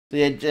So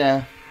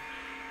yeah,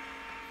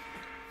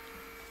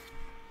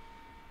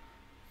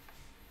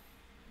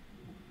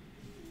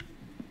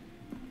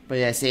 but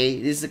yeah,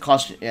 see, this is the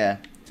cost. Yeah,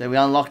 so we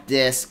unlock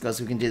this because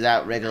we can do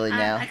that regularly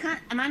now. I can't.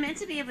 Am I meant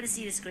to be able to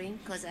see the screen?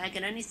 Because I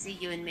can only see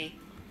you and me.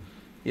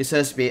 You're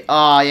supposed to be.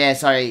 Oh yeah,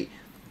 sorry.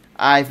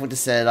 I forgot to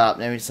set it up.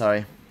 Let me.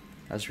 Sorry,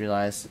 I just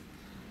realized.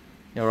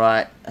 You're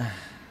right.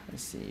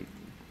 Let's see.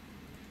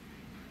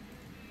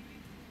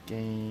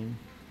 Game.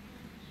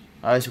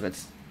 I always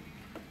forgot.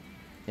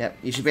 Yep,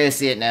 you should be able to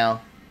see it now.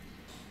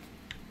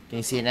 Can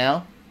you see it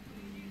now?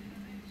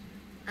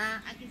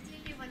 I can see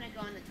you when I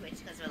go on the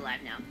Twitch because we're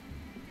live now.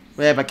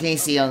 Yeah, but can you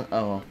see on?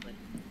 Oh,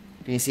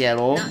 can you see at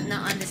all?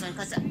 Not on this one,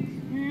 cause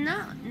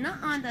not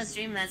on the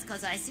Streamlabs,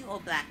 cause I see all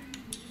black.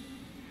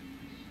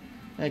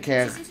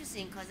 Okay. It's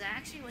interesting, cause I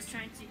actually was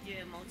trying to do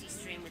a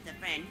multi-stream with a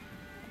friend.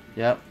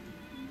 Yep.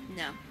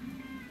 No.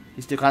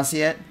 You still can't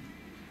see it?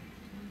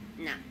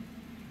 No.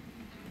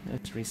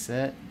 Let's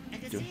reset. I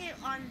can see it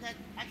on the.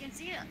 I can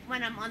see it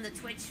when I'm on the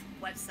Twitch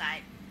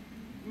website,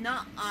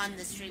 not on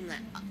the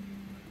Streamlabs.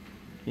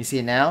 You see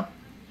it now?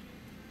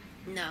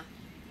 No.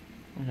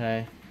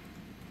 Okay.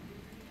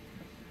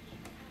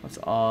 That's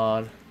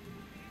odd.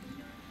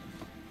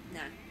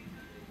 No.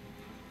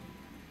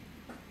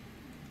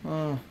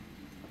 Oh.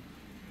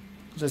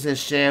 So it says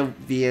share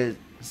via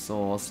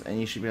source, and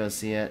you should be able to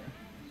see it.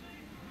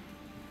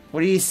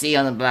 What do you see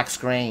on the black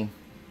screen?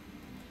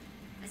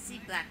 I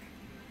see black.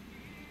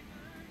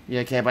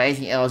 Yeah, okay, but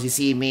anything else, you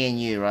see me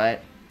and you, right?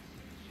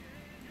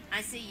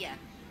 I see, yeah.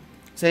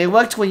 So it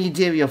worked when you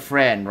did with your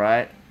friend,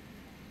 right?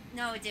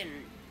 No, it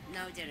didn't.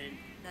 No, it didn't.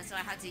 That's why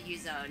I had to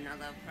use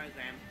another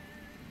program.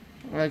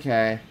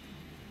 Okay.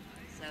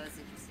 So it's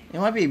interesting. It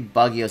might be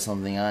buggy or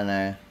something, I don't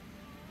know.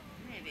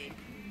 Maybe.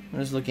 I'm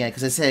just looking at it,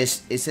 because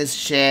it says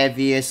share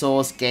via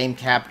source, game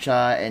capture,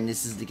 and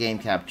this is the game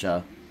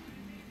capture.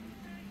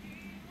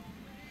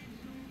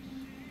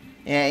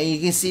 Yeah, you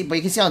can see, but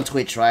you can see on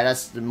Twitch, right?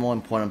 That's the more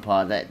important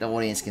part, that the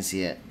audience can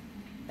see it.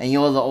 And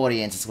you're the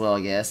audience as well,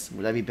 I guess.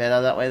 Would that be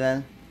better that way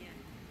then? Yeah.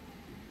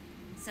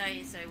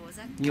 Sorry, what was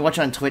that? You can watch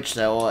on Twitch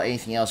though, or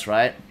anything else,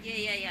 right? Yeah.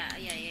 I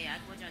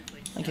can watch on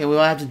Twitch. Okay, we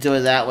might have to do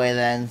it that way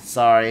then.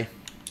 Sorry.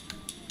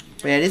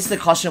 But yeah, this is the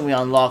costume we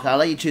unlock. I'll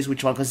let you choose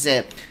which one, because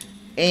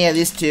any of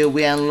these two,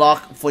 we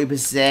unlock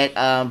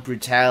 40%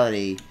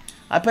 brutality.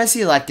 I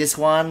personally like this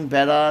one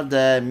better,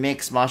 the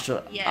mixed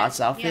martial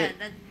arts outfit.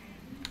 Yeah,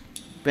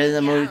 Better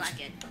than I the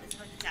like it. It's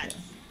what it does.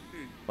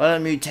 What about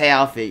the Mute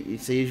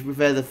outfit? So you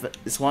prefer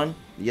this one?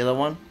 The other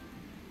one?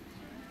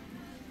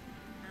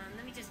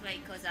 Let me just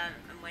wait, because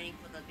I'm waiting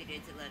for the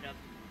video to load up.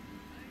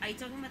 Are you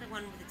talking about the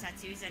one with the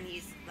tattoos and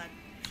he's, like,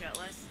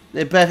 shirtless?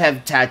 They both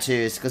have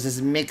tattoos, because it's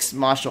a mixed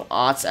martial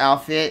arts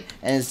outfit,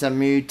 and it's a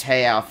Mute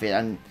outfit.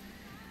 I'm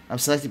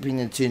selecting between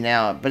the two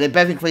now, but they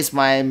both increase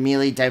my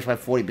melee damage by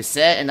 40%,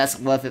 and that's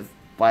worth it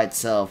by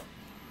itself.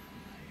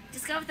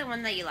 Just go with the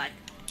one that you like.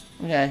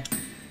 Okay.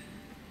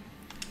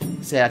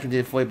 See, I can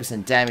do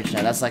 40% damage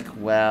now. That's like,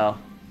 well.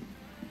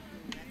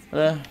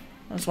 I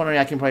was wondering,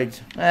 I can probably.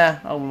 I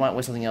might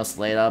wear something else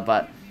later,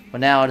 but for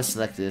now, I'll just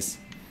select this.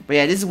 But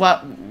yeah, this is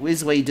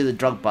where you do the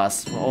drug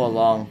bust all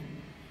along.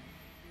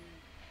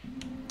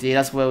 See,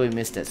 that's where we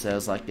missed it, so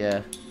it's like,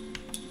 yeah.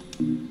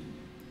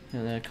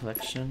 Their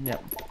collection,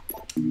 yep.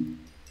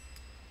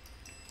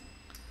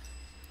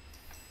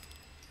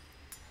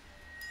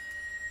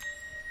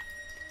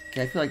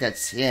 Okay, I feel like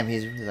that's him.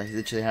 He's like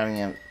literally having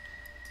a.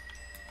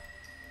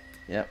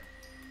 Yep.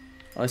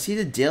 Oh, is he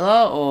the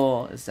dealer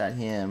or is that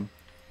him?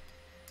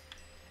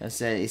 I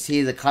said, is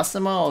he the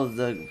customer or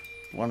the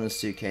one of the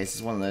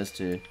suitcases? One of those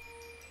two.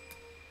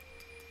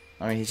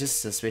 I mean, he's just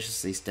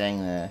suspiciously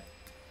staying there.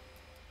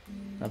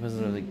 That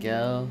person with a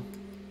girl.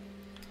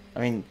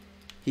 I mean,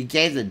 he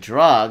gave the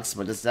drugs,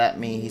 but does that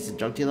mean he's a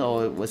drug dealer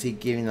or was he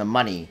giving the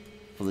money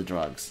for the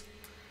drugs?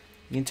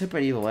 You can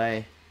interpret either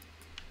way.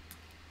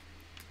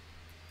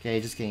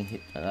 Okay, just getting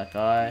hit by that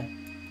guy.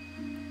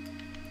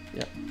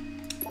 Yep.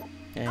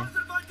 Okay.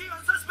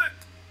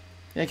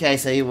 Okay,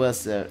 so he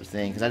was the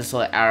thing, because I just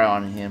saw an arrow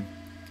on him.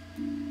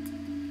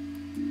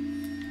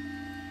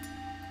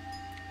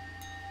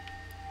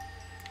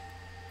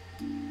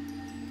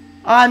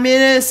 I'm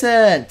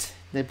innocent!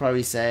 They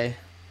probably say.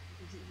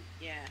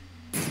 Yeah.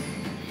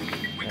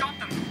 We got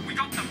them! We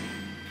got them!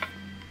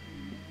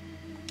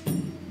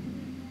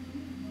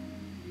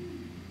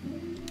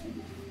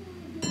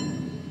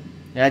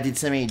 Yeah, I did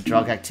so many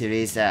drug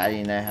activities that I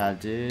didn't know how to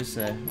do,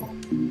 so...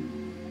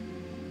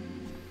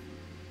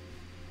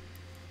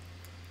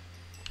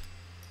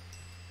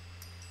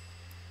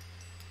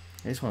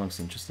 This one looks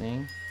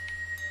interesting.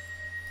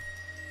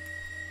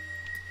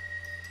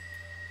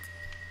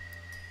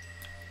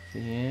 See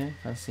here?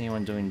 Can't see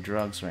anyone doing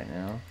drugs right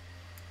now.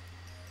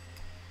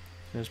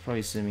 So it's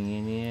probably zooming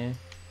in here.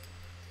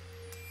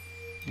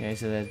 Okay,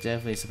 so there's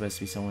definitely supposed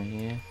to be someone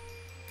here.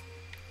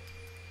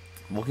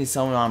 Walking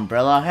someone on an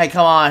umbrella? Hey,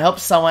 come on, help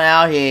someone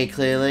out here,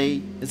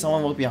 clearly. Did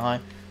someone walk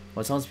behind?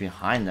 Well, someone's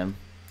behind them.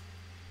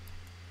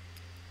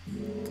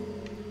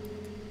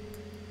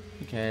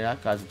 Okay,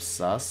 that guy's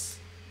sus.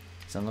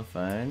 He's on the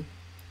phone.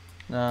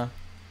 No.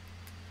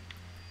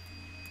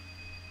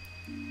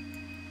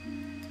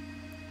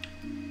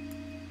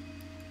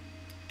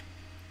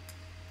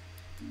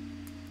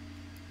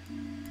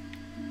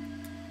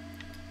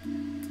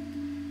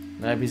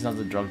 Nope, he's not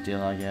the drug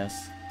dealer, I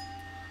guess.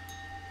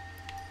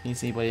 Can you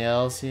see anybody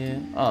else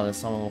here? Oh, there's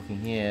someone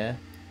walking here.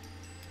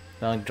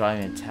 Someone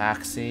driving a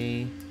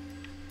taxi.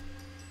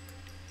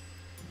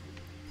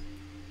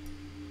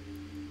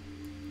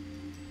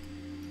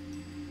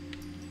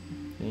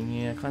 In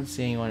here, I can't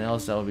see anyone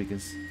else though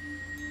because.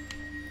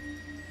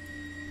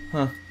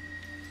 Huh.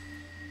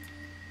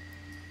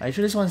 I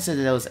sure this one said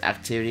that there was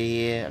activity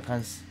here. I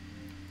can't.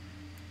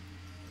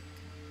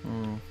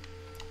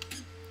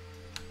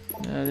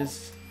 No,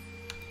 this.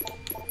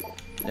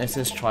 Let's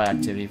just try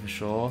activity for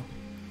sure.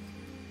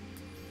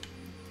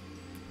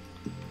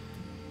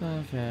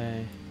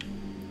 Okay.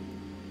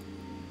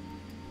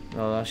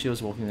 Well, she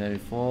was walking there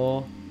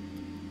before.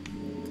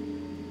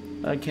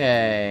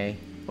 Okay.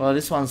 Well,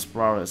 this one's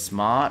rather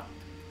smart.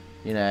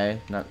 You know,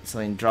 not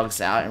selling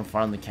drugs out in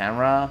front of the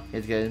camera. You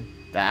have to go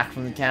back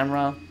from the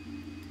camera.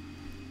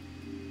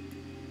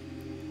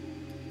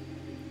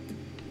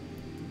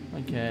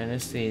 Okay,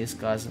 let's see. This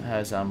guy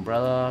has an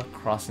umbrella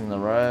crossing the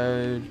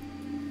road.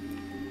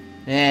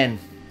 Man,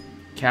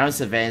 camera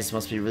surveillance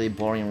must be really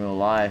boring in real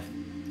life.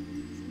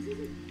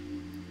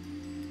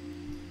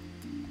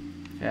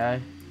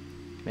 Okay.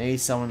 Maybe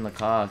someone in the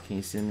car. Can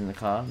you see him in the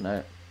car?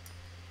 No.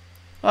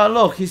 Oh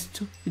look, he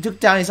took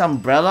down his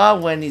umbrella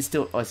when he's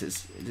still. Oh, did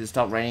it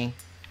stop raining?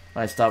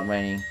 Oh, it stopped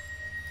raining.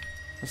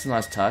 That's a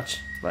nice touch,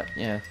 but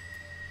yeah.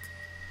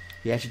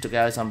 He actually took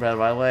out his umbrella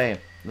right away.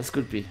 That's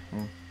good.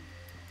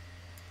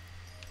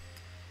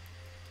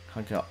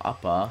 Can't go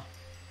upper.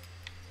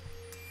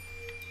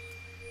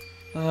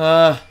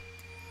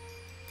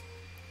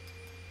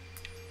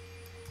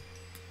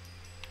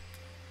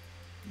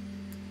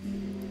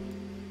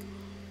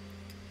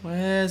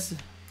 Where's?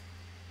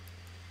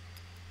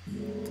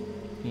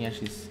 Can you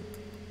actually?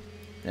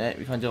 Yeah,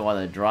 we can't do it while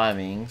they're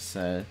driving,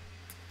 so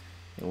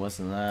it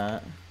wasn't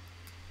that.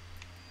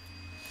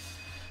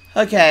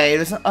 Okay,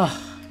 there's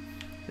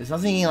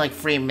nothing in like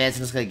 3 minutes.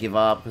 I'm just gonna give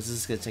up because this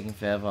is gonna take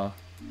forever.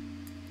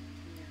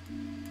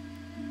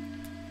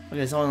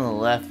 Okay, someone on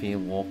the left here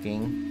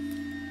walking.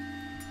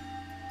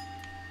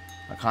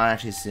 I can't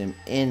actually see him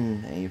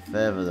in any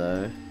further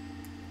though.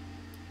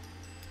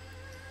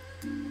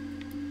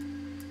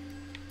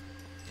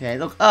 Okay,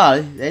 look.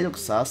 Oh, they look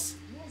sus.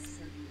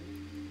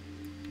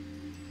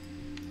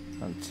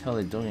 Can't tell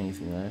they're doing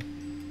anything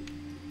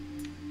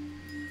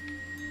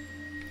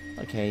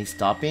though. Okay, he's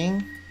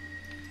stopping.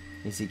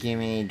 Is he giving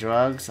me any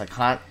drugs? I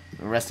can't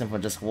arrest him for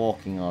just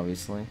walking,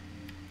 obviously.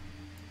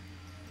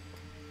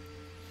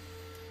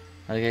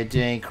 Okay,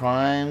 do any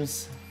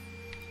crimes?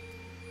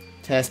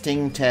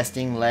 Testing,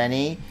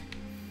 Lenny.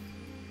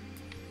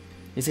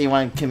 You say you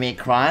want to commit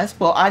crimes?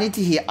 Well, I need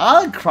to hear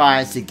other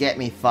crimes to get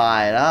me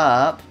fired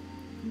up.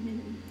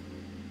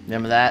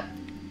 Remember that?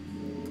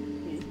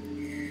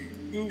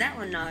 That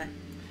one, no.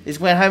 It's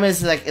when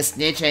Homer's like a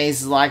snitch and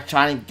he's like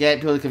trying to get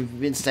people to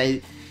convince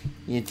they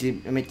to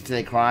admit to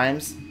their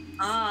crimes.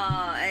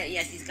 Oh,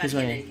 yes, he's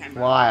running a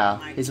camera. Wire.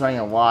 He's running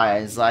a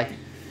wire. It's like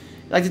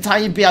the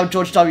time you beat up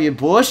George W.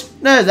 Bush?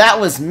 No, that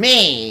was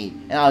me!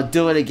 And I'll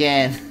do it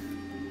again.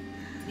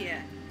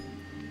 Yeah.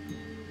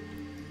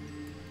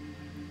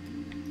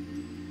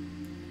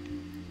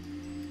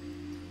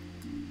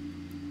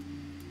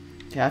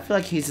 Okay, I feel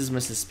like he's just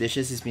most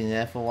suspicious. He's been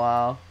there for a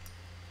while.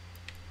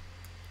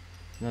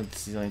 Not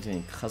he's only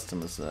doing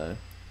customers though.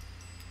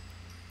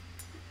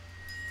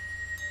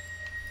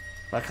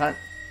 But I can't.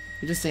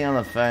 You're just sitting on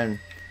the phone.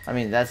 I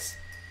mean, that's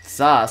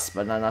sus,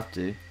 but not enough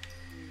to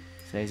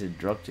say he's a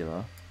drug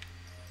dealer.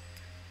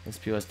 Those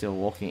people are still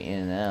walking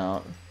in and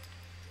out.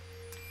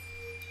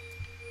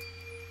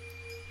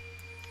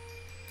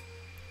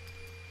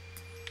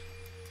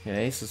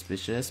 Okay, he's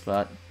suspicious,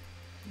 but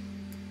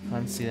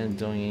can't see them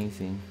doing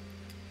anything.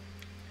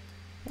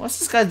 What's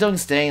this guy doing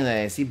staying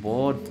there? Is he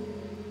bored?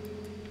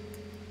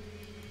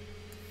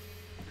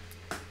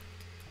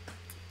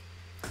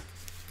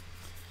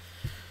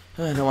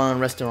 I don't want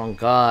to arrest the wrong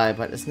guy,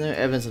 but there's no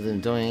evidence of them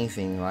doing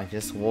anything, like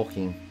just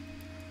walking.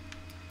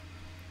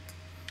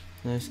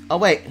 Oh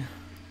wait!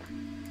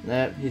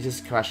 Nope, he's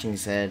just crashing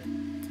his head.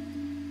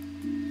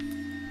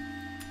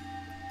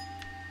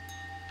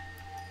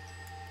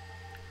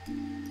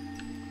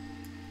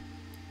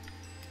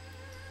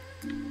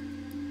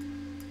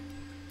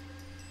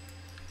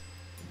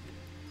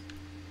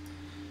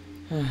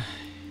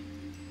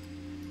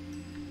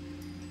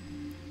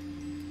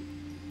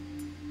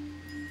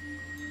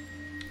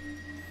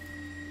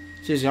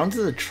 Seriously,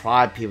 onto the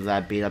tribe people that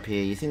I beat up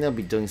here. You think they'll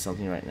be doing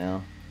something right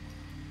now?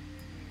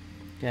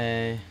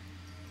 Okay.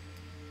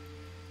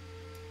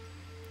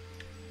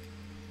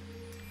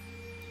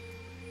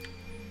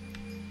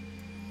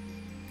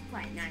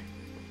 Quite nice.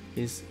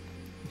 He's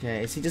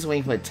okay. Is he just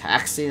waiting for a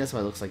taxi? That's what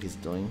it looks like he's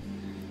doing.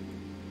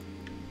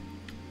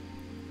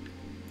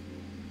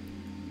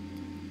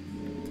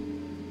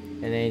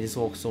 And then he just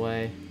walks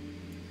away.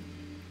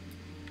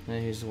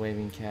 And he's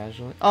waving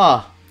casually.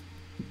 Oh!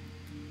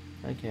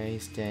 Okay,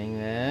 he's staying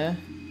there.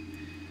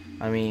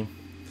 I mean,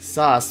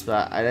 sus,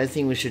 but I don't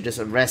think we should just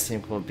arrest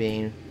him for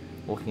being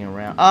walking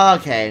around. Oh,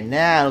 okay,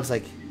 now it looks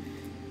like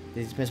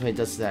it depends what he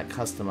does to that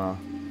customer.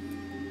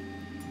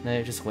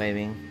 No, just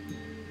waving.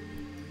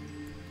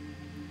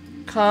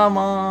 Come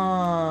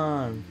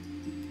on!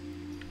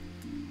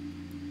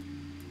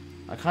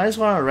 I kinda just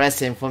want to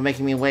arrest him for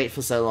making me wait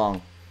for so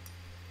long.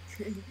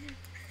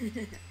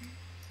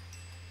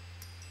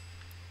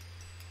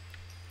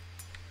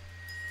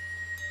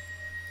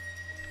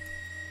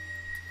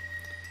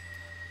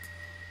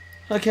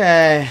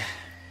 Okay.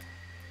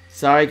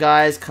 Sorry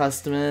guys,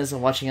 customers are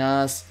watching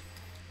us.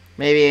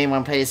 Maybe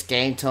anyone play this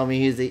game told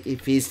me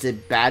if he's the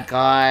bad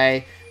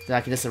guy, then I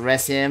can just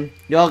arrest him.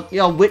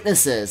 You're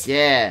witnesses,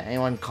 yeah.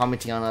 Anyone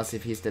commenting on us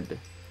if he's the...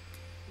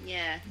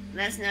 Yeah,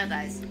 let us know,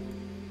 guys.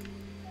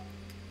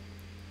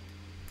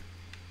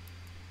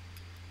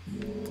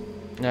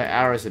 No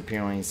arrows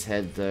appear on his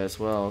head though as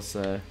well,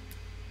 so...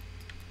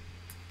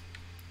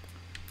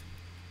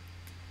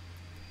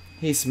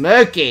 He's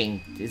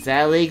smoking! Is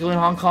that illegal in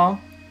Hong Kong?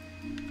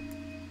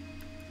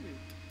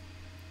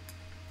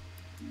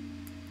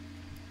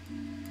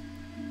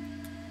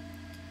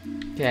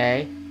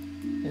 Okay.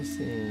 Let's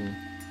see.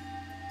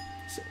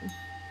 So,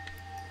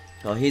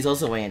 oh, he's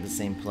also waiting at the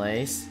same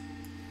place.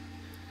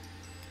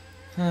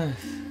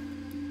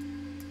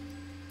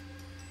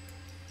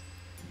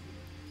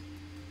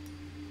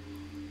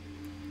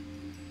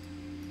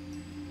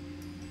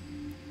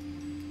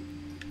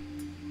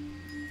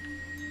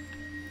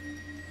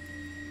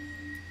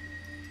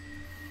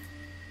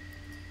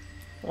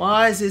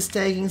 Why is this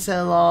taking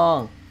so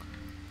long?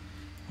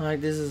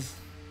 Like, this is...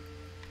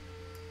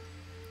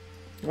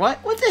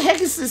 What the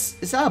heck is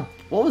this? Is that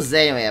what was that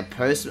anyway? A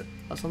post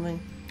or something?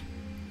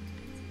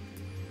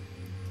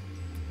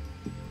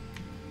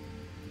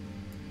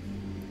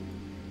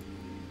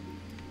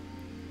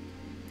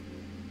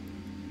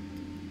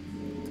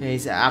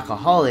 He's an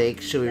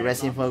alcoholic. Should we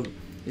arrest him for...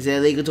 Is it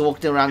illegal to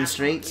walk around the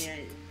streets? Yeah.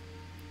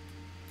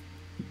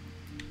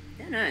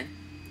 Don't know.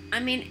 I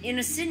mean,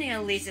 in Sydney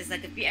at least, there's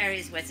like a few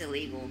areas where it's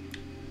illegal.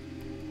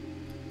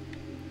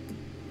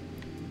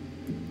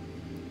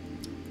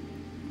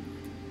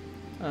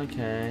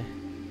 Okay.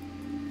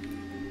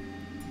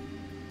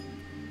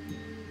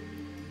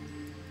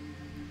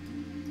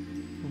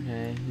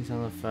 Okay, he's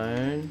on the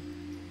phone.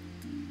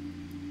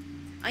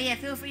 Oh yeah,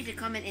 feel free to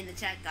comment in the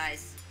chat,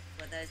 guys,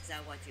 for those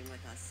watching with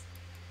us.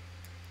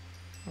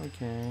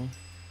 Okay.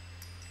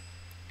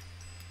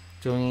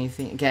 Doing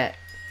anything? Okay.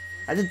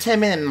 At the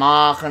 10-minute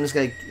mark, I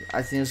think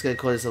I'm just gonna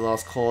call this a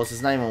lost cause.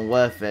 It's not even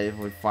worth it if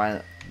we find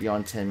it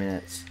beyond 10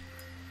 minutes.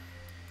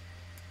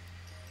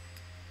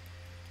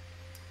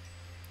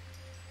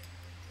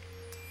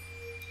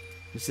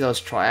 You see those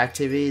try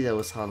activity? There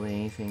was hardly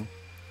anything.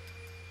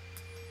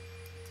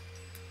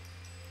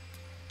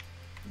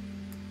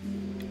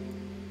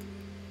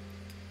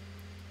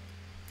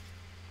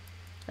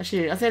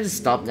 Actually, I think I just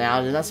stop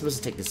now. They're not supposed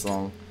to take this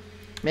long.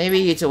 Maybe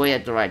you need to wait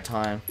at the right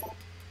time.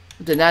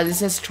 But now this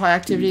says try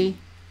activity.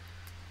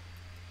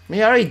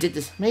 Maybe I already did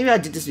this. Maybe I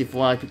did this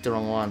before. I picked the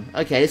wrong one.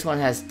 Okay, this one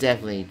has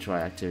definitely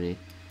try activity.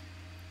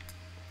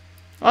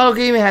 Oh,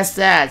 game has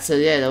that. So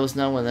yeah, there was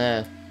no one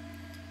there.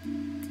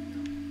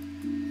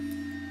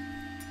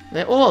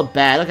 They're all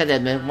bad. Look at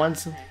that, man.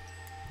 One's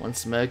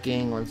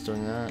smoking, one's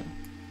doing that.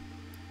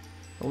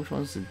 Oh, which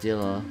one's the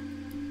dealer?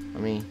 I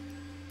mean,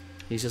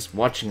 he's just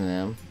watching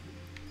them.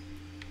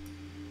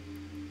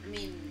 I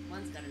mean,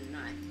 one's got a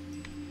knife.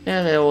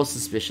 Yeah, they're all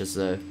suspicious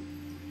though.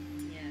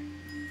 Yeah.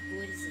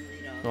 Who is the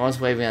leader? One's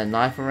waving a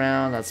knife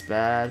around. That's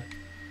bad.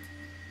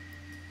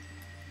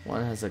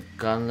 One has a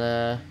gun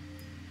there.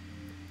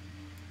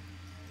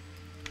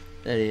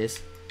 There he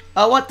is.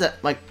 Oh, what the?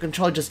 My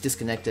controller just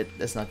disconnected.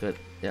 That's not good.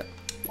 Yep.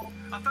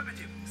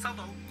 Affirmative. 收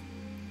到.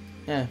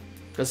 Yeah,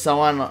 because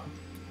someone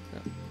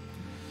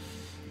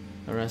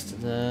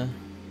arrested there.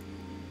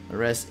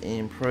 Arrest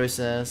in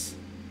process.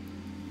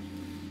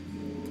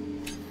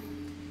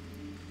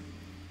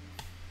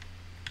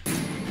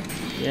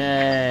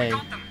 Yay! We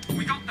got them.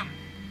 We got them.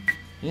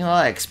 You know, a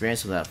lot of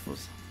experience with that.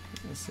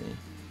 Let's see.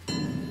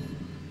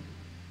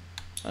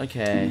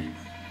 Okay.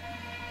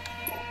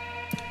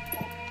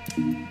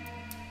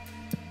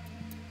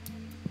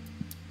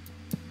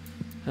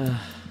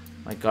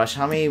 My gosh,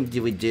 how many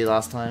did we do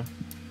last time?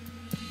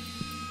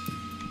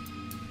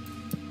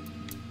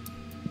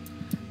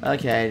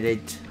 Okay,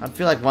 I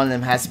feel like one of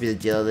them has to be the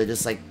dealer. They're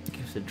just like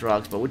the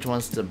drugs, but which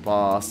one's the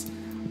boss?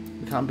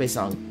 We can't base it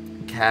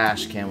on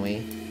cash, can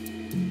we?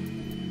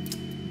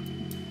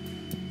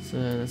 So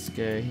let's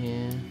go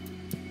here.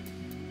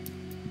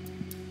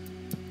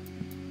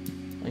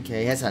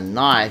 Okay, he has a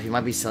knife. He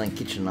might be selling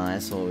kitchen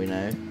knives, for all we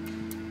know.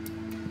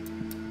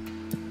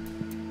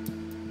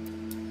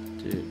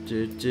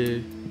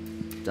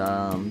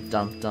 Dum.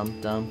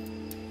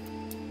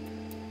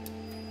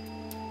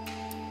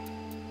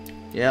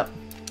 Yep.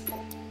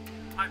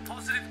 I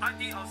positive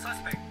ID of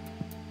suspect.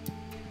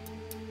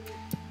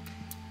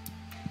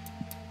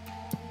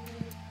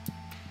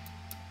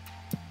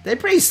 They're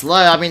pretty slow.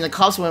 I mean, the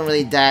cops weren't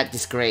really that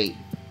discreet.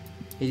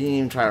 He didn't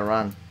even try to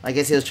run. I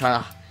guess he was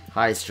trying to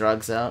hide his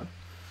drugs out.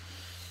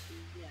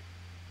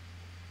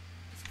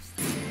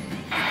 We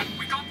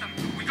got them!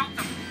 We got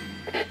them!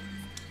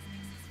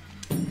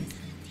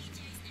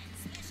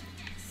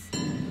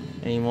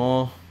 Any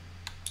more?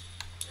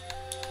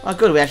 Oh,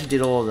 good. We actually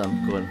did all of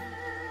them. Good.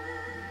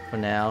 For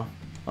now.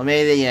 Or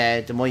maybe, you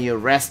know, the more you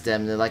arrest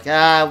them, they're like,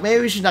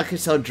 maybe we should not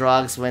sell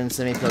drugs when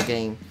so many people are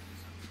getting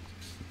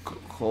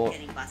caught.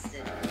 Getting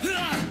busted.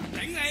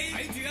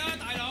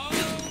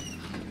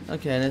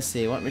 Okay, let's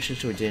see. What mission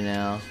should we do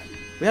now?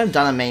 We haven't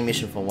done a main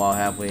mission for a while,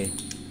 have we?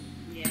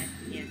 Yeah.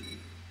 Okay,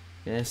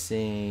 let's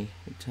see.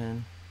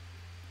 Return.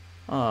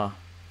 Oh,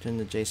 turn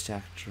the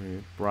J-Stack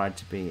to bride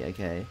to be.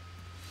 Okay.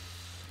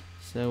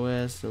 So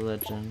where's the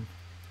legend?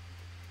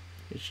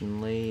 Mission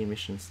lead,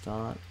 mission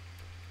start.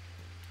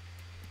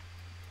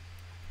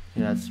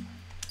 Yeah, that's...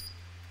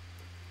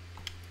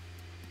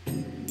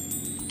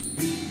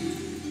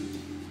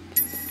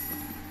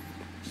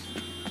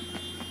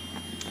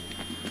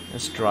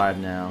 Let's drive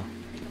now.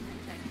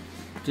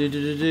 Do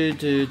do do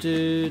do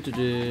do do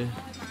do.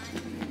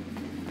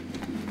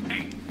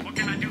 Hey, what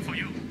can I do for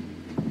you?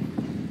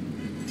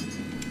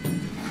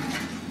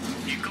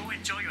 You go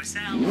enjoy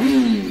yourself.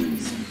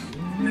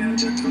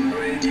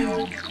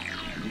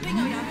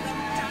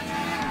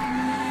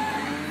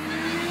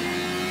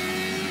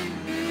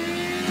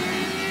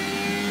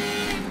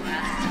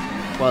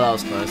 Well, that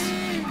was close.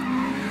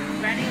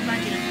 Running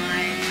budget of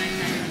my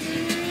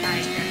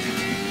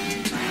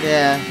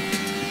Yeah.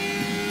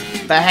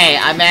 But hey,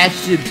 I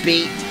managed to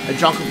beat a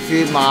drunken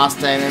food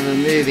master in the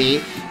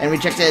movie and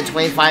rejected a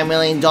 $25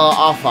 million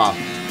offer.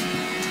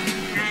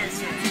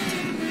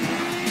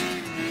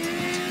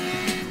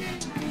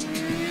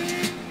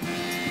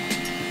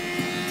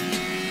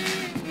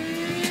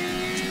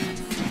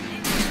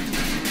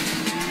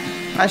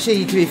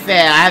 Actually, to be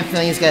fair, I have a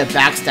feeling he's gonna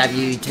backstab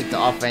you, take the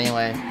offer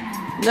anyway.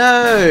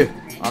 No!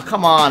 Oh,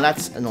 come on,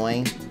 that's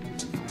annoying.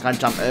 Can't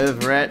jump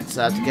over it,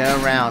 so I have to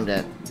go around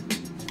it.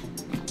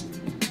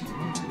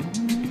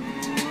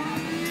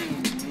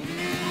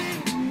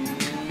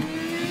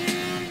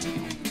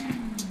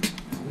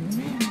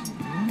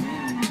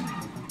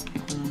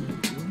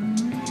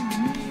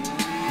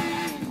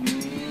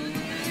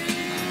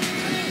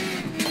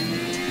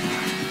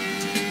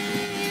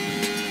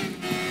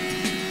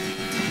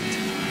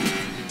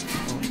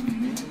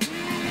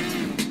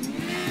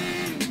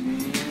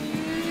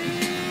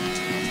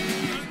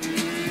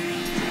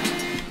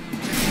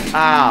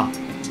 Ow.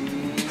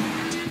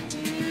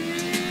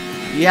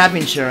 You have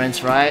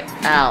insurance, right?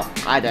 Ow,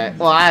 I don't.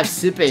 Well, I have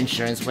super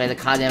insurance where the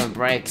car never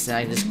breaks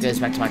and it just goes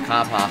back to my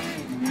car park.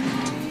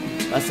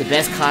 That's the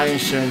best car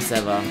insurance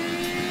ever.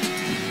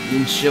 You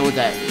ensure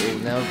that it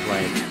will never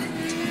break.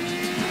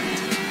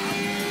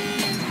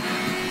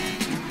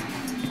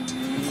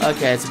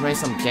 Okay, let's bring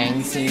some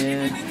gangs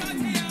here.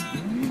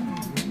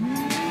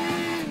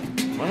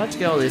 Why not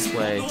go this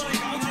way?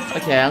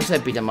 Okay, I'm just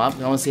gonna beat them up.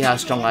 I want to see how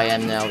strong I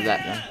am now with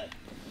that now.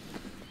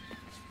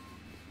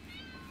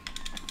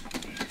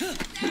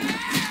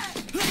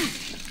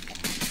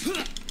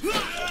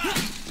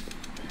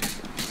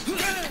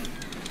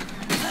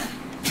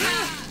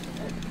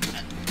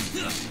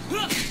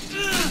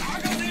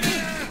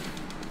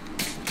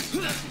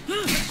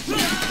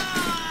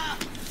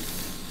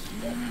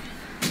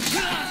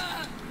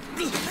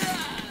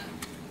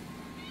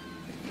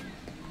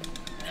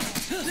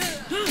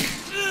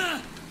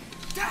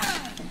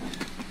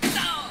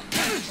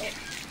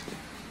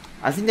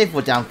 I think they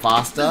fall down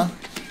faster.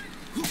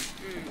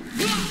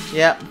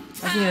 Yep.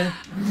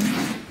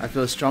 I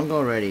feel stronger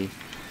already.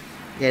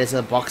 Yeah, there's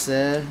a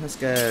boxer. Let's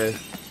go.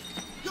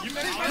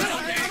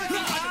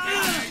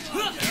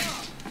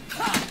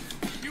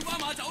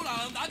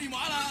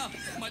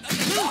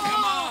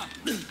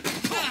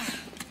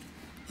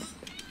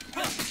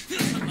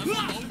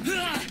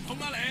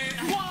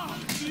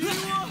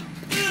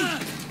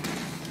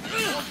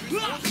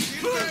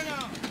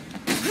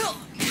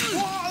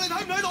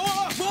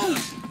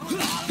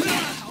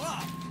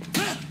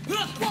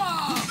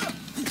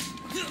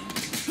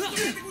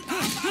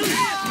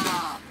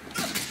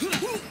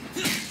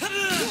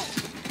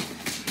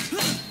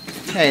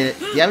 Hey,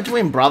 do you have a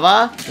twin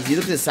brother? Because you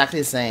look exactly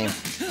the same.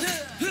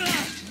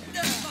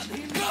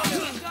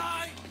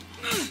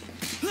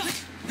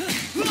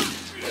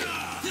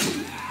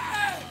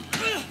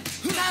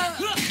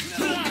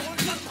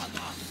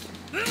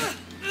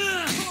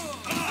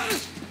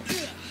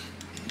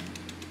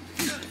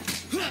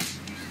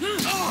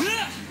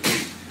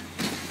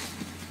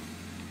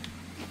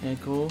 Okay,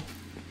 cool.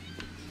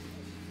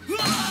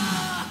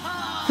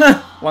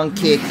 One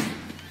kick.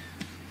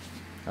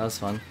 That was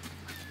fun.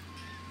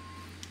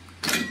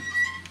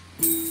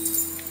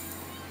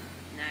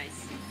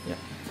 Nice. Yep.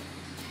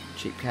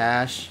 Cheap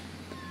cash.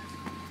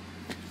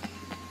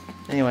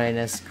 Anyway,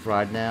 let's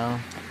ride now.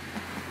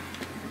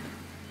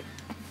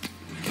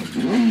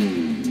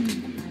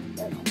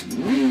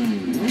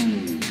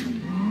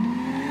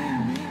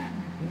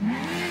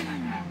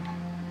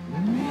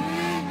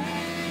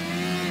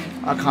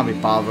 I can't be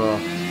bothered.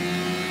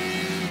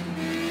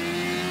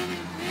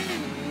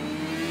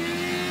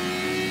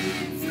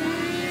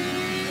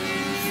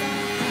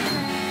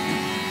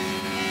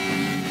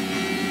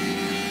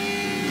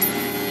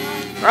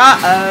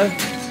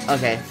 Uh-oh.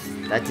 Okay,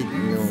 that did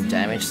no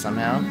damage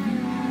somehow.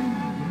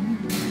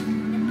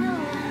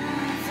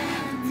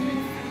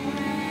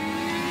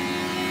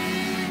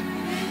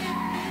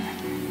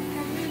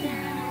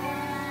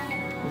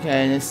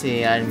 Okay, let's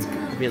see. I'm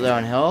a bit low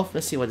on health.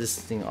 Let's see what this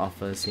thing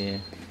offers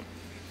here.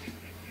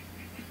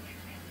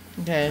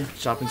 Okay,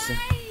 shopping center.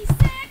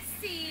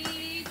 Sexy!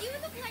 You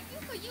look like you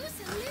could use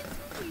a little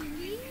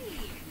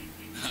relief.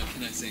 How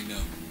can I say no?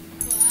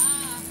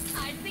 Wow,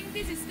 I think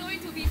this is going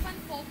to be fun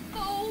for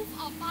both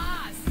of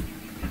us.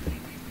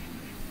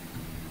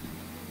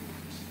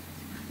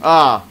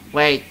 Oh,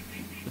 wait.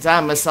 Is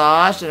that a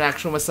massage? An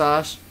actual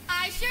massage?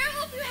 I sure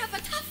hope you have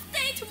a tough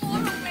day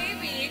tomorrow,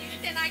 baby.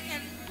 Then I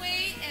can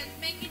wait and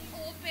make it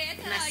all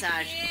better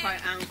Massage, again.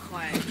 quote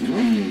unquote.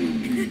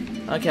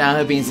 Okay, I'm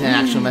hoping it's an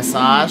actual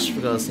massage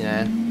because, you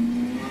know.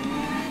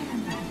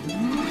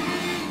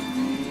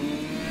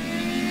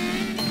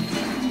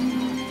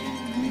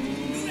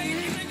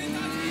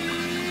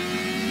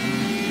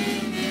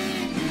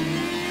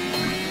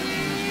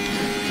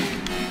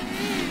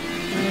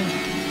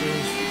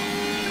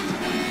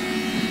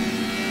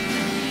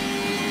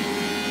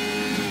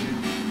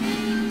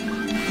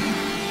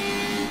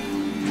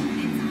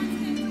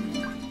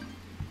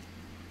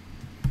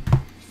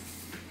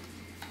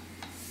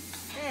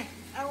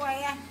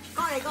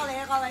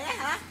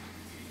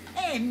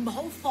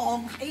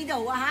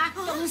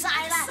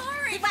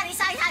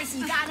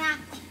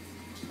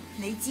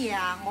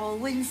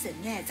 Winston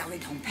咧就嚟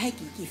同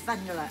Peggy 結婚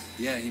㗎啦。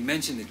Yeah, he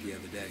mentioned it the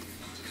other day.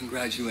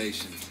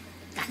 Congratulations.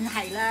 梗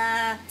係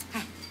啦，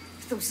唉，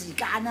到時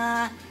間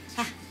啦。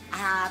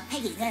阿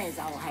Peggy 咧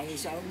就係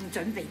想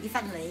準備啲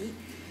婚禮，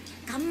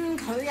咁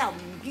佢又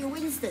唔叫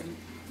Winston，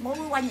我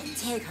會揾人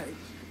車佢。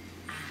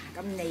啊，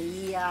咁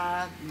你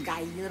啊唔介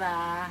意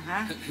啦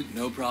嘛嚇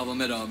No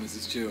problem at all,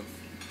 Mrs. Chu.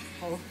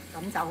 好，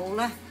咁就好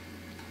啦。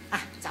啊，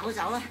走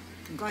啦，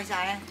唔該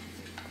晒啊。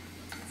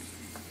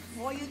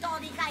我要多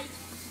啲雞。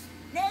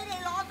 你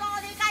哋攞多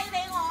啲雞俾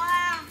我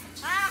啊！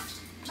嚇，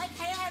咪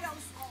企喺度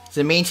傻。Is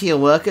it mean to your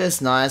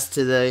workers? Nice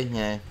to the, you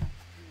know,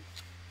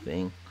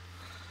 thing.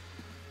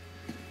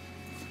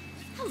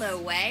 Hello,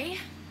 Wei.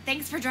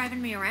 Thanks for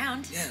driving me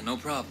around. Yeah, no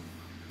problem.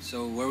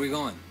 So, where are we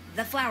going?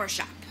 The flower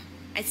shop.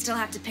 I still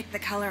have to pick the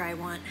color I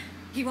want.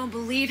 You won't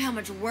believe how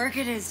much work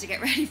it is to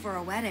get ready for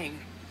a wedding.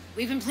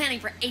 We've been planning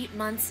for 8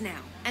 months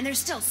now, and there's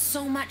still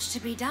so much to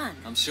be done.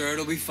 I'm sure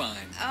it'll be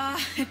fine.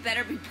 It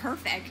better be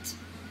perfect.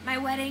 My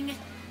wedding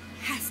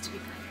has to be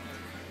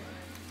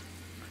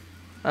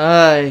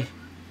perfect.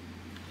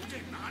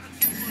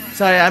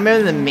 Sorry, I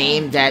remember the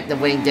meme that the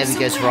wedding never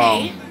goes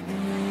wrong.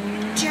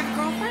 Do you have a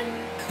girlfriend?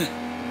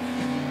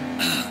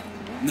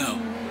 No.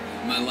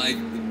 My life,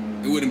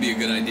 it wouldn't be a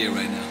good idea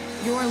right now.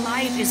 Your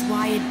life is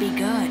why it'd be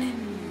good.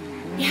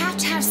 You have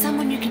to have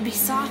someone you can be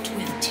soft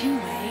with too,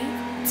 Wei.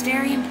 It's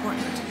very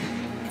important.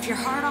 If you're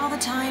hard all the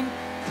time,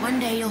 one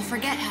day you'll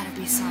forget how to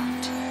be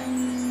soft.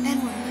 Then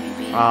what will you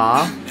be?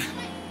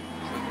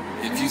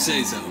 If you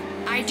say so.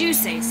 I do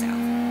say so.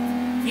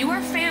 You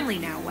are family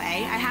now,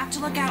 Wei. I have to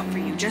look out for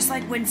you, just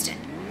like Winston.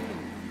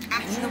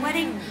 After the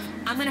wedding,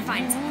 I'm gonna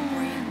find something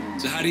for you.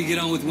 So how do you get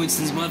on with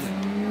Winston's mother?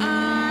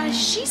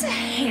 She's a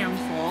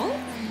handful.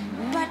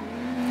 But,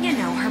 you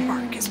know, her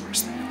bark is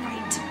worse than a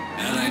bite.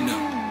 That I know.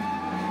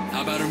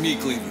 How about her meat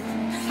cleaver?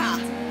 Ha!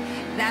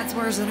 That's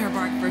worse than her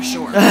bark for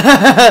sure.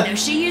 No,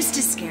 she used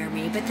to scare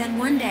me, but then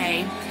one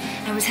day,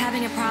 I was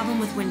having a problem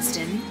with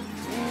Winston.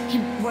 He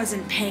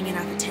wasn't paying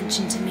enough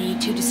attention to me,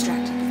 too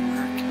distracted with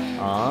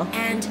work.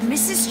 And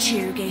Mrs.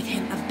 Chu gave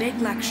him a big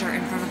lecture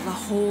in front of the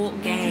whole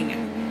gang.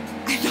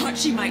 I thought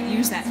she might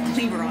use that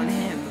cleaver on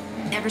him.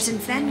 Ever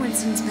since then,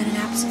 Winston's been an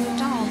absolute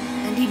doll.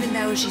 And even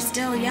though she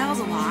still yells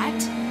a lot,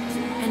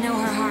 I know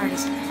her heart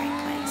is in the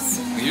right place.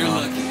 Well, you're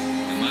lucky.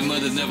 And my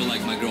mother never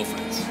liked my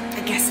girlfriends.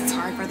 I guess it's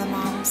hard for the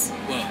moms.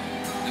 Well,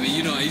 I mean,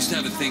 you know, I used to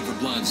have a thing for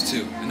blondes,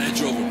 too. And that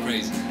drove her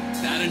crazy.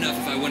 Bad enough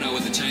if I went out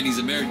with a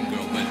Chinese-American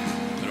girl, but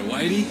a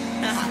whitey?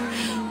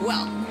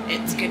 Well,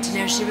 it's good to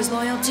know she was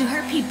loyal to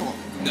her people.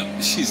 No,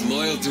 she's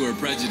loyal to her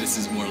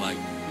prejudices, more like.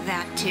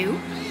 That too?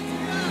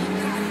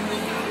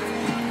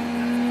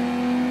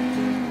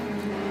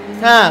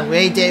 Huh, we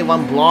only dated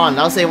one blonde.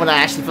 I'll say when I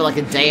actually feel like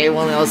a date,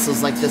 everyone else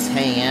was like just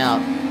hanging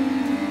out.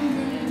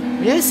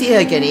 We don't see her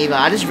again either.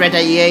 I just read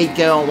that you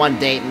go on one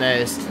date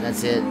most, and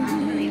that's it.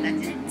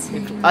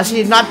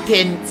 Actually, not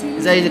Pin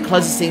is only the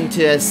closest thing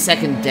to a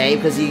second date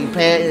because you can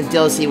play it in the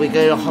DLC. We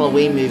go to a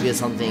Halloween movie or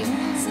something,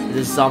 with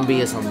a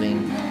zombie or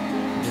something.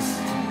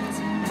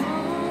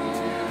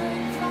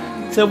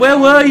 So where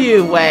were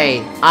you,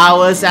 Wei? I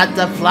was at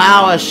the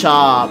flower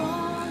shop.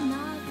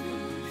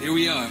 Here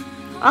we are.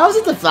 I was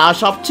at the flower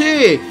shop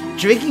too,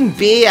 drinking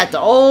beer at the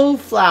old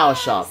flower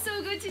shop.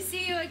 So good to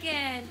see you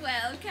again.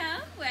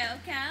 Welcome,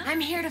 welcome. I'm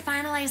here to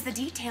finalize the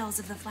details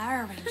of the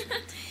flower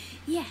arrangement.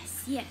 Yes.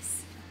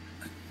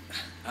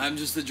 I'm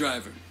just the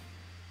driver.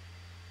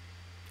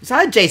 Is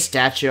that a Jade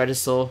statue I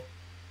just saw?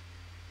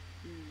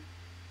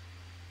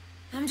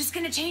 I'm just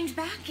gonna change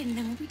back and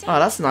then we'll be done. Oh,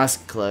 that's a nice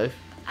clothes.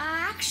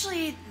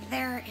 Actually,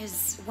 there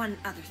is one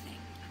other thing.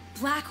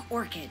 Black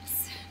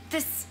orchids.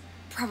 This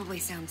probably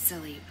sounds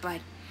silly,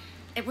 but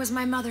it was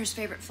my mother's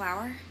favorite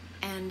flower,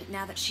 and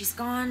now that she's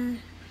gone,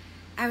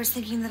 I was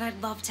thinking that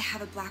I'd love to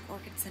have a black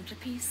orchid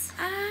centerpiece.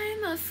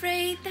 I'm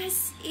afraid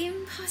that's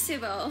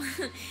impossible.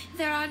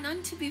 There are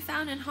none to be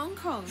found in Hong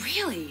Kong.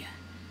 Really?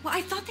 Well,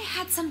 I thought they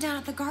had some down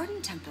at the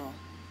Garden Temple.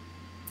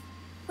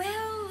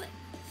 Well,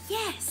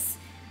 yes,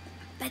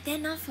 but they're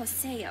not for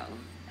sale.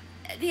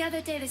 The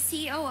other day, the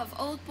CEO of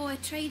Old Boy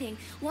Trading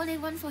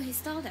wanted one for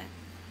his daughter.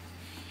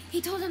 He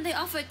told them they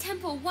offered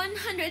Temple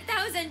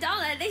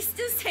 $100,000. They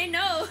still say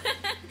no.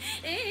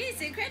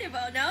 It's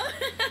incredible, no?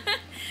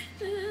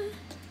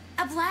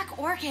 A black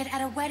orchid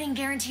at a wedding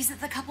guarantees that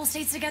the couple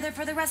stays together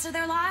for the rest of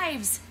their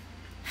lives.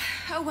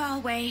 Oh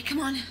well, Wei, come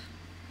on.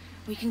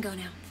 We can go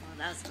now. Oh,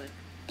 that was good.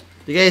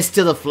 You guys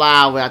steal the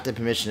flower without their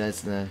permission,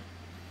 isn't it?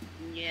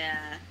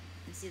 Yeah,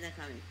 I see that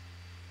coming.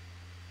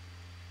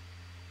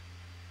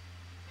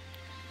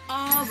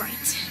 All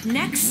right.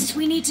 Next,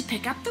 we need to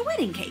pick up the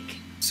wedding cake.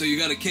 So you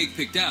got a cake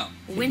picked out.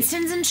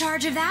 Winston's in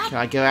charge of that. Can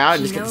I go out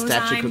and He just get the knows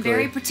statue I'm quickly?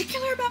 very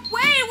particular about.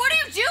 Wait, what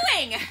are you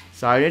doing?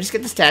 Sorry, just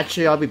get the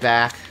statue, I'll be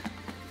back.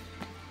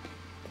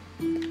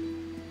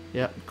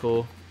 Yep,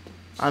 cool.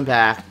 I'm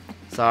back.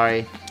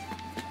 Sorry.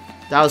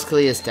 That was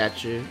clearly a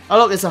statue. Oh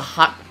look, it's a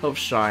hot hope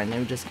shrine. Let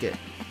me just get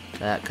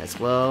that as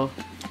well.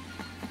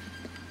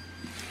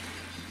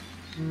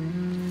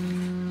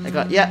 I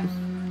got, yep.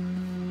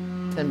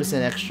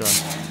 10% extra.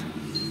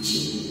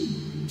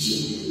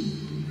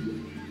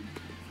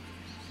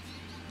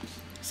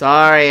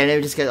 Sorry, I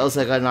never just get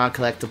also got another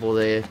collectible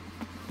there.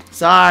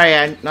 Sorry,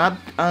 I'm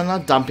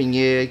not dumping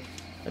you,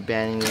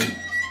 abandoning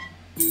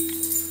you.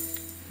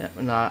 Yep,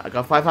 no, I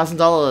got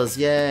 $5,000.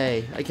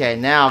 Yay! Okay,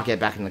 now I'll get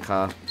back in the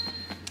car.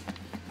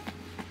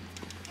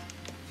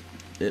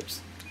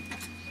 Oops.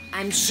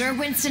 I'm sure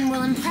Winston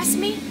will impress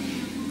me.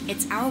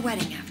 It's our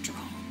wedding after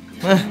all.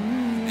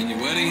 And your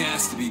wedding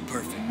has to be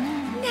perfect.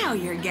 Now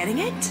you're getting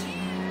it.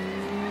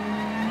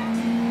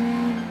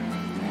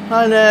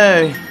 Oh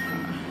no.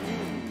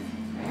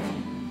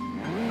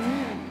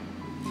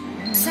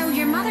 So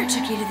your mother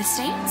took you to the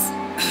States?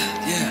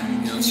 Yeah,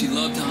 you know, she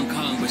loved Hong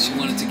Kong, but she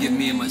wanted to give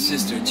me and my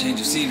sister a change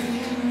of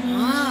scenery.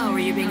 Oh, were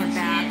you being a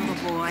bad little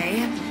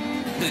boy?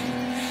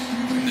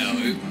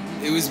 No,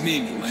 it was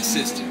Mimi, my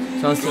sister.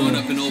 Sounds Growing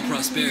familiar. up in old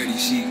prosperity,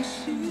 she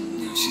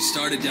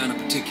started down a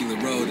particular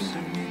road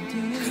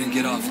and couldn't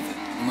get off of it.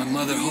 And my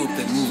mother hoped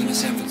that moving to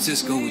San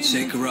Francisco would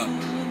shake her up,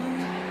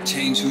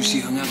 change who she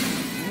hung out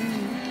with.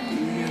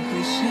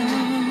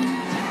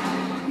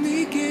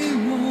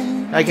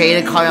 Okay, you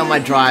didn't call me on my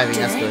driving,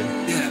 that's good.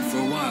 Yeah, for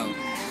a while.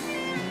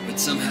 But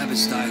some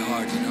habits die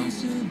hard, you know?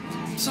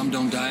 Some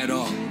don't die at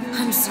all.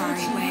 I'm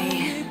sorry,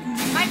 Wei.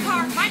 My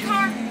car! My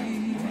car!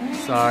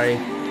 Sorry.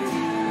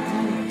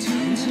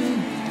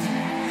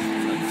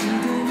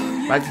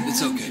 Right.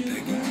 It's okay,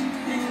 Peggy.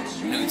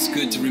 You know, it's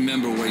good to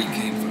remember where you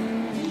came from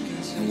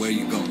and where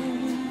you're going.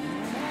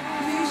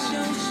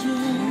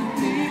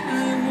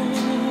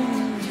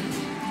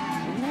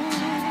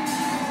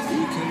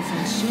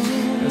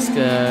 Let's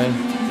go.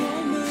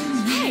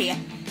 Hey!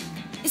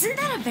 Isn't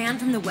that a van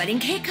from the wedding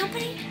cake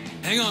company?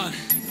 Hang on.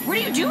 What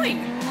are you doing?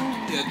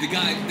 Yeah, the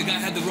guy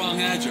had the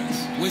wrong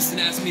address. Winston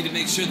asked me to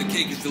make sure the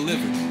cake is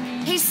delivered.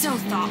 He's so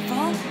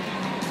thoughtful.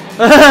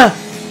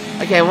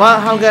 Okay, well,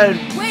 how good?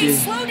 Wait,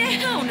 slow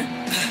down!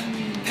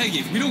 Peggy,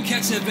 if we don't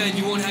catch that van,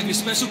 you won't have your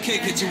special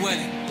cake at your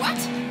wedding. What?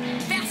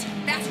 Fast,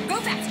 fast, go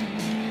fast!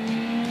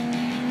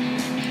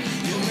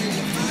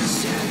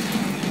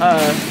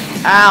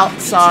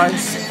 Out, sorry.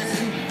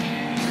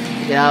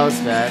 Yeah, that was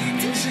bad.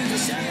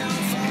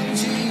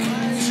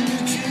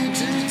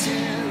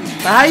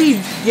 But how do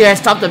you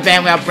stop the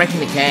van without breaking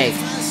the cake?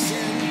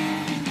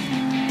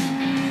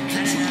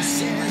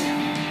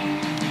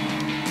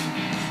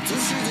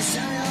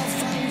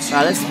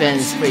 Wow, this van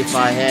is pretty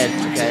far ahead.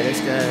 Okay, let's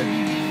go.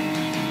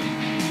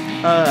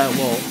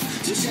 Well.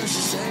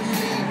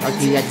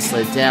 Okay, you had to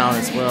slow down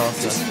as well,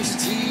 so.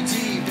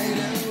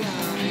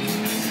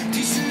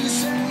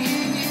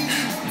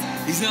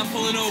 He's not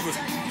pulling over.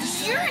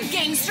 You're a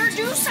gangster,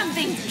 do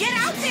something! Get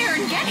out there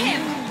and get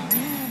him!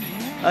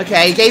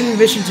 Okay, he gave me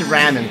permission to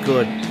ram him.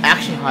 Good.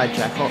 Action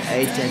hijack. Hold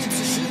A to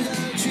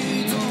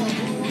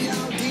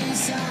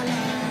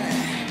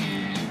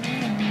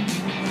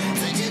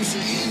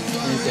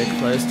get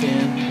close to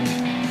him.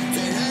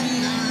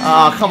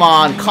 Oh, come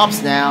on.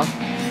 Cops now.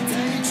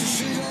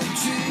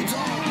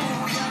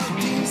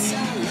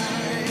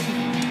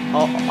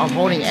 Oh, I'm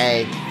holding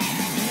A.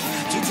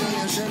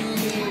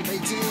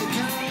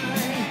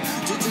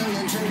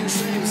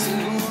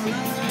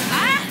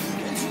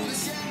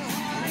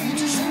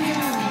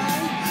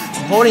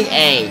 I'm holding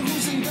A.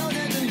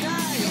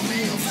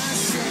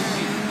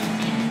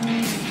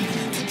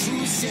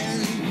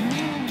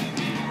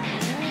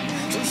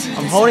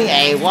 I'm holding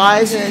A. Why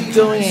isn't it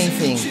doing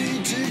anything?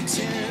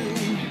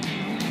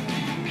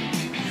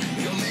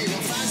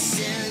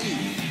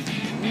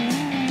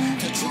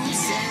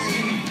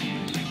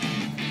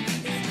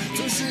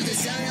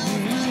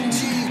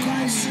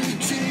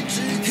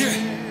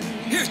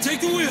 take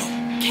the wheel.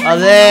 Oh,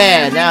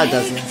 there. Now it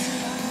doesn't.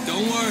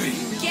 Don't worry.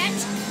 Get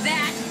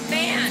that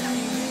van!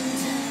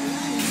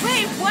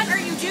 Wait, what are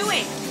you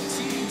doing?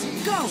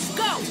 Go,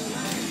 go!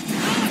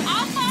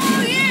 I'll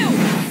follow you!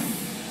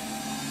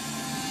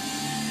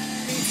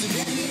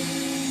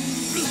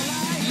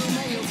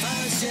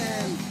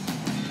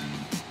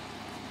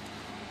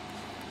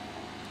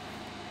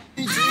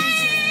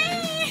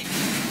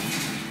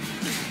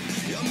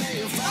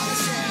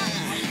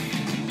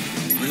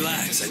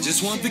 Relax, I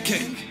just want the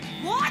cake.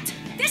 What?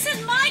 This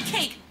is my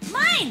cake!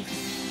 Mine!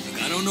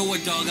 Look, I don't know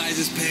what Dog Eyes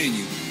is paying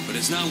you, but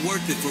it's not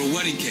worth it for a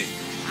wedding cake.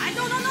 I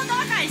don't know no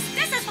dog eyes.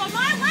 This is for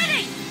my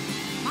wedding!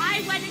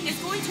 My wedding is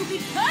going to be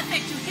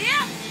perfect, you hear?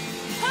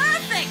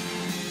 Perfect!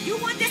 You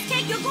want this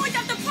cake, you're going to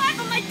have to pry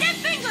from my dead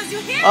fingers, you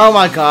hear? Oh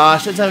my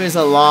gosh, don't tell me it's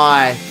a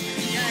lie.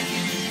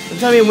 Don't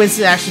tell me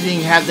Winston actually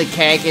didn't have the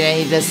cake and then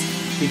he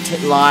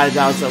just lied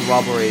that was a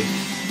robbery.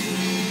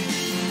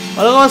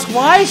 Otherwise,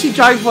 why is she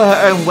driving for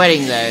her own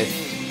wedding though?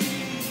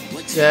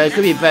 So it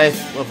could be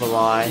both of a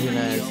lie, who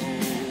knows.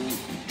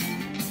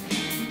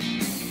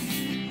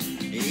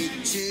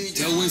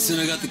 Tell Winston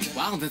I got the cake.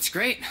 Wow, that's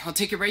great. I'll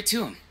take it right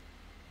to him.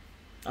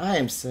 I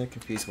am so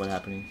confused what's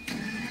happening.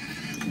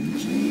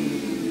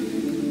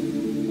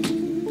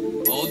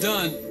 All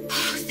done.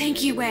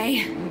 Thank you,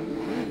 Wei.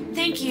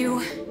 Thank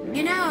you.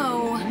 You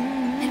know,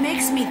 it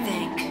makes me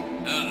think.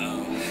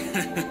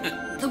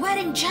 Uh-oh. The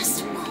wedding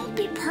just won't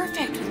be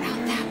perfect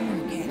without that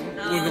working.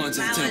 We're going to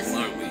the temple,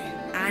 aren't we?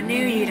 I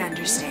knew you'd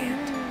understand.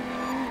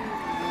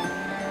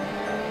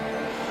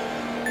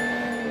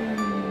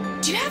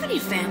 Do you have any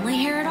family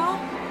here at all?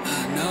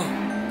 No,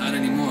 not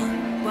anymore.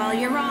 Well,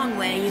 you're wrong,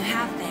 Wei. You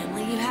have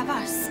family, you have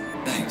us.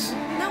 Thanks.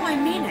 No, I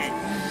mean it.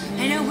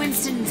 I know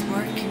Winston's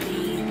work can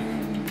be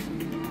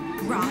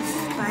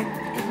rough, but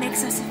it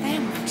makes us a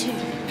family, too.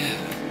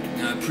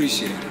 Yeah, I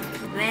appreciate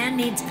it. Man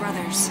needs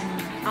brothers,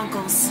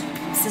 uncles,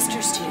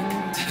 sisters, too.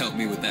 Help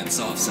me with that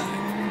soft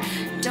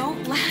side.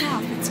 Don't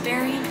laugh, it's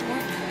very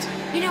important.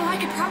 You know, I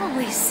could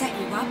probably set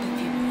you up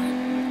if you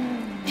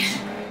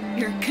want.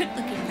 You're a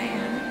good-looking man.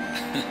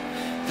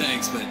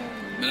 Thanks, but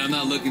I'm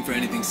not looking for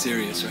anything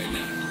serious right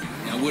now.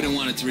 I wouldn't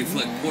want it to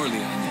reflect poorly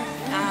on you.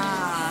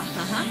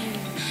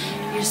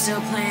 You're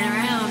still playing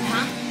around,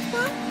 huh?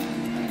 Well,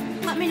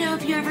 let me know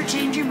if you ever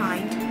change your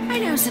mind. I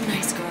know some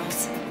nice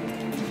girls.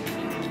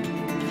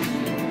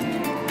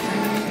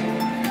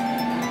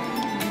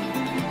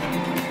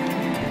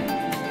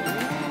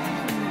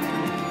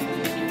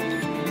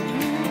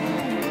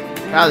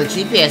 Wow, the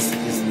GPS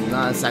is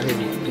not exactly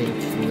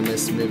being the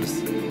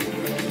smoothest.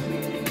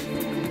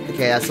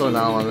 Okay, I saw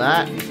another one of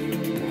that.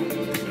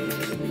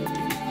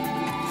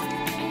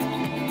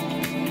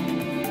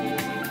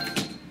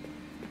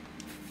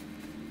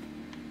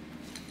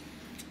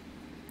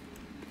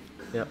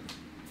 Yep.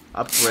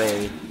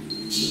 Upgrade.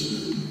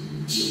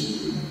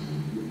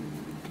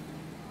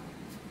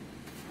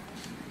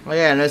 Oh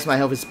yeah, I noticed my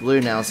health is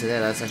blue now, so yeah,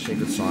 that's actually a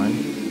good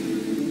sign.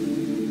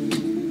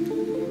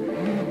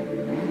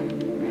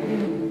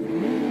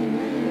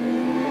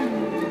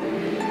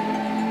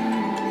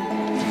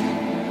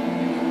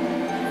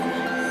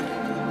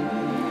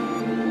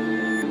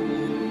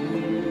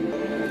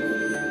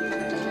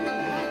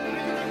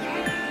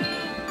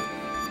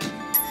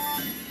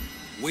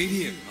 Wait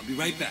here. I'll be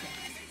right back.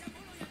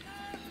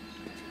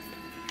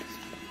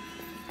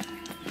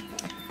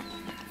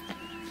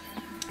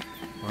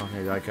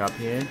 Okay, like up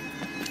here.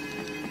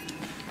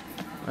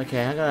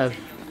 Okay, I gotta.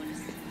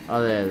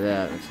 Oh, there.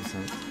 That's just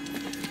something.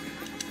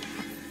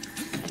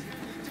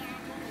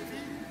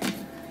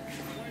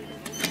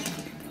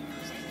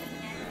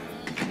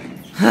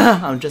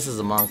 I'm just as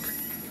a monk.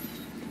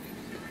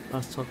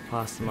 Fast talk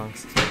past the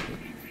monks.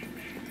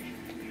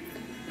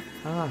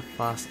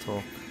 Fast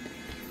talk.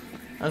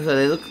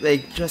 Okay, they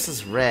dress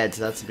as red,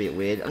 so that's a bit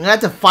weird. I'm gonna have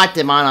to fight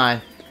them, aren't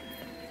I?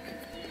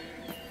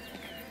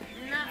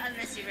 Not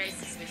unless you raise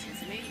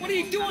suspicions. Maybe What are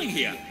you doing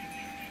here?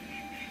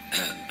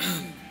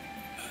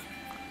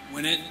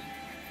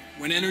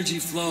 When energy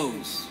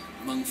flows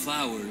among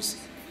flowers,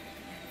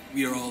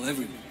 we are all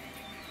everywhere.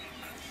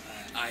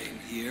 I am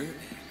here,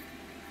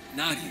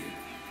 not here.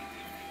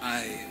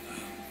 I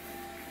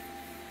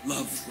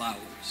love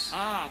flowers.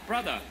 Ah,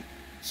 brother.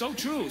 So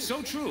true,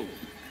 so true.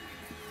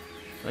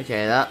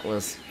 Okay, that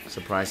was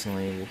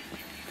surprisingly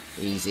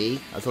easy.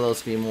 I thought there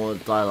was gonna be more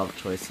dialogue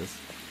choices.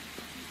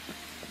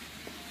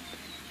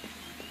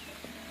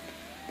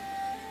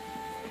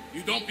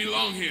 You don't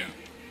belong here.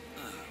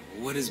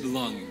 What is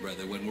belonging,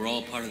 brother, when we're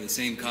all part of the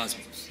same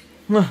cosmos?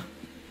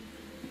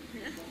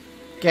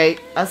 Okay,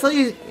 I thought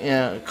you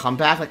know, come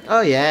back like,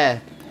 oh yeah.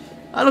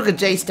 Oh, look at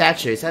Jay's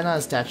statue. Is that not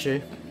a statue?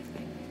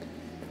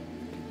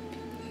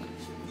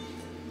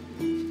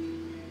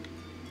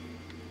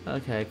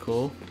 Okay,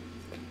 cool.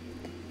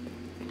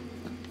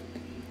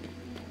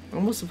 I'm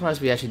almost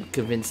surprised we actually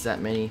convinced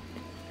that many.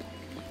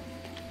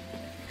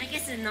 I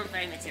guess it's not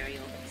very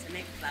material, so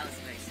maybe flowers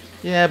are very simple.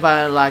 Yeah,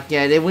 but like,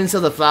 yeah, they wouldn't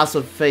sell the flowers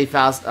for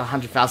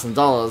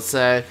 $100,000,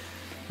 so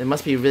there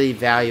must be really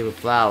valuable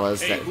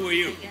flowers. Hey, That... who are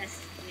you?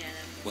 Yes, yeah.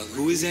 Well,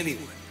 who is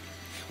anyone?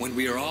 When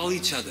we are all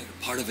each other,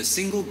 part of a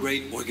single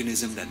great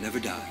organism that never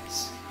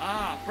dies.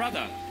 Ah,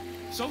 brother.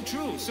 So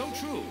true, so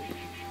true.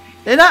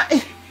 They're not...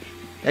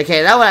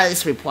 Okay, that one at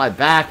least replied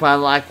back, but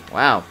I'm like,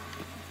 wow.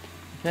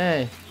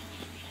 Okay.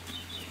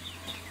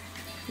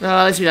 No,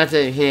 at least we don't have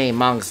to hit any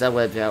monks. That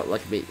would have felt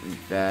like a bit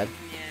bad.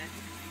 Yeah.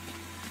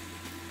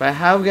 But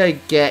how are we gonna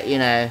get, you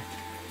know...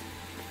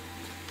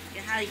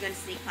 Yeah, how are you going to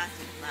sneak past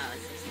the flowers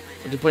or something like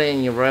Would that? you put it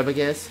in your robe, I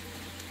guess?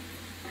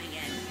 I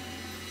guess.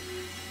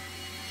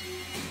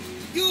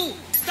 You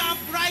stop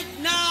right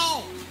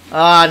now!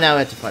 Oh, now we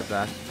have to fight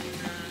back.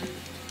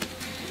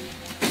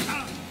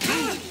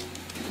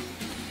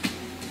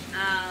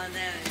 Oh,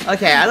 there.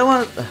 Okay, I don't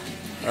want...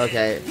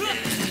 Okay.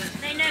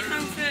 They know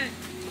Kung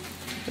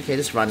Fu. Okay,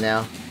 just run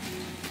now.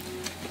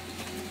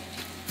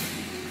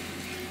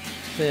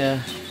 So,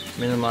 yeah,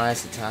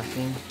 minimize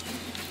attacking.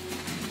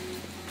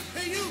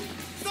 Hey you!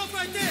 Stop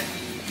right there!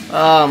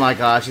 Oh my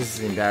gosh, this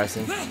is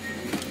embarrassing. Oh,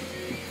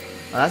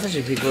 that's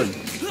actually pretty good.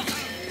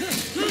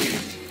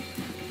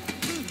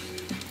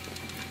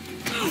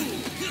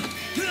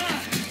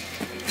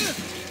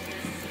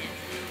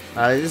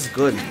 This is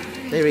good.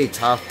 They're really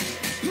tough.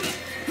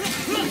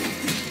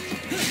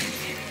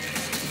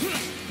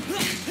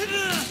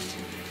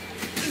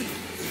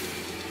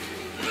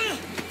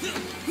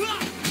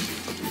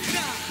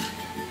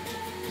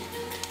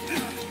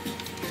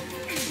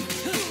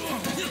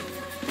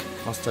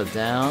 Monster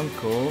down,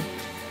 cool.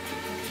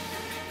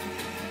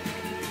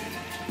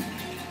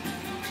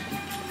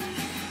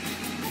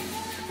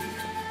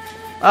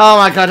 Oh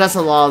my god, that's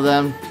a lot of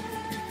them.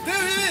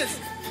 There he is!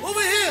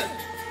 Over here!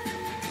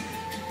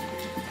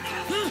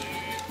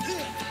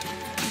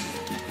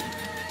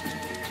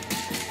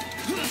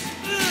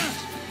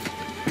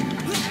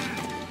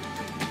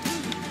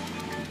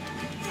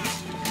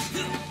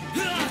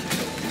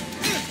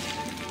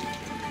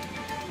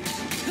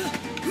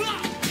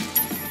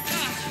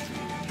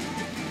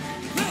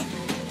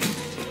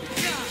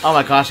 Oh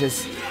my gosh,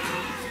 it's... Yeah,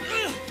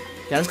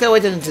 I'm just gonna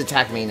wait for them to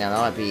attack me now, that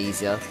might be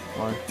easier.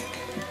 One.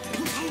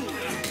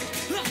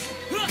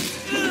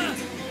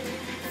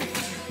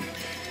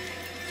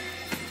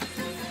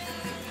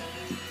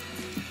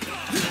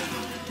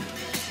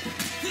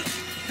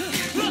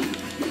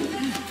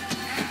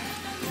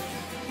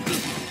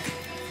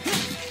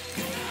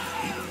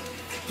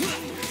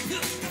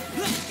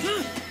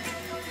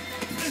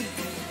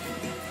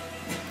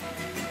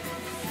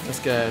 Let's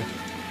go.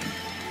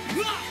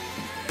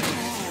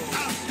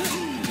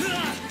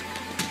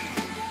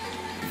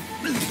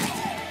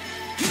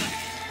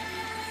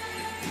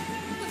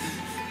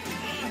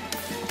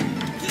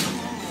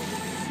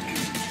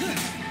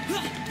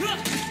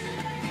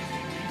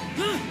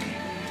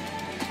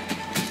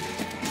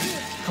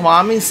 Come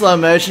on, I'm in slow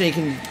motion, you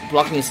can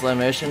block me in slow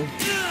motion.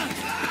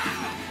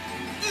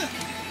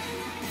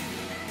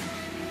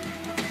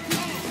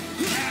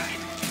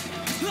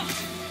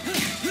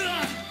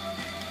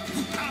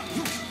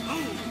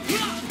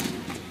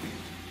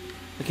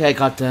 Okay,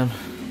 got them.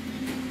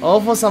 All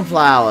for some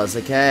flowers,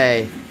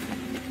 okay.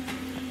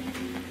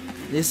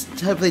 This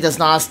hopefully does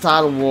not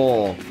start a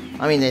war.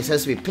 I mean, they're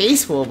supposed to be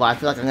peaceful, but I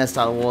feel like I'm gonna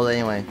start a war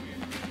anyway.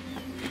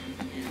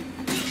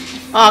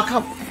 Oh,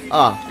 come...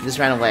 Oh, just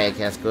ran away, okay,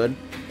 that's good.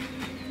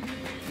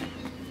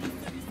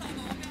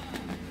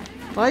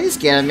 Why are you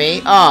scared of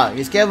me? Oh,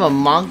 you're scared of a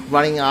monk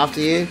running after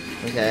you?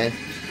 Okay.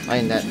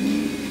 I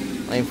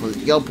mean for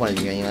your point of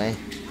view anyway.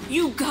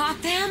 You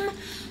got them?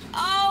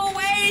 Oh,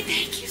 wait,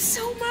 thank you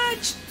so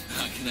much.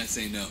 How can I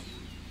say no?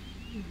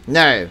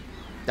 No.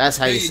 That's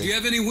how Hey, you do say. you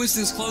have any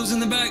Winston's clothes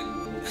in the back?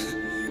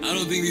 I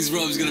don't think these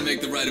robes gonna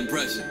make the right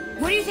impression.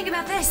 What do you think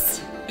about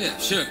this? Yeah,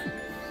 sure.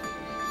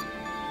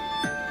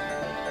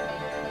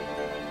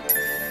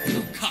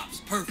 Oh,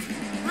 cops, perfect.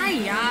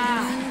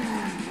 Hiya.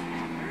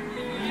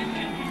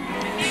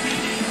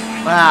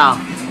 Wow.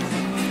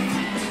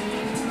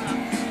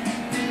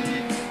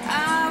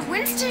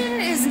 Winston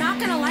is not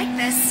gonna like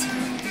this.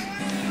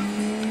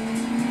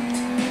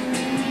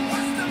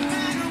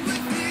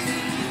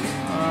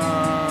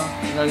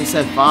 No, you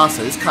said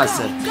faster. This guy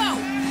said. Go!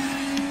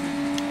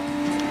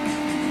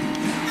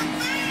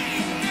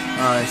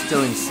 Oh, it's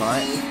still in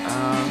sight.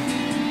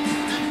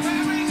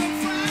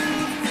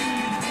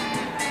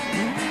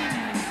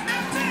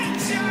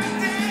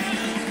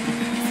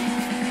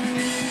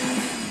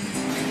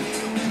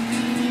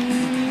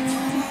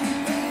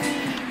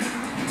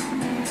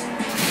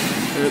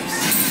 Oops.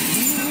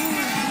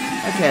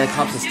 Okay, the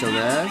cops are still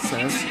there, so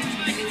this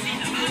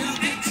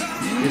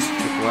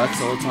trick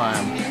works all the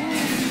time.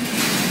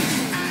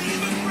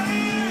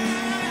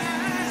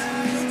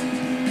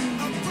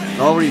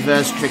 All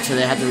reverse tricks, so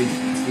they had to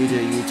redo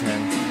a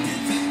U-turn.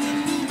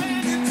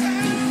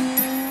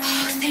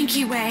 Oh, thank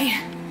you, Wei.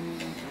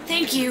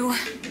 Thank you.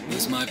 It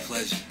was my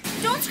pleasure.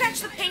 Don't scratch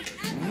the paint.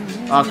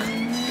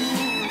 Okay.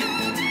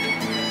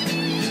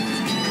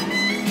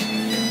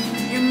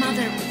 Your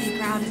mother would be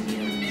proud of you. I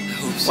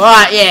hope so.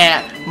 What?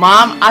 Yeah.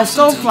 Mom, I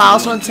stole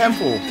flowers from a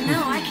temple.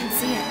 No, I can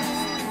see it.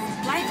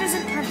 Life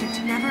isn't perfect,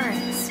 it never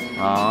is.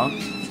 Aw.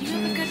 You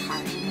have a good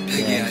heart.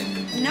 Peggy, Yeah.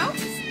 No,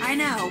 I I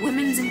know,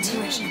 women's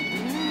intuition.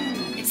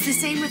 It's the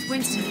same with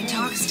Winston. He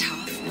talks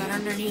tough, but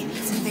underneath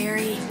he's a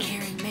very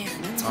caring man.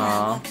 That's what I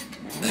love.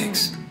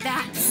 Thanks.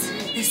 That's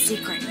the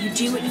secret. You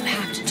do what you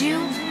have to do,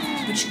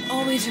 but you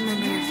always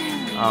remember your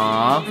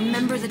family.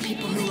 Remember the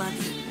people who love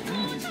you.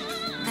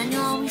 Then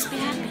you'll always be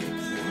happy.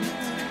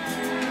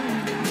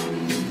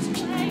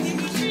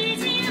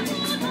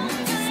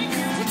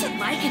 What's it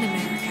like in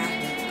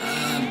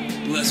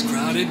America? Less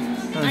crowded.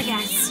 I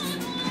guess.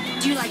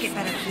 Do you like it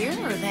better here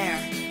or there?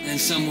 In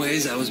some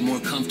ways, I was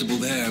more comfortable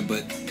there,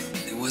 but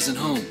it wasn't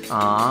home.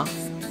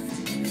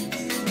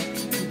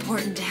 It's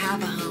important to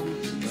have a home.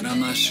 But I'm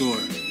not sure.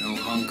 No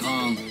Hong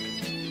Kong.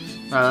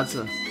 Right, that's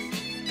a...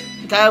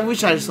 Okay, I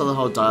wish I saw the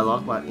whole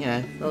dialogue, but, you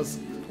know, that was...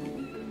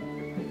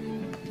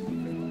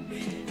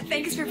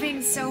 Thanks for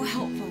being so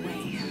helpful,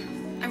 Wei.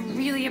 I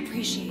really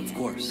appreciate it. Of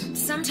course.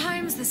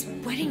 Sometimes this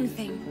wedding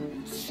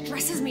thing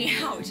stresses me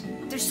out.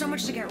 There's so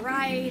much to get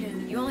right,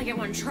 and you only get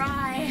one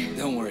try.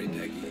 Don't worry,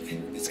 Peggy.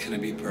 It's gonna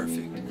be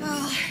perfect.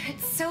 Oh,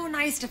 it's so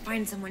nice to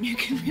find someone you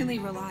can really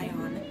rely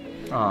on.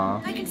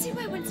 I can see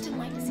why Winston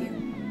likes you.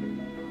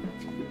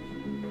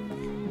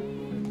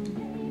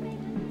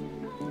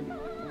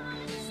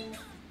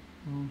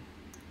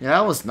 Yeah,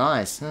 that was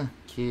nice. Huh,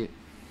 cute.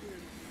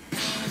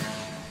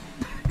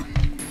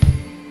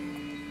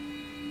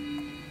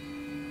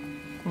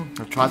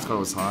 The tricycle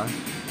was high.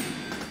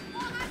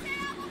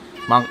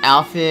 Monk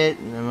outfit,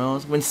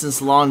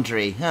 Winston's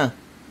laundry, huh?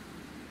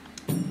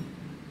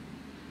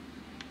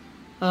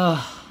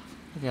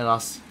 Okay,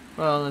 lost.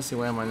 Well, let's see,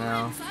 where am I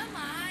now?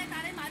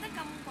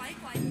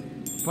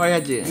 Probably I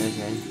did,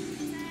 okay.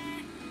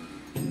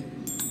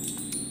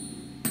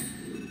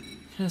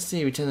 Let's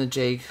see, return the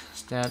Jake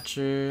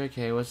statue.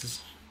 Okay, what's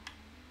this?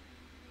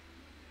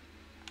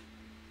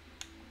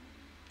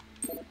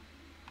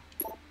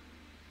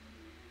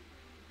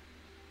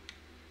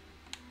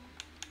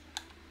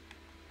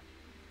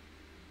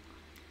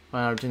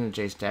 Well, return the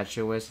J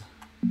statue with.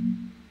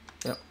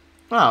 Yep.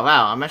 Oh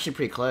wow, I'm actually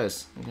pretty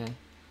close. Okay.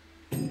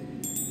 I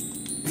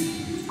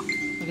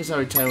guess I'll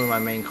return with my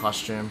main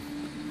costume.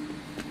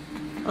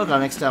 Okay,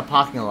 next to our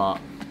parking lot.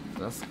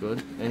 That's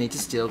good. I need to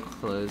steal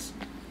clothes.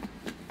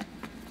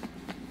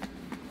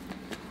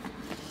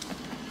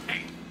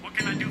 Hey, what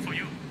can I do for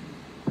you?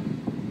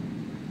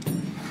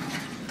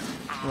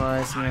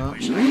 Rise me I up.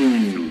 wish I could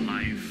live your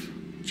life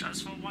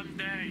just for one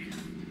day.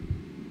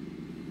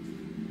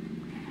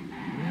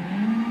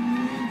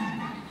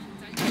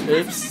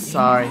 Oops,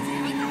 sorry.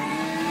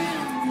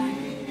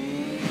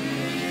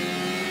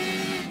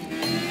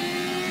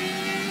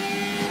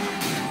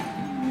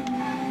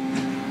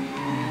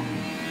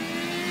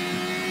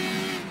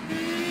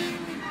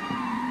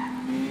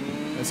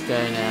 Let's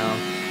go now.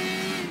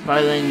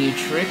 Probably learn a new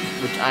trick,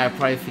 which I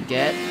probably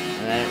forget,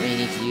 and I don't really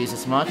need to use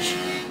as much.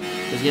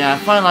 Because, you know, I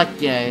find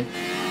like, you know,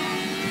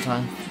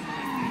 sometimes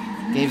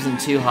games are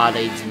too hard,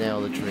 I need to know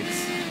all the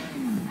tricks.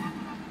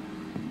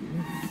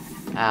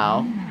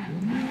 Ow.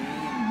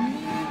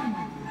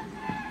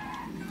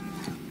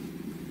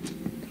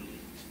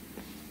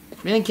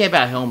 We didn't care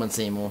about helmets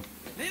anymore.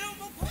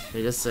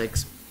 They're just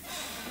six.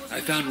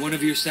 I found one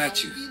of your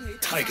statues.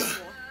 Tiger.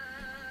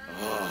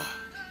 Ah,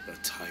 the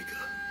tiger.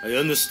 I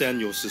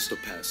understand your sister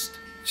passed.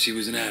 She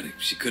was an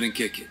addict. She couldn't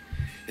kick it.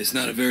 It's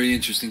not a very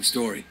interesting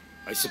story.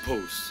 I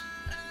suppose.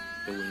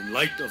 Though in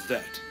light of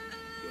that,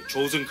 your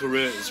chosen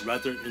career is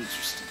rather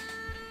interesting.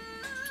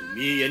 To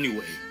me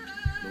anyway,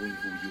 knowing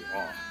who you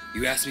are.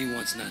 You asked me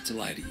once not to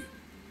lie to you.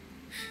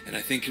 And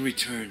I think in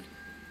return,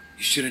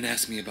 you shouldn't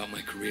ask me about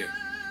my career.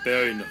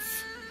 Fair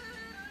enough.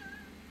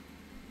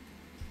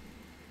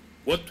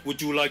 What would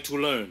you like to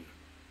learn?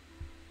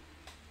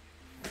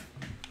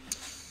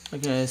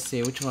 Okay, let's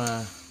see, which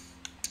one?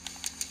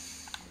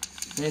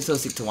 Maybe still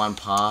stick to one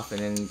path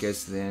and then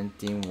goes to the end,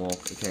 didn't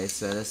walk. Okay,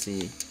 so let's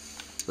see.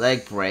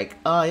 Leg break.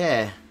 Oh,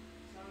 yeah.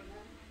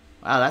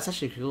 Wow, that's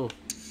actually cool.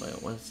 Wait,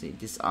 let's see.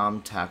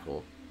 Disarm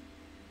tackle.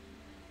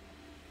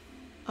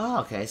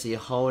 Oh, okay, so you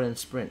hold and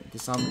sprint.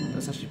 Disarm,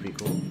 that's actually pretty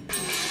cool.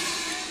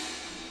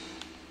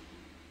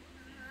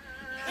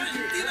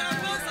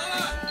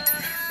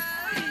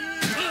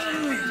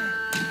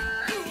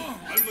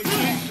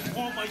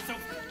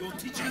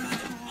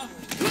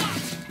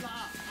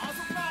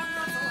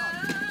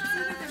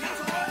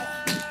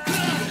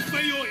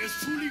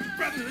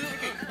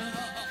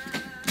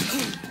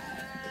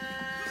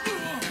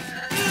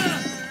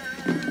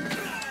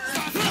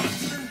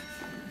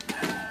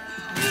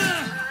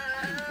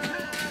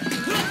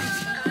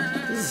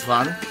 This is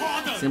fun.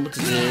 Simple to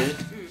do.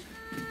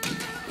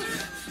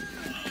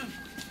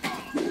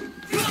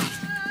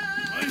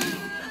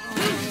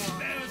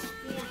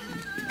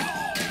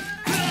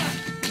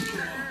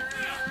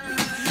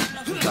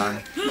 Done.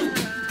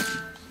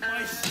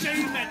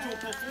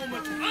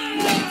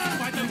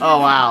 Oh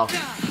wow.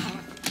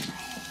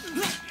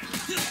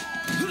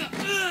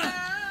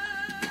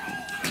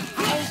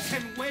 How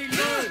can we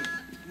learn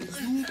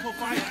when you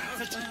provide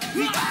such a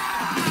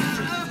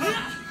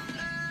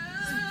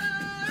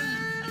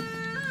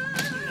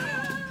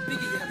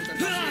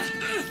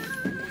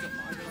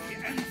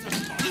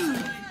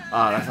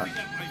Oh, that's not...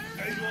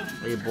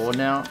 Are you bored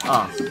now?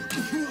 Oh.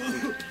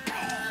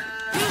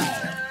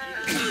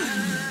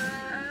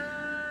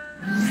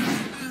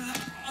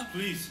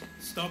 Please,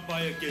 stop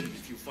by again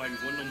if you find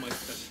one of my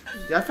statues.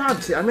 Yeah, I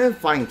found two. I remember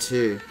finding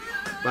two.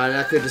 But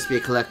that could just be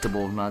a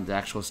collectible, not the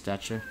actual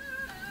statue.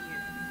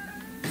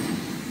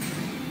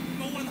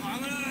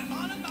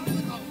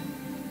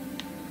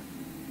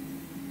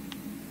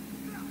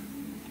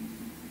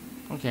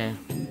 Okay.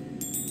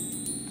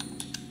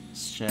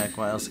 Let's check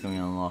what else can we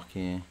unlock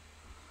here.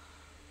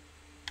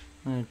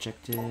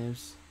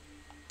 Objectives.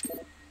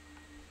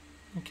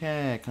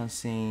 Okay, I can't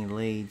see any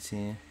leads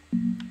here.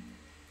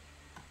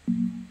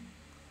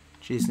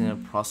 Choosing to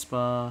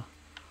prosper.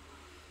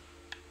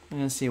 I'm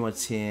gonna see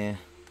what's here.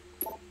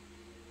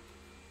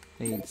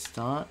 Lead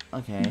start.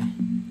 Okay.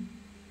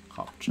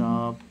 Cop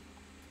job.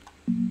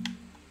 I'm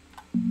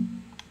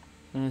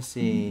gonna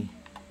see.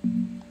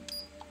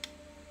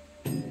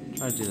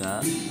 Try to do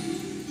that.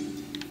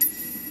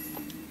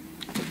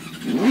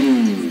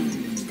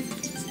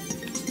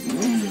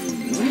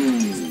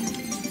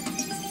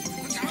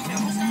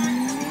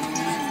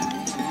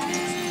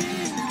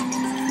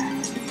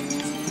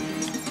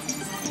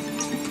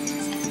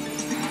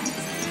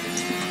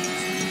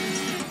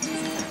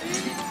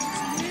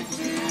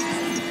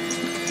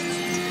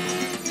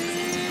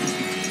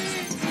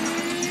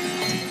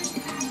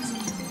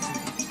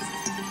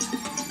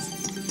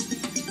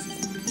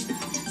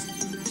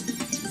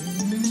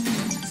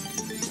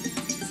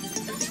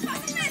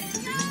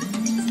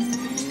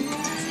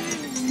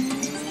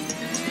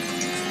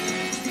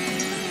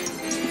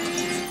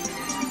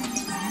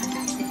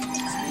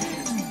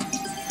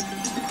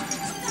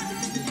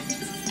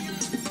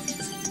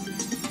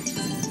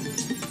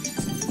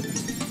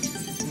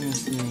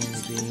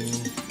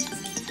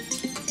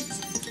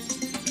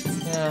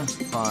 Yeah,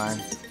 fine.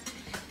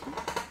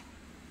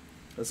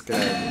 Let's go.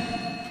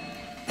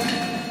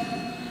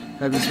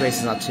 Hope this race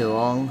is not too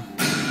long.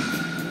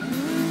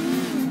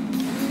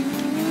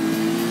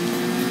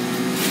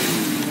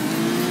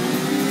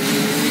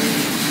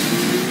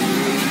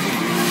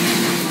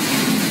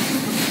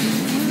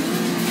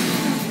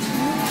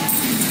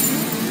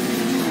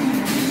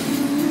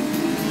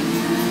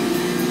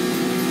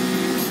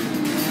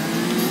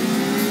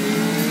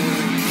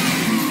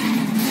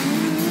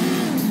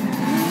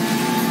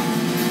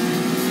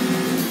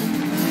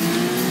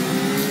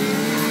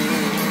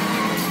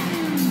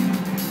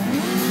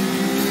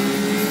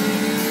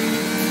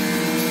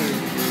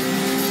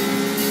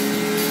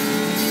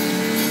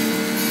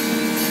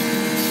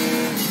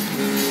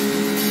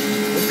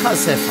 Cut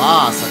so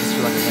fast, I just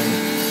feel like I'm going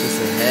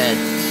just ahead.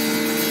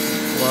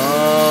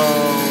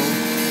 Whoa.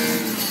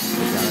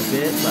 Go down a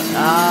bit, but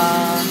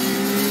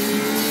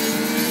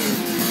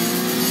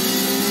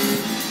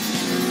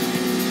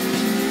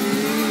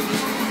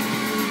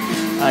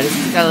I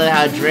just gotta learn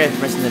how to drift,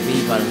 pressing the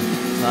B button.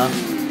 Tough to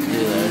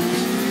do though.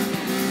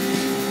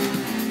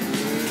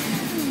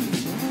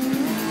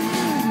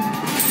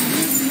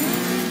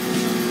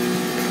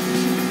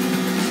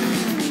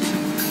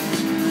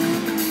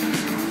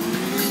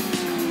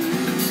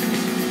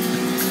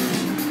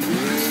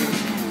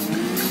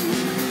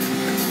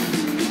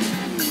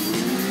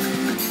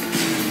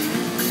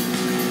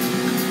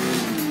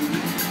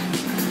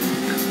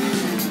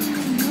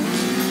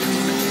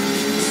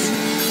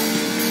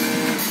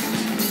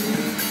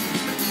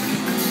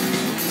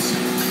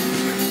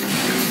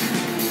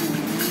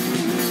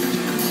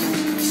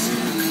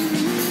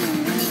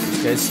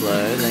 Go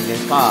slow, then go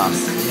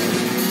fast.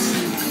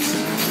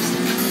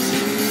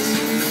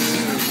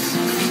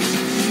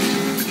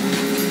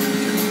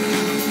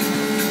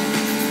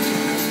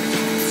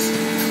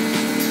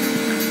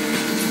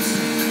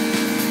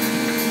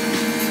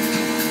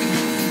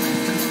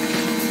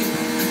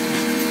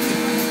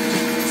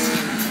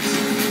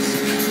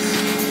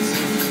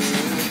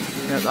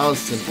 Yeah, that was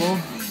simple.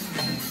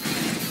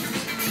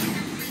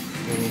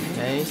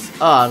 Case.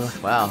 Oh,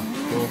 wow,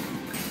 cool.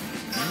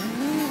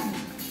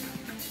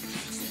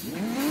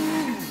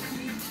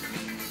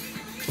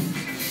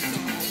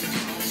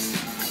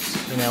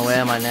 Now,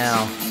 where am I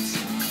now?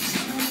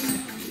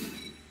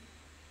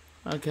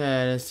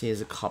 Okay, let's see. There's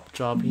a cop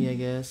job here, I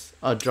guess.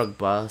 Oh, drug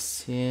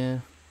bust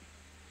here.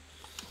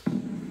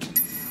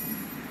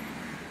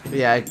 But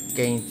yeah, I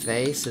gained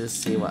face. So let's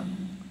see what.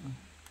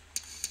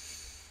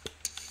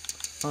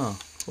 Oh,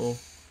 cool.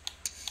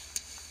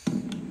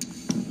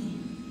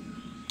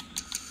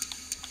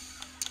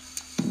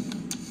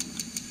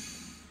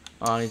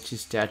 Oh, I need 2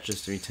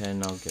 statues to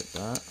return. I'll get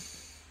that.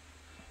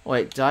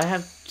 Wait, do I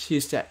have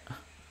 2 stat?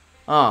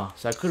 Oh,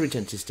 so I could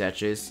return 2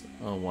 statues,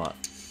 or what?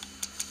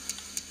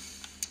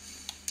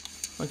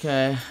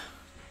 Okay.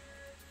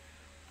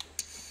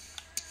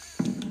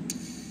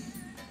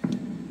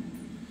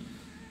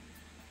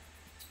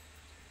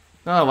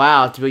 Oh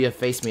wow, to build your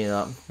face meet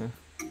up.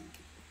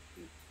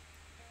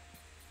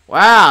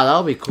 Wow,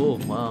 that'll be cool.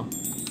 Wow.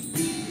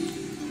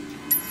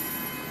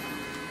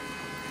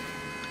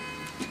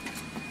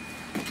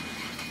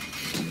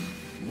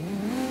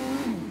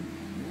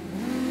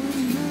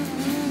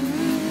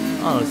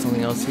 Oh, there's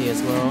something else here as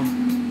well.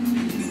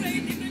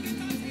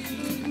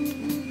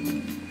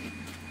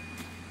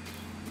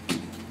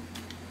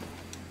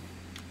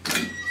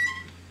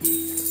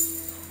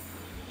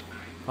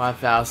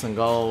 5,000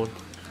 gold.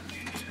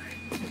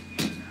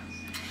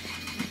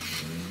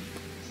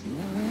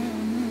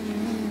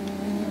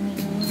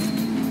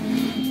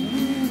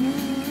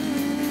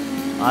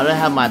 I don't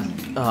have my.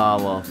 Oh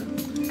well.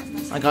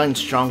 I'm going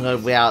stronger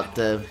without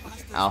the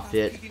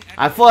outfit.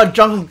 I thought a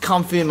drunken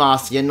kung fu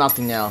master, you're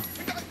nothing now.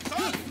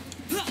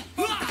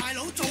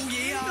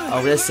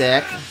 Oh, wait a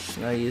sec.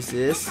 I'm gonna use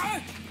this.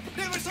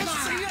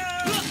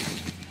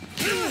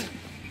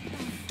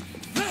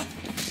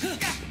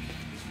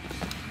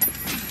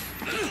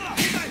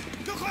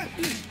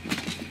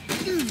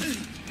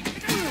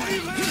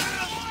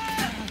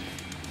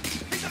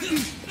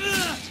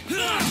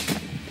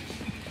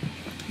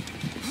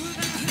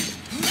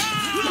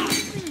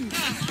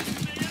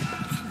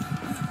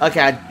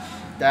 Okay,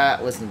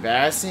 that was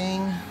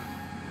embarrassing.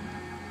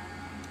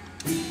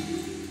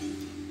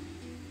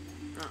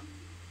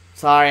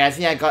 Sorry, I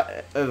think I got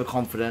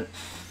overconfident.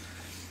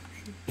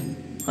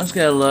 I'm just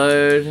gonna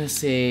load, let's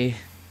see.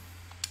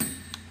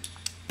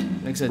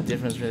 Makes a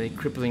difference really.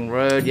 Crippling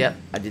road, yep,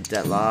 I did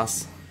that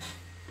last.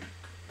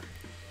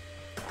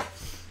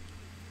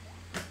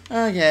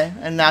 Okay,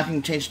 and now I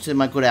can change to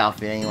my good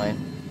outfit anyway.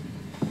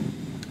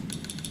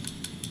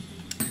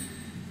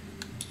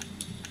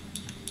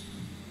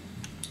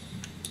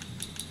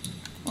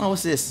 Oh,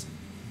 what's this?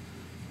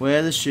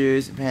 Wear the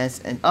shoes,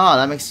 pants, and oh,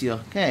 that makes you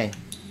okay.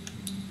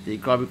 The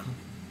grubby.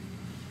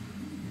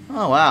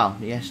 Oh wow,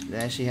 yes, they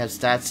actually have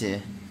stats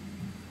here.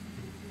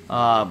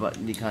 Ah, but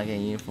you can't get a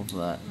uniform for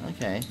that.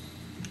 Okay.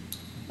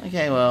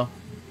 Okay, well.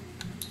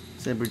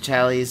 So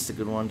brutality is a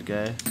good one to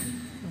go.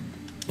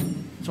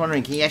 Just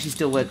wondering, can you actually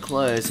still wear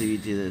clothes if you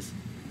do this?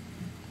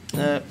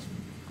 Nope.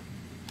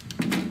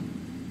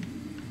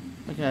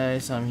 Okay,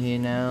 so I'm here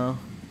now.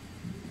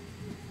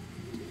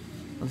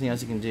 Nothing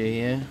else you can do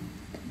here.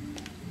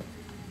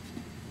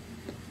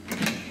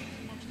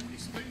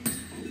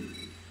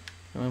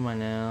 Where am I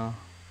now?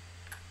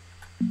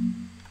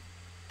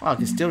 Oh, I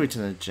can still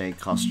return the Jade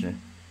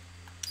costume.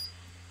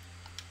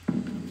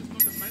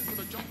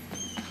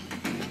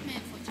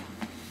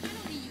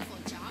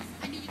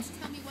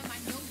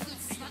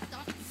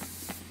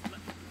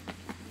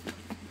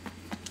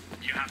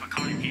 You have a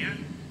car in here?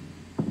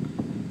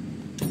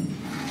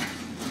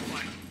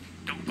 What?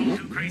 Don't go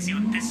too crazy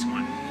on this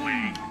one,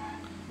 Wei.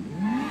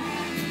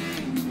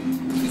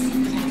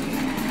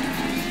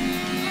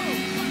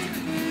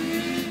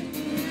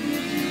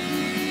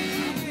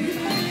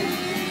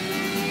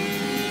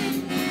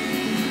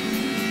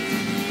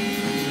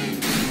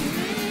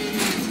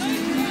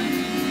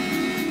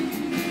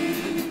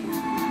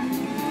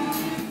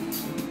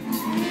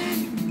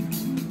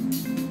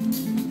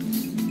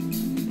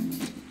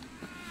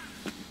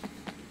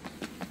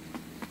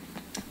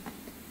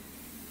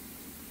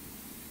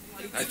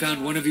 I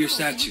found one of your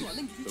statues.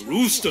 The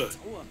rooster.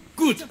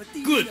 Good,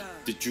 good.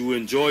 Did you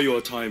enjoy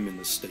your time in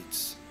the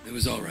States? It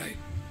was alright.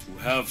 To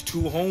have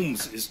two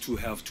homes is to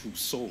have two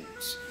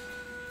souls.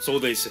 So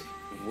they say.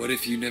 What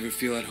if you never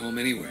feel at home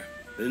anywhere?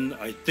 Then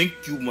I think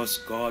you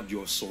must guard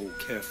your soul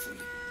carefully,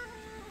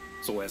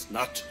 so as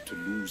not to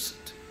lose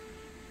it.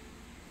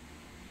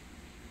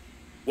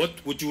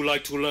 What would you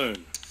like to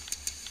learn?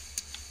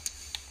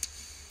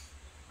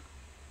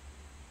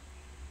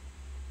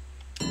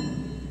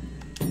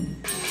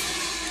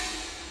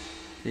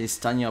 So you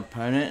stun your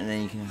opponent and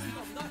then you can...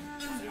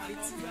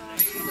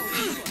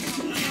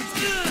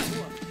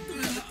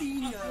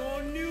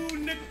 Your new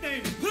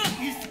nickname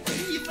is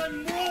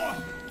even more.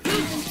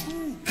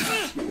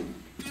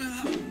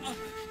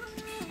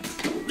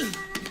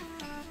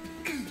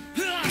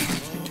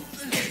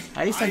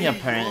 How do you stun your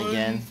opponent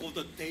again? For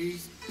the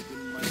days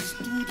when my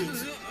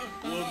students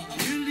were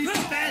really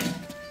bad.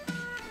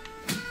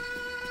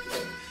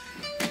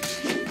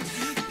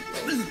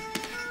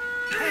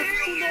 Have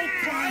you no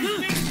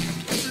pride?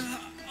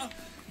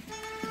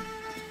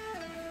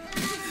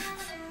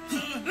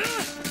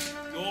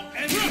 Your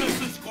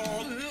ancestors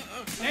called.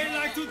 They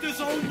like to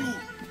disown you.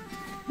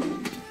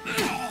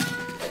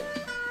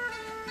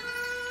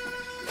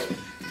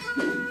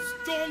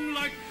 Strong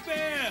like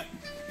bear,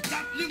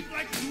 that limp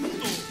like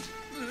Pluto.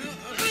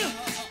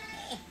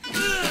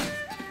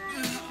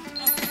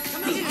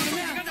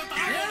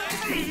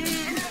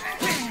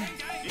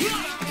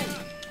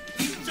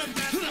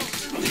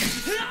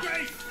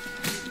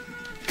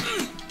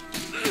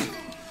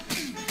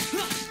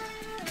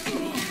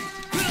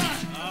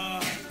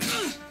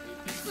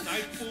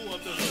 Disciple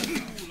of the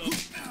school of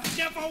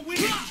never win.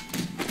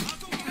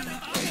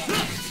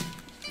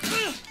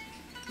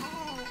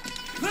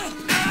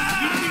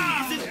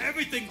 Isn't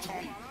everything,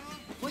 Tom?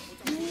 What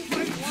you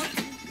might want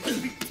to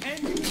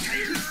pretend you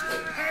heard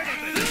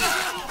of it.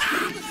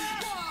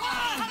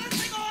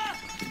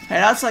 Hey,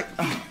 that's like...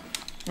 Oh,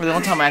 the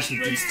one time I actually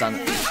did stun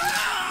it.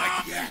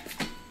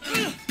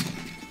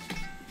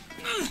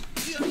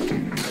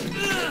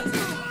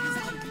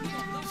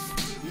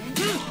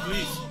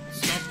 Please,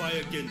 stop by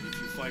again if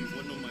you find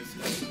one of my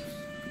statues.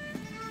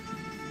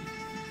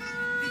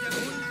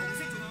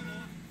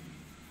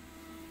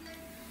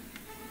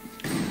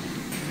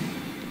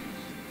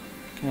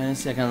 Okay, let's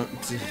see, I can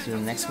do the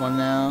next one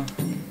now.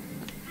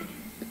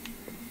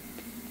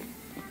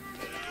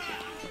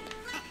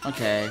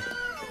 Okay.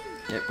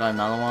 Yep, got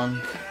another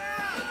one.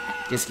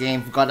 This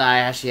game, forgot I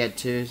actually had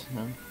two.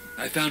 No.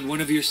 I found one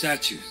of your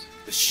statues.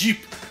 The sheep.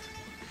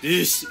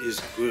 This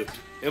is good.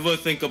 Ever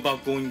think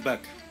about going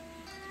back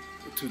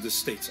to the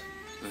States?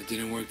 It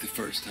didn't work the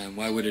first time.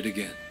 Why would it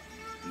again?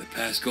 And the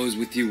past goes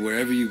with you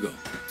wherever you go.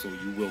 So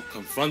you will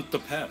confront the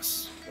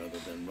past rather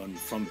than run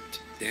from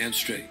it. Damn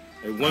straight.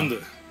 I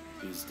wonder,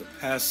 is the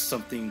past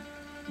something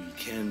we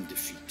can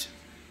defeat?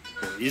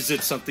 Or is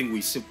it something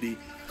we simply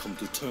come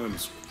to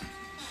terms with?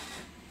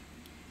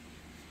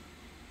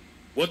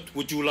 What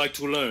would you like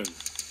to learn?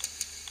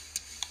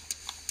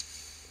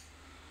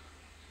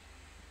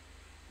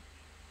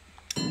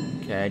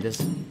 Okay,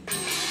 just...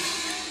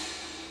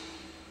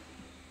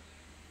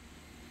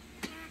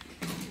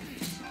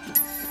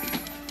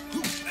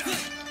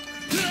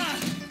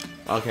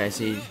 Okay,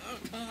 see.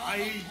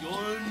 I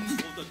yearn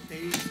for the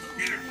days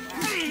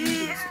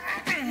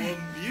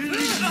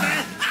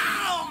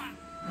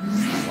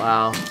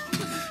Wow.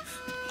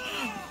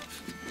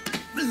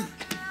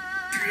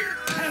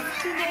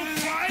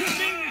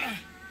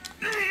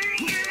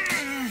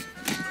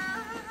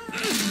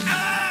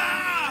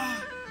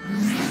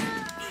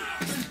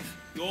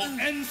 Your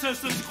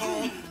ancestors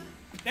called.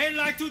 They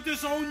like to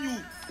disown you.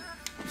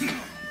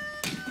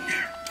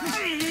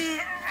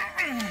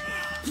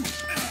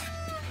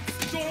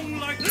 Strong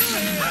like bear,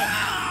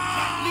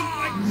 battling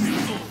like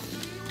eagles.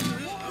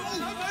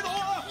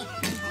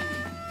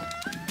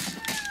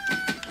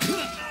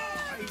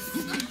 I see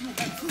you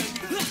have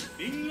studied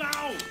Ling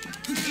Lao,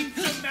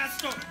 ancient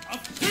master of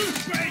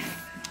disgrace.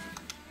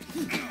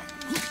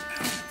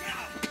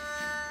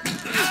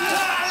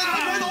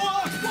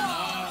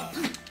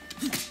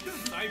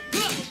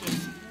 Disciple of the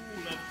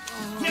school of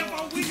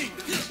never winning.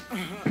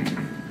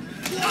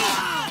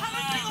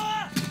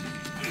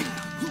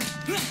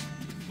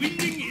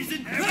 Winning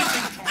isn't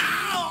everything,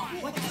 Tom.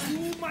 But you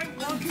might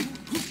want to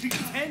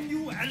pretend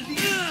you at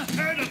least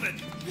heard of it.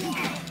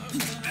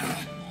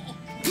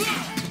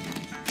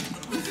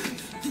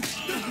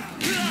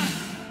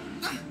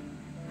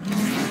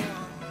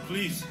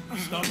 Please,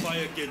 stop by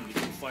again if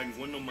you find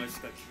one of my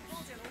statues.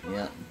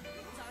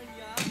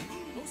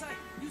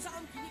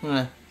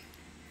 Yeah.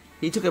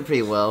 He took it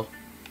pretty well.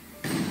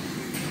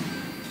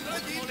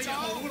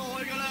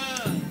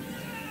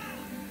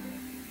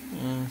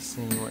 Let's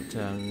see what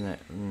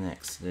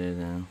next to do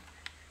now.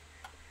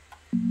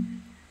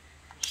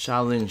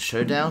 Shaolin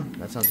Showdown?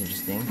 That sounds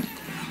interesting.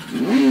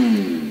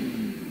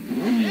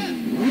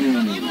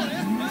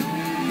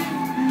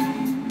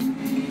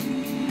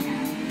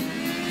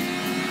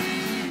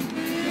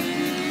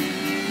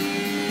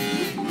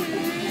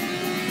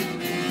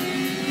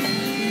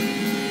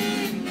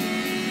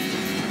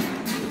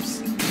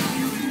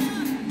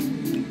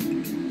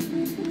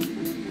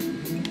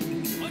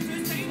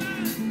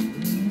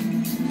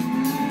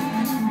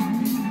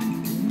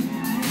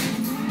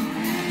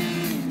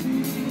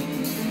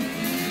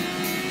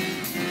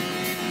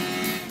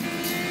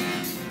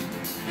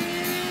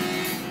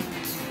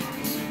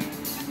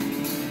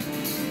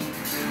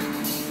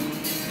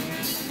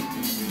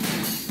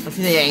 I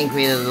think they got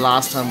angry the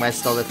last time I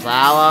stole the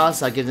flower,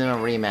 so I give them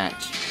a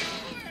rematch.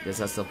 Guess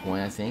that's the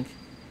point, I think.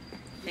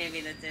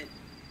 Maybe that's it.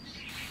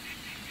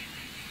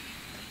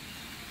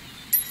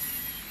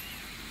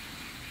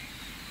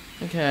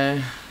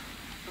 Okay.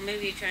 Or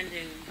maybe you're trying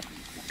to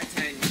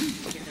atone.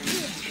 Give them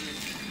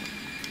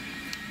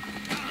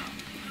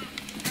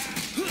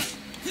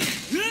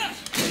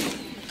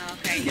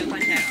okay, no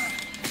contact.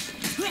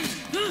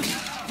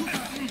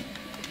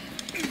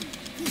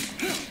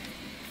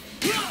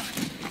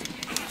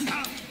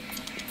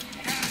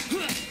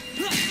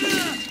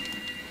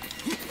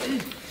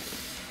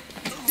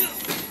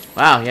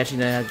 Wow, you actually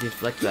know how to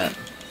deflect that.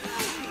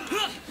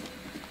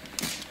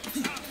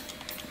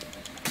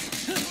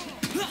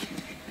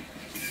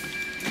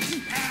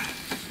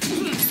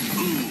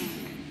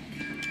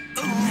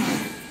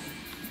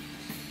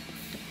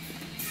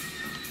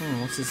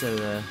 What's this over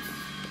there?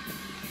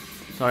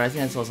 Sorry, I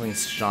think I saw something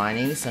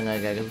shiny, so I'm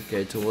gonna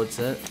go towards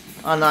it.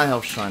 Oh no,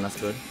 health shine, that's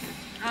good.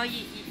 Oh,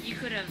 you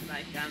could have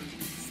like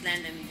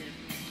slammed them into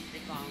the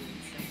gong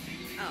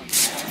and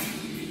stuff.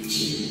 Oh.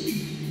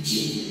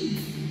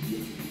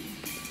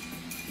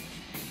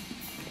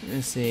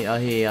 Let's see, oh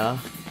here you are.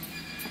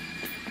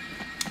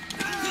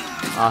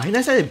 Oh, he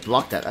knows how to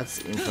block that, that's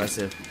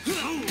impressive.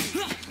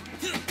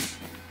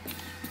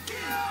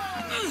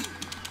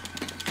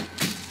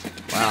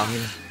 Wow,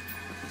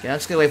 okay, I'm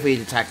just gonna wait for you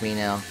to attack me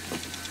now.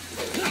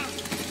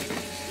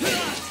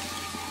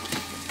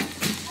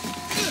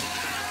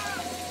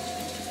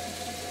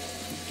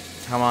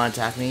 Come on,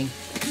 attack me.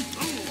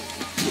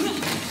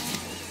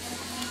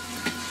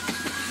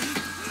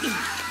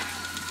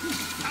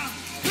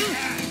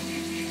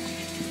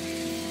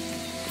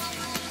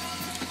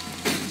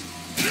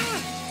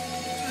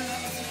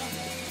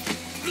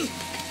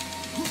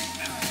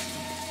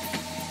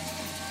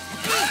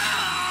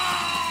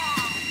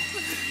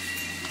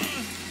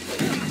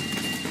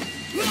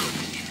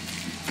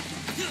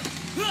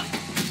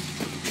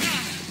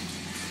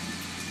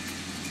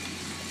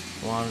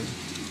 One.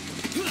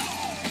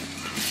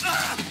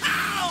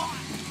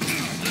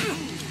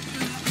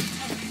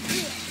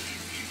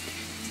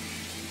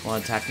 Come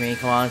on, attack me.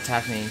 Come on,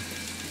 attack me.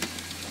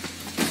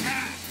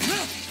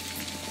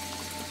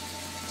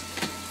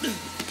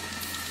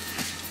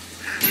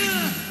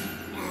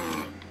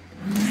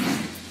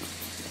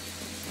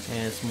 Okay,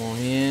 there's more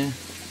here.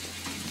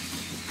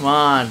 Come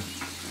on.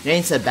 You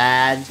ain't so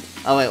bad.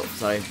 Oh wait,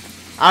 sorry.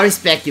 I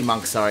respect you,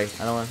 monk, sorry.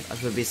 I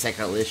should be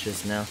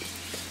sacrilegious now.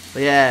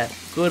 But yeah,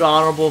 good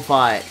honorable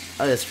fight.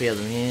 Oh, there's 3 of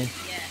them here.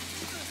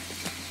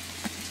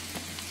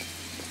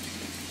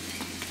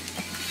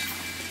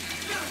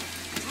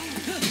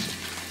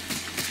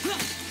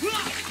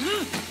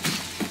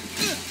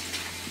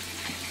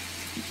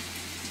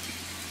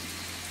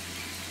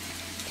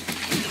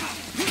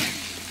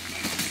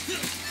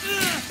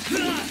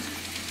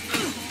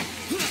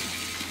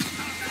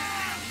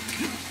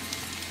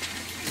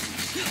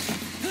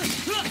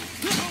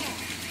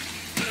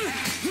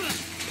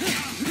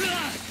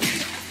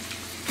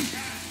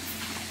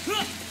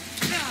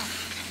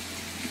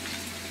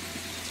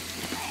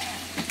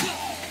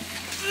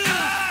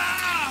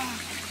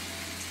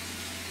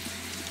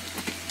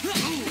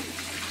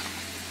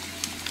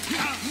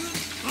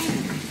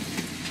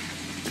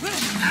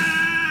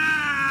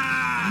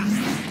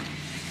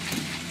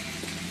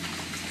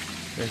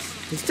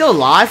 He's still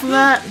alive from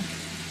that?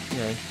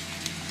 Okay.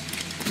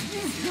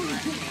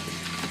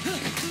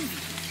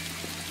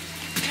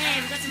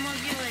 Hey, we got some more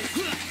viewers.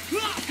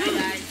 Hi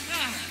guys.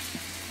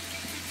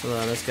 Hold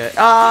on, let's go.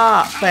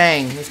 Ah!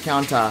 Bang! Let's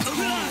counter.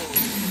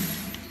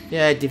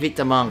 Yeah, defeat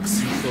the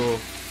monks. Cool.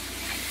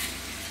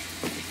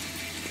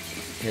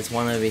 There's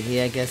one over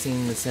here, I guess,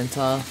 in the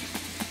center.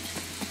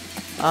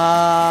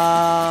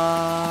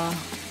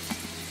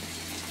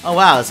 Oh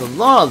wow, there's a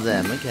lot of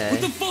them. Okay.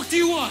 What the fuck do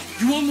you want?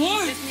 You want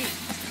more?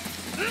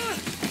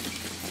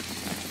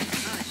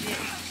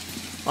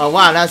 Oh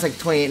wow, that's like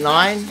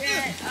 29. What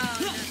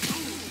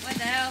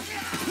the hell?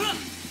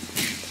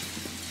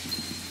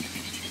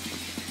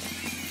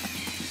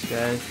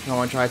 Go. Come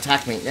on, try to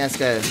attack me. Let's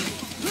go.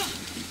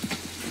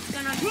 It's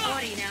going on to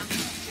 40 now.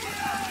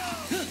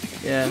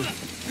 Yeah.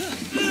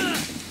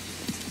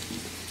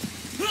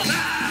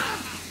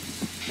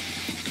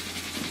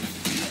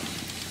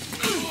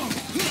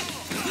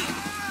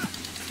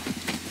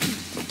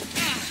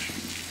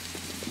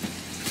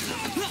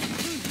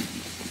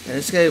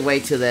 Let's go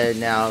wait till they're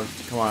now.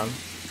 Come on.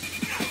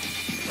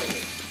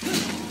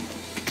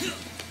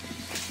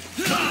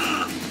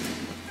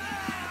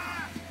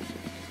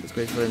 Let's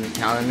wait for them to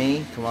counter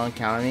me. Come on,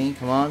 counter me.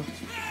 Come on.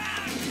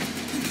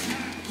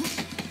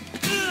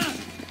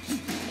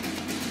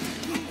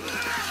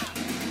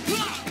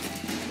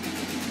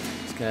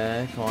 Let's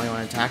go. Come on, you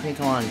want to attack me?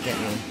 Come on, get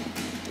me.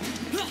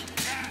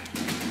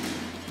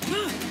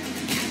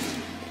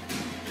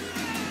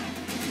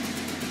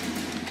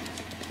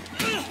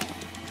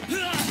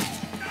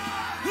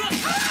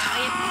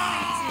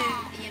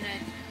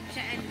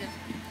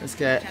 Let's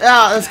go.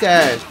 Yeah, let's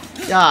go.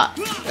 Yeah,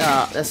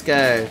 let's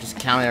go. Just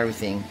count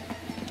everything.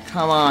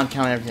 Come on,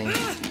 count everything.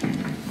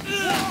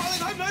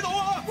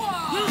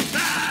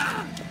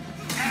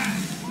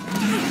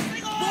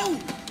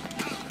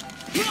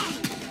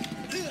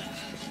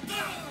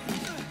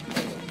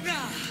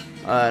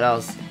 Alright, that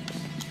was...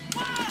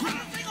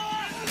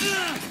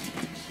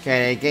 Okay,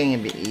 they're getting a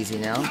bit easy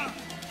now.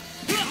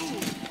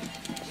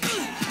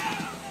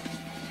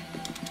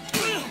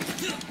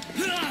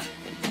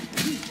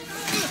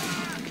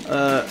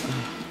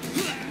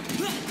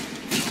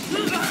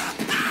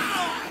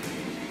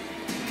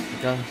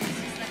 Okay.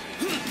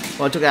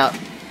 Well, I took out...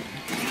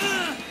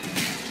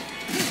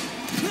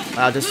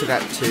 I just took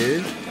out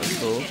 2. That's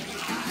cool.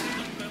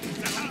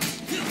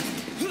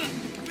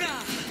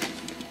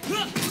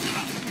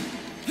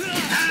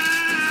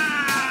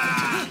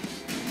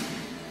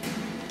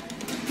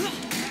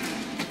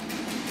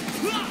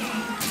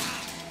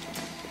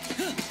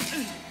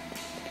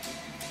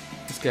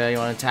 Let's go. You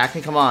want to attack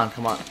me? Come on,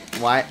 come on.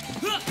 White.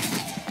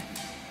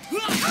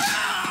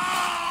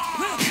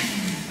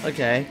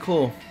 Okay,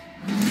 cool.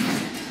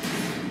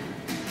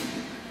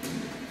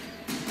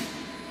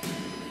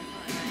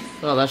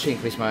 Well, that should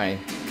increase my...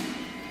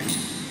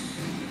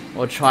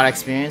 Or trial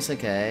experience,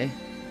 okay.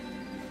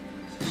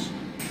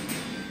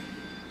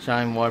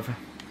 Shine more...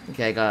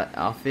 Okay, I got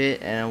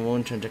outfit and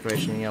wound turn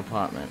decoration in your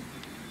apartment.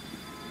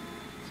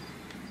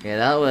 Okay,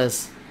 that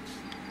was...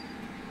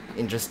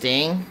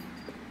 interesting.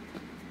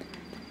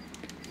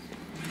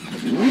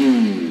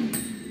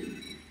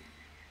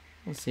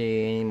 Let's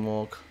see, any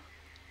more...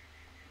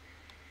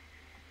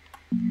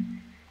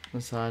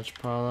 Massage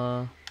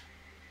parlor.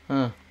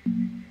 Huh.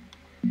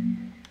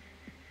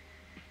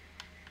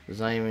 There's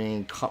not even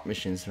any cop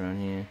missions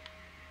around here.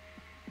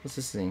 What's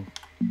this thing?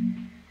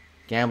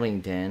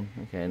 Gambling den.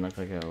 Okay, I'm not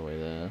gonna go all the way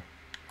there.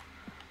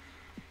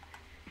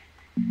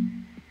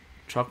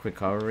 Truck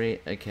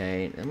recovery.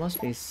 Okay, there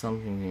must be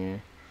something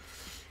here.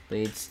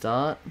 Lead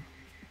start.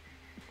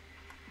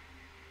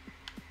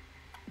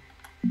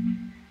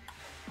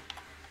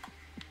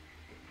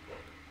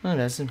 Oh,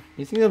 that's... You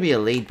think there'll be a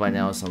lead by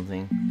now or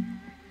something?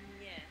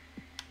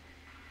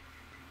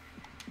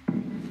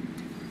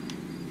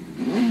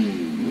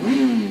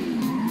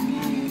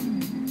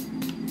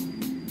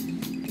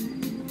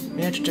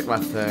 my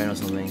phone or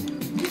something.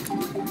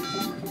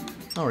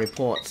 Oh,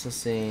 reports. Let's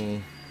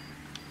see.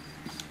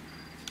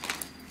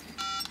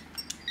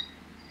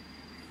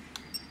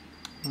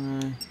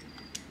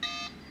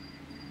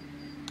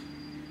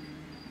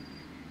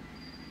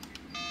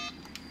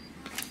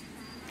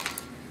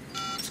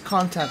 Let's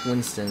contact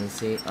Winston and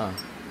see. Oh.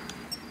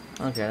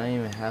 Okay, I don't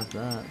even have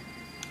that.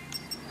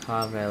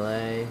 Car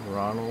valet,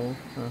 Ronald.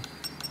 Huh.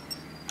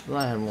 I thought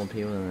I had more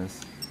people than this.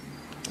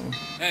 Oh.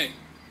 Hey,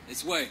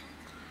 it's Wei.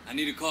 I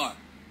need a car.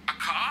 A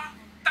car?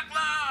得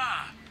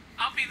啦!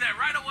 I'll be there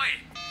right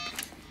away.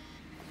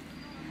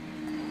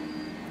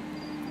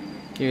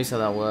 Curious how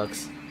that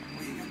works.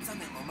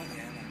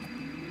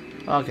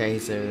 Okay,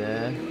 he's over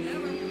there.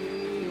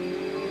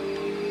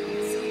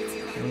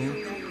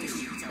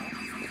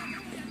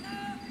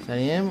 Is that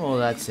him or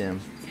that's him?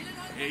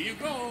 Here you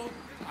go.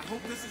 I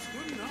hope this is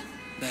good enough.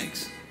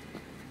 Thanks.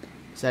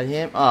 Is that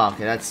him? Oh,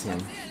 okay, that's him.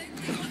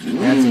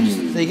 That's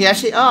interesting. So you can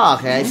actually. Oh,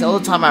 okay. So all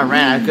the time I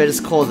ran, I could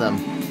just call them.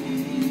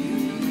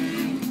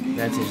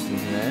 That's interesting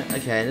to know.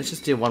 Okay, let's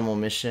just do one more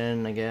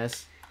mission, I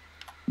guess.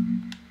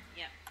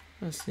 Yep.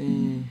 Let's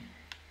see.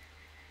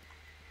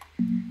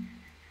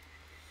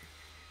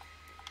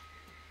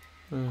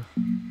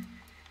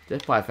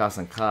 Death by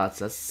 1,000 carts.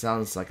 That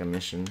sounds like a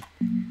mission.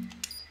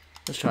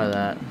 Let's try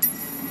that.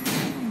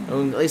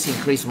 It'll at least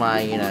increase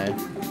my, you know,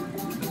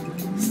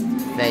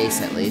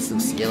 face at least.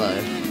 Looks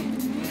yellow.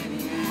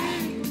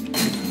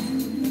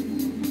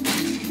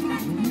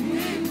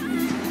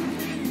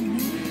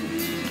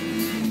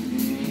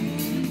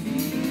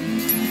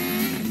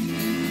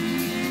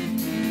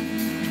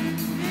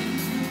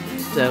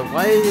 So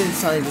why did it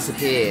suddenly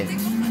disappear?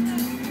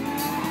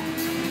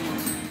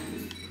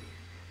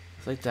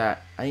 It's like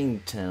that. I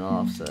need to turn it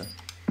off, so.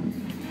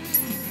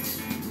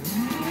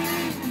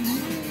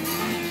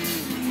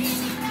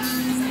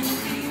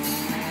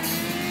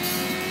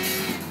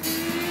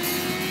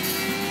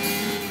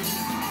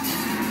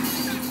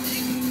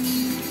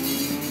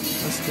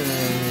 Let's go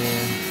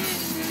here.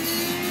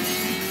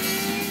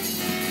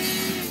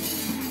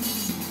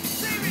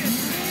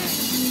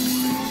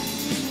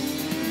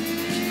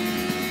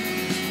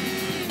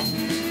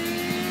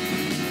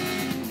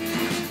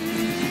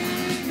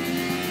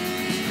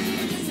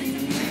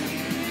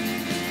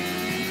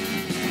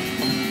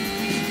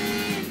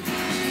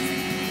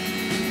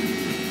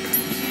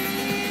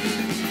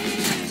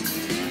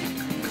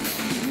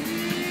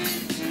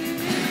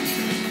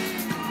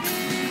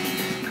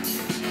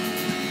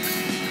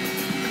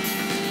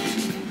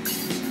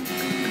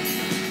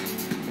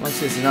 What's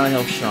this? Another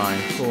health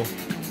shrine. Cool.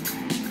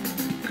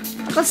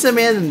 I got so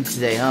many of them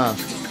today, huh?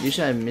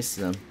 Usually I miss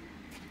them.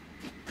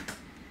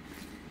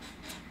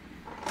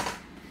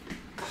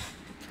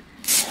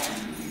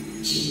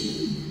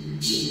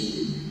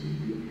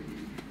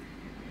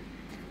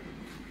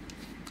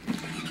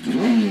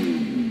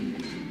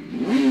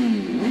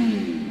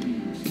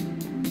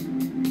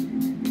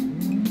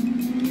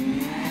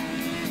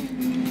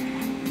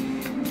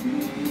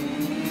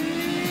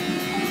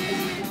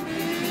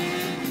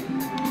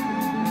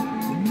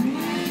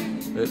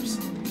 Oops.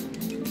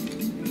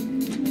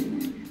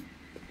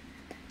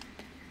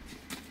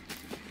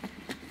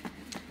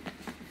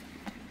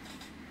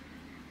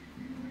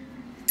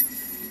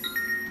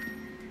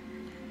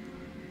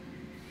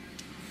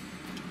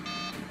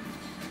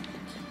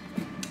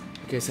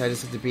 Okay, so I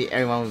just have to beat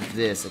everyone with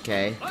this,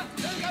 okay?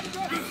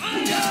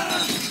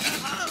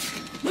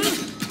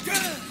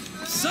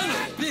 Son of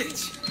a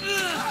bitch!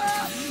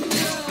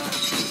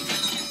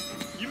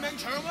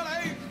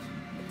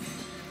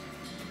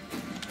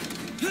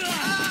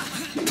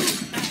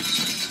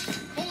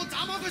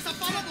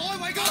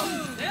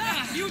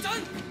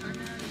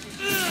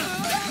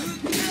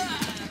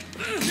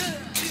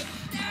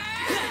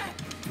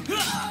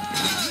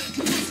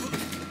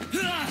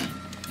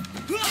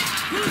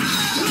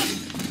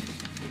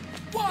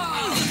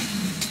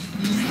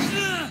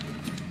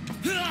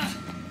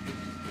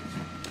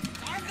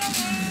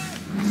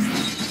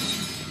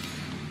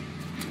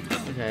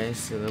 Okay,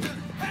 so the...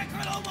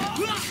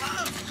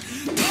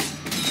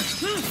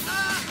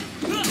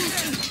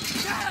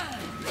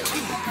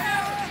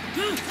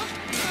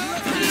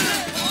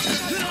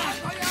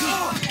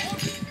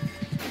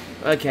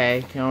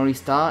 Okay, can I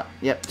restart?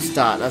 Yep,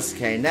 start, that's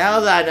okay. Now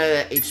that I know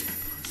that each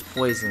is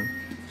poison.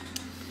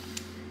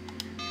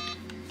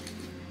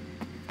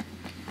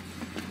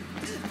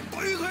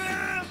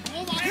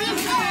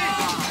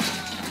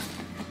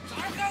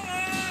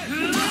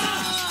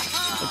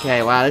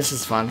 Okay, wow, this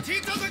is fun.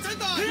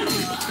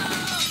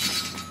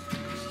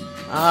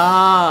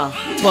 Ah,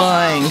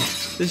 bang!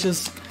 This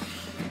just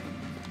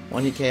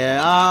 1 KO.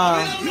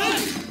 Ah!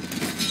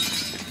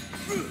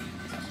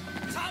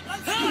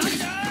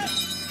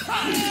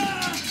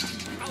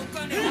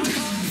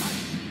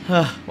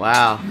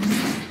 Wow.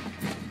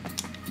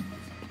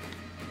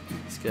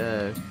 Let's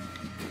go.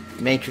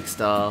 Matrix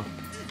style.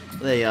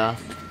 There you are.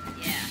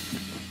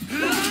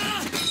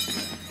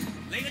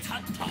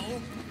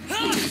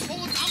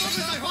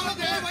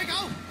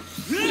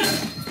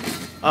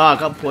 Oh, I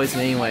got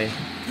poisoned anyway.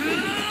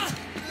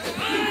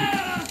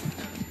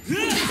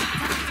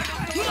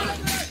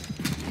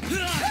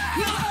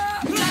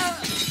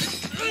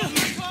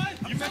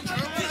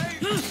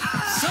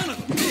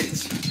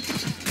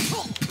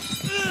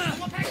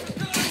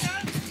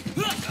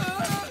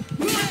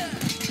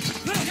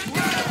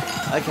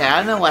 Okay, I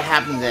don't know what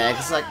happened there,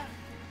 because like,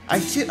 I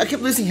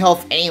kept losing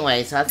health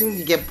anyway, so I think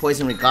you get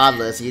poisoned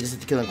regardless, so you just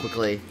have to kill him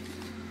quickly.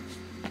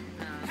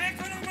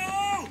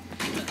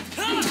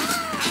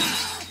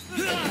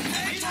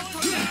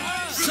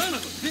 Son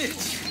of a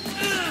bitch!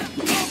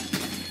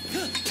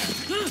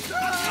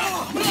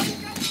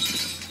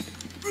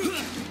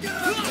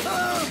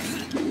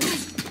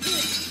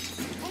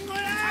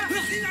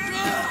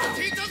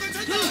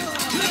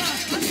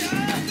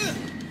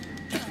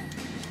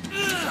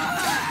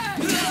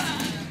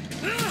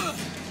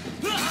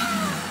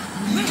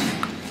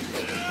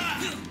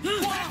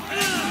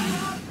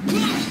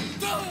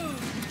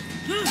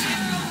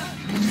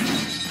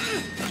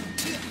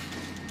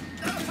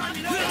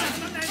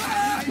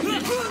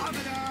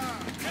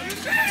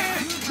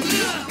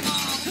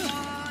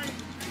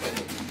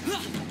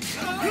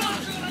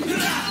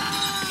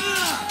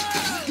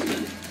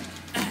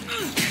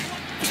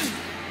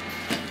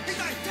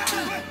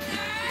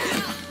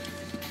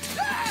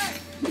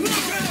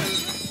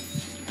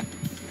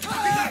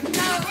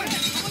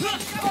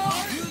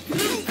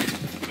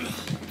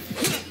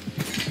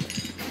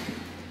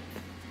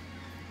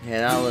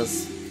 Yeah, that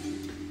was...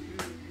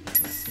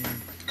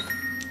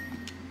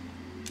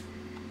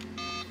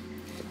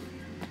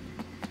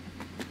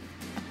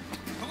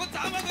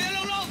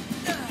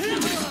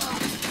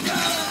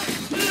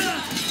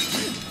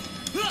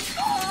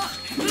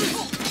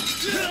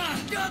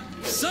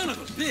 Son of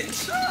a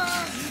bitch!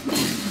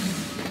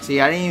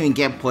 See, I didn't even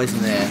get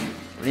poisoned there.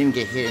 I didn't even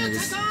get hit in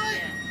this.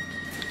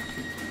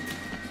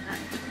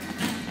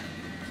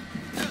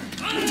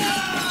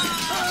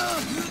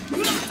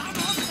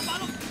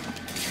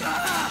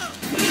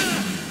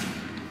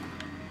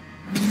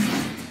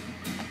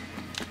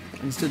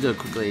 I can still do it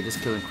quickly,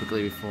 just kill him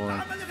quickly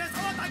before.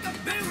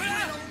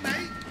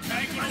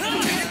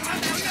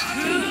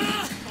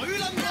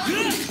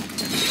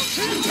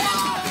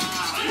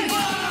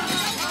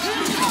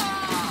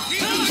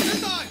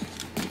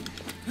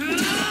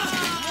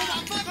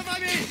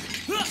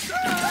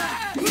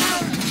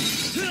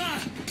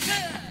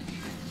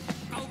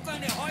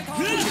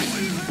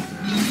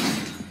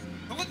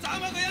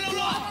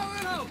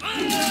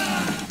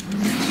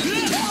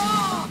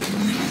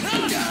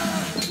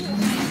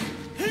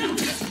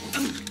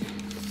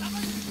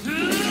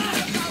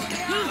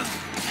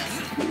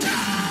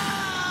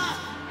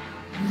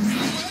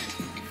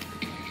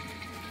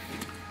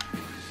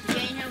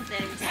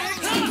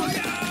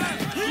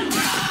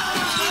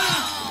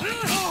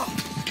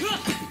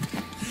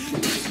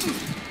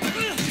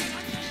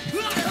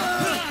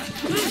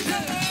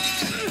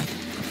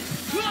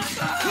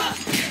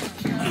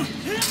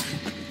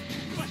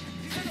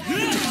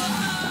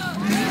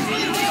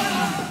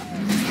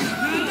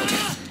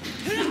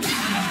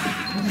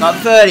 Got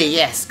 30,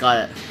 yes,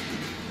 got it.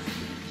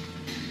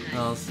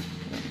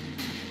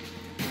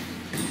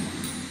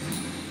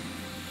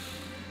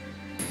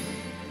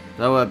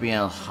 That would be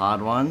a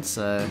hard one,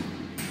 so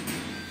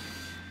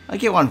I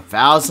get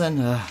 1,000.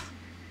 Oh,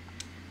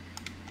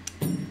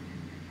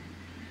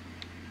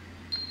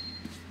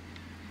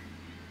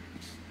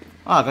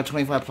 I got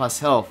 25 plus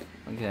health.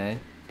 Okay.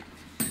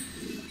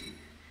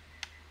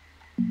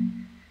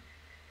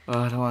 Oh,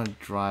 I don't want to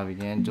drive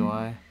again, do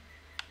I?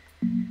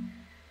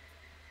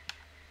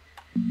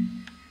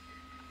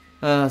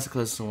 That's the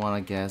closest one, I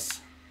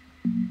guess.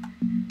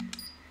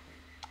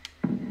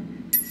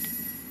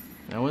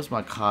 Now, where's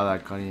my car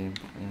that I got in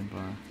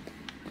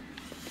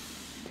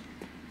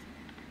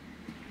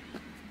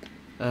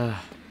by?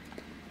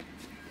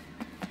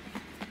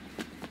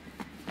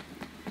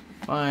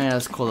 Fine,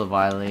 let's call the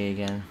Viley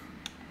again.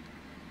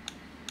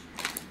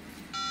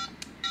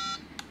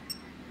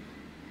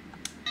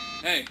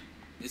 Hey,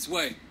 it's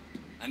Wei.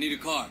 I need a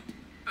car.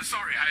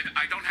 Sorry,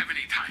 I don't have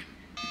any time.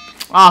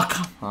 Oh,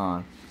 come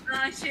on.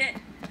 Oh shit.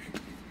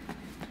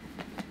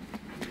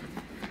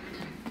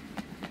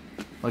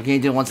 What, can you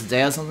do it once a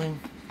day or something?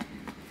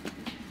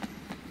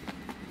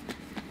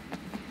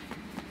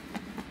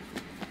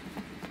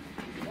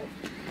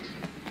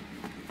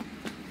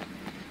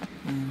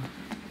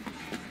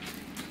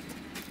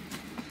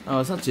 Oh,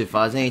 it's not too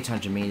far. It's only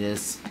 200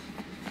 meters.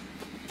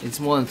 It's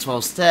more than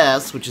 12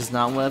 steps, which is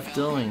not worth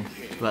doing.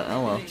 But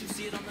oh well.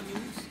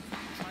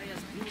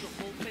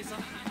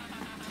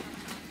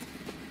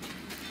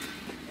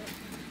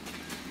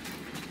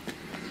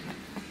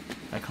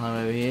 I climb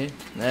over here.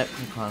 Nope,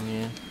 I climb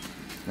here.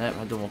 Nope, I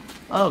have to walk.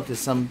 Oh, because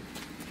some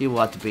people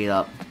have to beat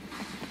up.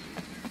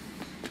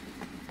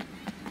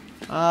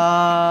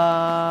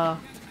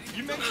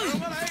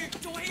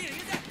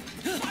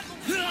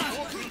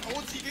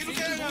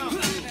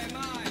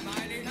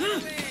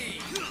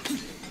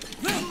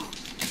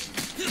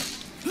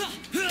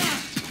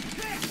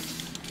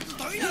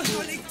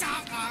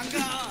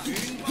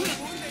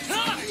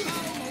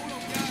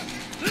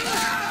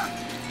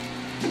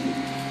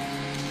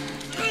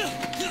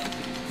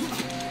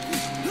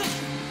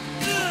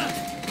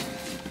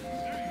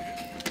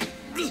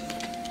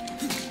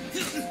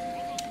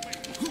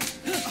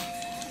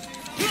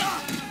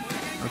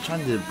 I'm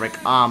trying to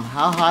break arm.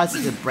 How hard is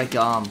it to break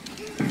your arm?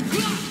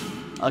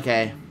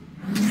 Okay.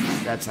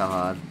 That's how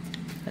hard.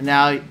 And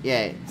now,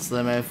 yeah,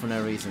 slow-mo for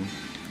no reason.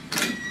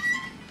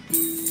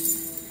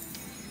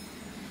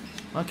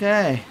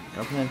 Okay,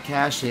 got plenty of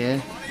cash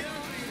here.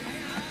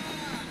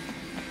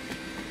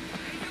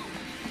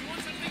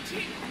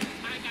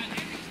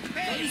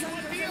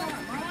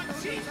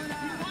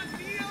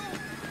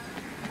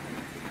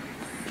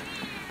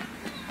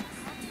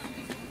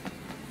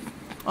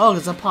 Oh,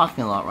 there's a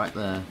parking lot right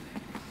there.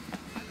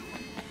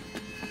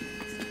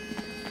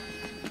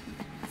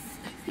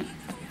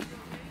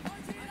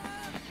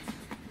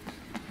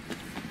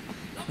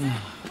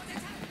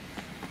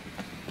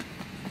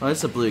 Oh,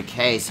 it's a blue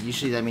case.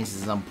 Usually that means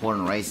it's an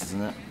important race,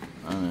 isn't it?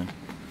 I don't know.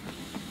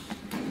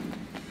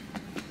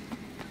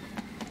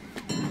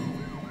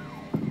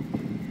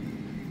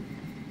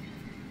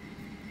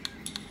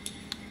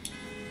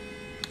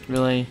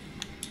 Really?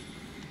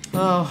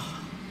 Oh.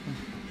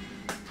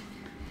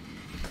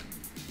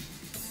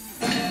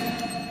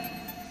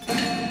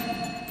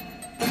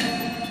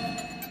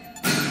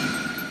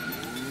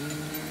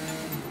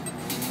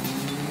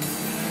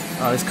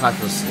 Oh, this car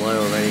feels slow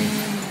already.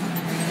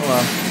 Oh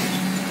well.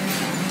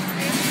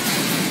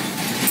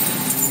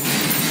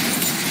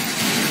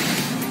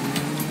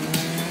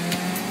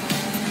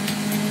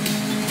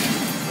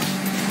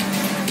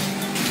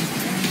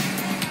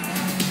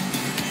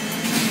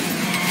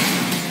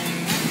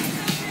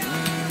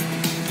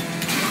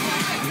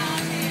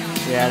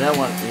 Yeah, that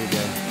one. There you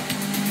go.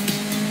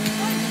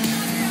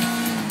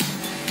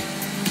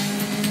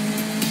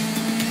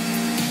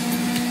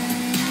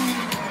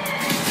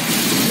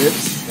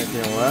 Oops, that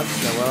didn't work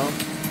that well.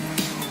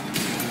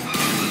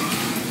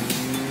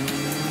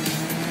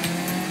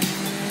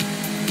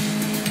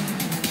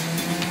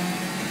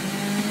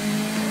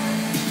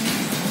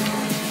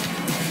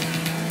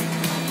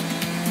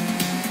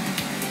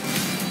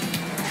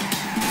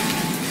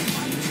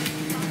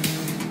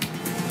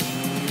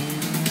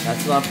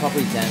 That's a lot of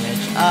property damage.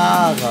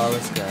 Ah, well,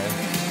 let's go.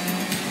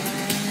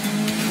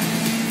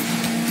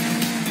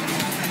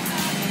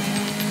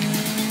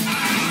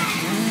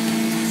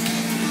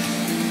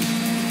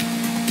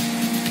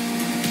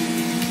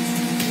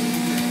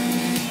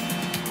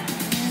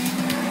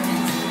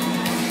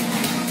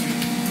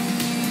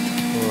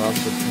 Well, that's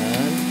a good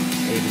turn.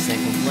 80%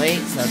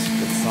 complete, so that's a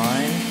good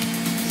sign.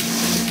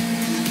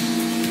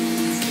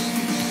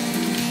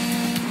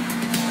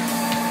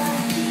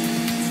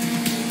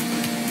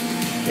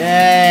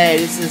 Yay,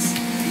 this is...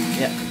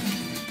 Yep.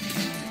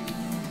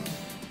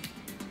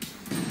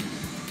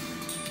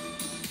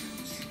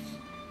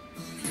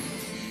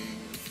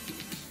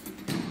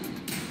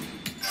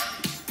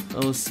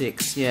 Oh,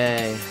 6,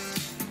 yay.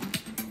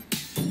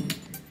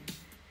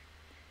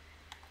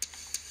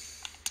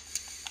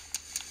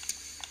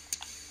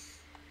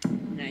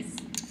 Nice.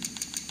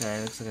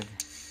 Okay, looks like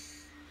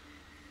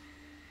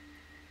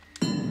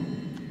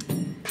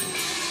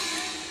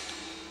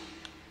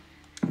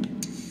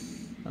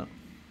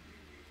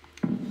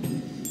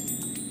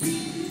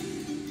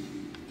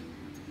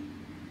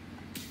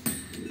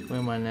where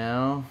am I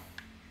now?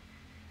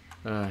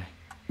 Oh,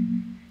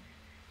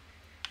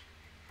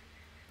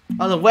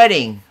 the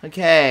wedding!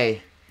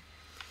 Okay.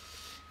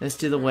 Let's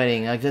do the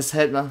wedding. I just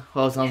hope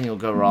nothing will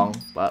go wrong,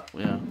 but,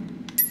 you know.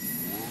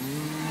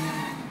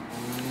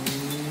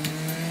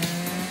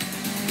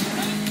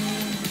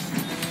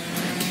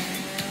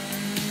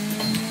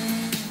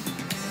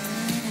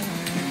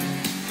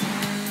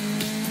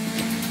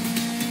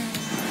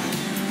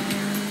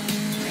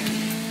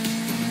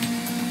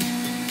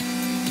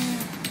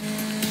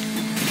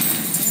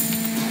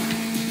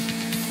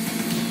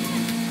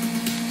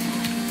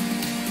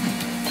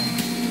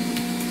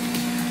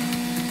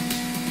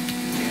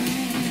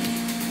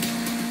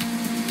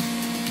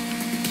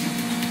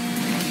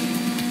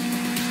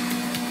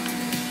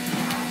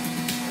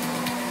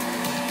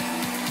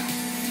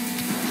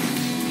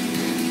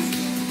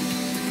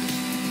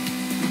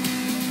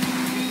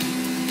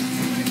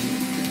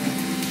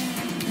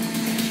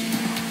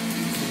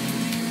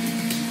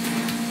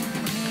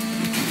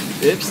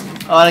 Oops.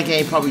 Oh, I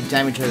gained probably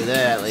damage over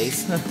there at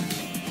least.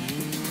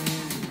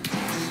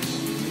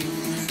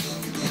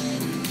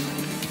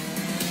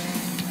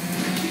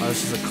 Oh,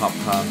 this is a cop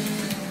car.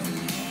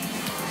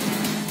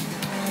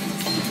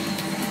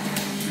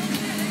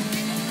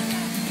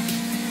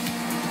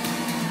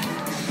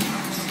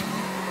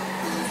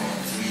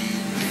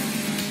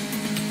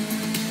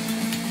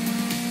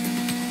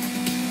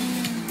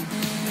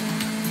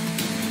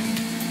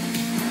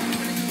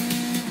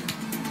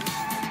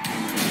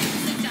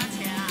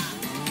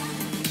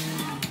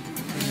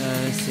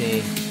 Let's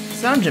see.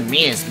 700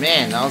 meters,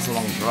 man, that was a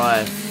long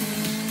drive.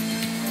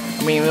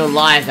 I mean, in real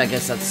life, I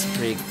guess that's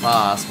pretty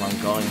fast what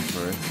I'm going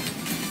through.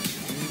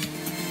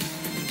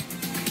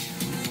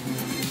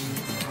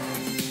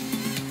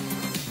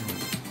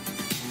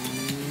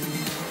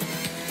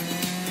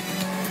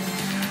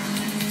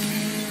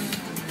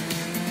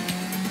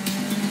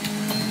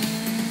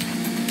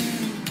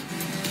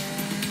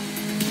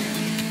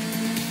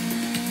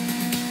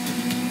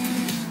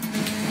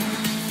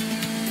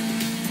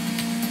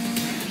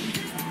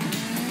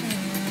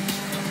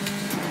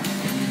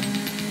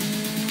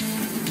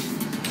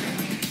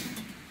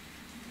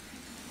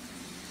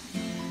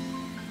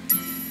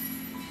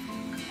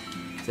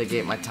 to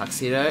get my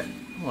tuxedo.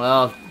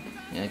 Well,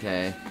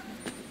 okay.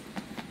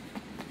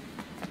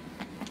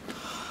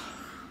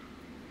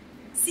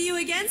 See you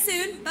again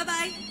soon.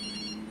 Bye-bye.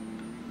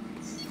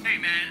 Hey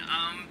man,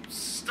 I'm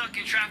stuck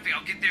in traffic.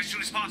 I'll get there as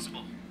soon as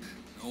possible.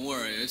 Don't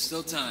worry, there's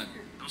still time.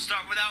 Don't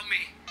start without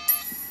me.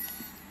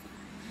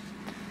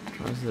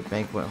 Drive to the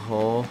banquet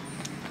hall.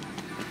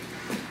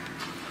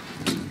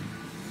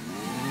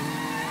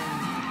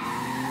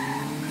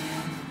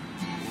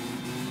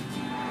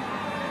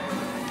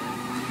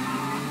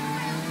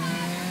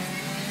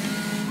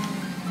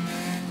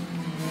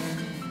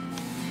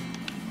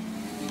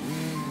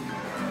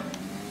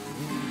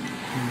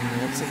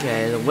 That's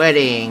okay, the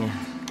wedding.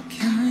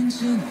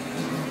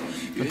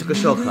 I took a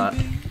shortcut.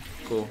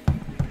 Cool.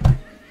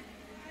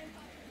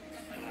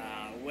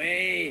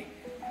 喂，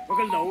我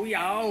個老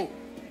友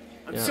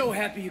I'm Yeah. so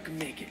happy you can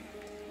make it.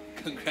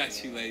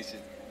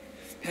 Congratulations.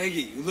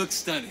 Peggy, you look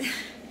stunning.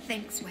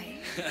 Thanks, Wei.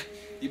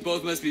 You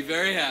both must be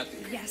very happy.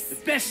 Yes. The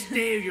best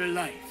day of your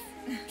life.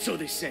 So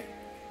they say.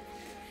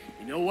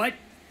 You know what?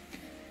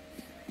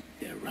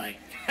 They're right.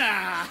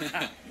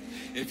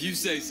 If you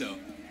say so.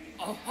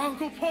 Oh,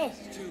 Uncle Paul,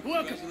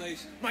 welcome.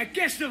 Congratulations. My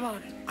guest of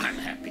honor. I'm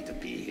happy to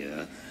be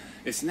here.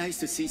 It's nice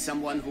to see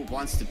someone who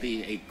wants to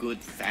be a good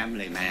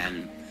family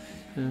man.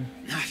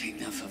 Not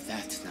enough of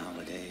that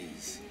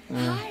nowadays.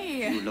 Hi.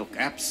 You look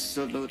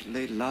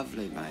absolutely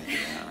lovely, my dear.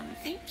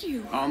 Thank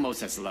you.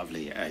 Almost as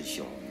lovely as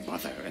your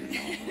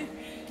mother-in-law.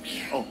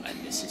 Oh, and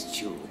Mrs.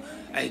 Chu,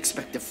 I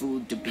expect the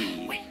food to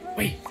be...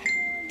 Wait.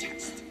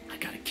 I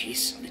got a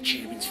case of the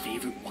chairman's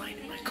favorite wine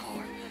in my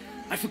car.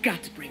 I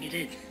forgot to bring it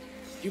in.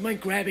 Do you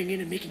mind grabbing in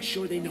and making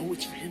sure they know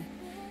it's for him?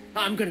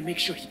 I'm gonna make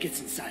sure he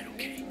gets inside,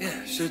 okay?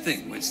 Yeah, sure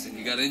thing, Winston.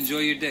 You gotta enjoy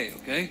your day,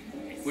 okay?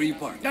 Where do you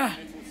park?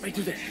 Right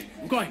through there.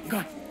 I'm going.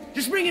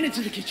 Just bring it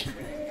into the kitchen.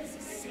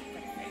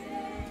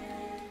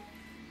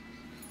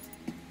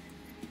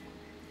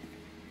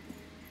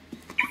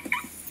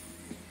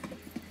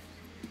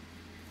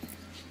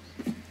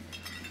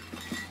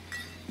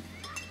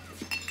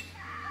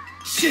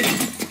 Shit!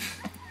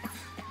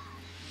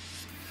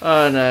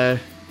 Oh no.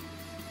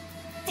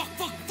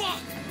 Fuck!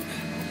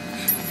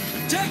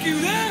 Jack, you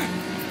there?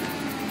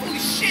 Holy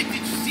shit,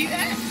 did you see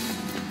that?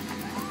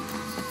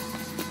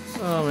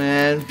 Oh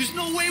man. There's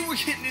no way we're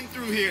getting in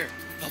through here.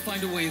 I'll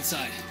find a way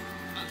inside.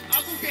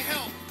 I'll go get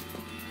help.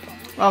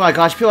 Oh my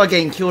gosh, people are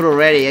getting killed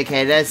already.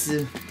 Okay, that's...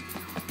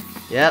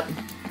 Yep. Oh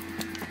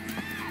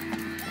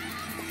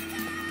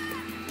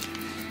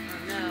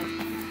no.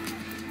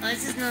 Oh,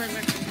 this is another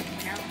work.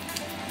 Help.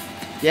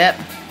 Yep.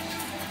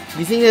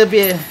 You think there'll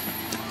be a...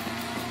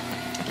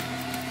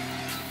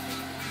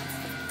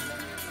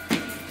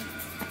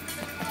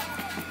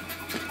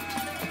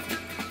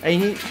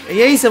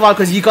 Yeah, you survived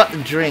because you got the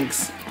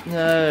drinks.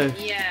 No.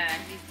 Yeah.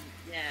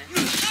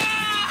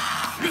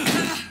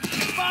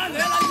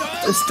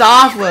 The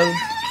staff will...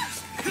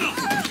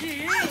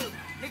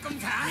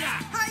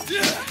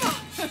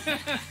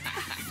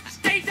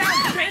 Stay down,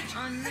 bitch!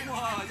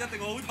 哇，一定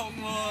好痛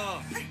喎！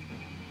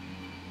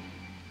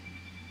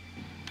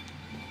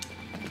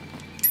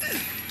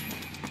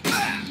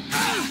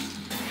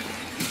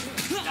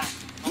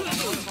我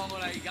放過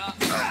嚟而家。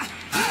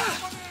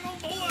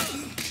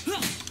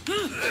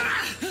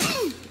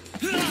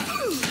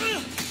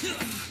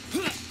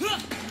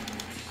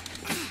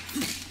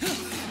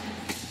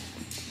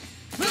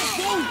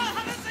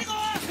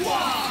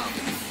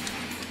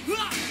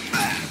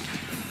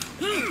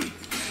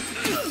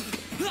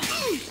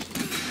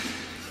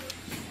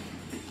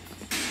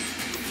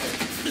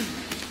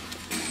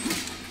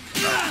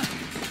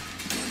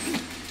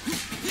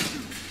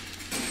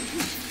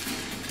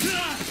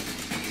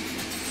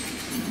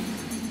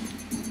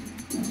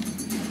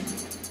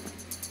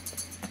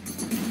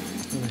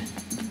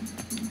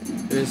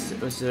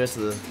Where's the rest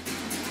of the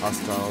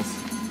hostiles?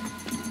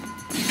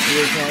 Are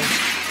you okay?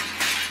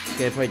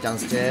 Okay, probably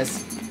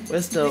downstairs.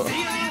 We're still...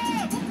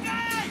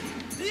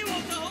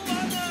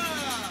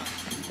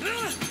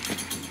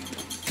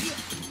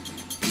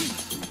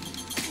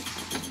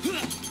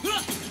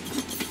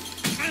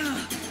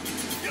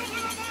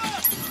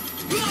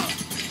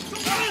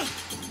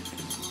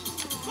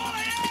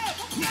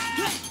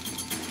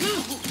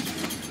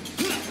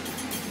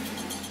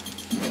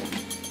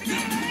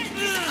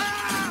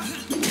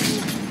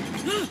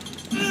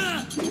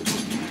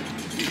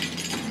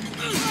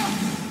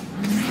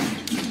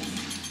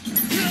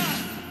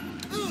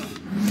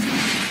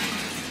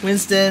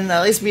 Winston,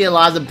 at least be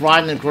alive, the bride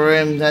and the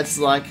groom. That's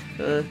like,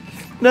 no,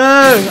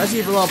 I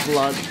see a lot of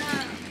blood.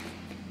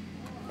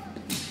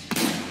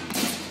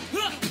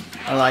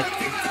 I like.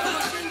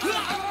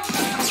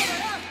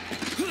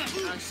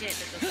 Oh shit,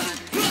 that's a fun.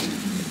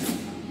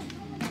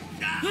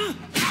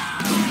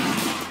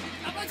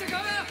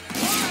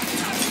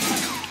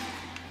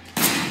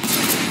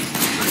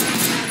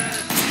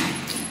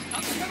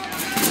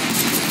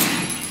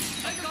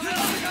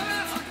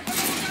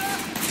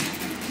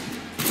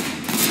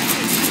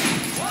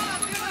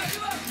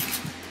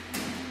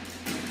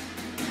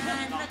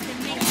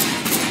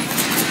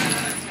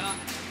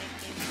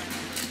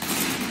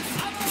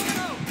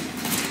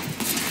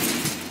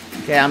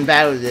 Okay, I'm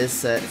bad with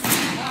this. Got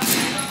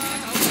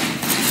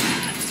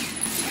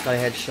a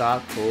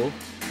headshot, cool.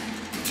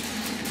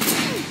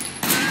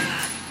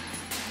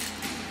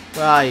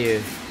 Where are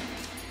you?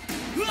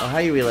 Oh, how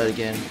you reload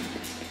again?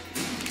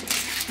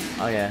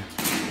 Oh yeah.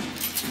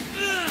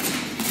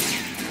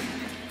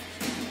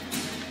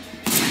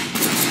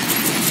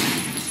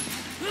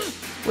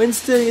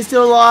 Winston, you're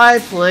still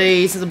alive,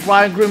 please. The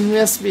bride and groom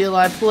must be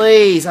alive,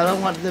 please. I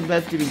don't want them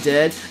both to be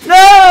dead.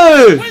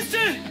 No!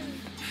 Winston!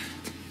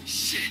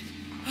 Shit.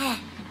 Oh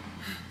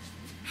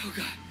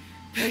God.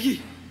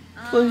 Peggy.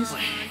 Please. No.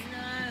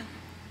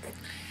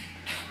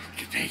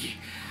 Get Peggy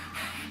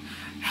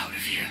out of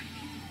here.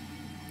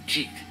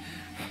 She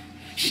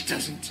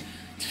doesn't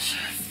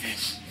deserve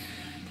this.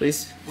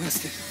 Please.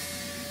 Winston.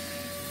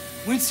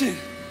 Winston.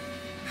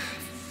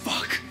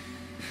 Fuck.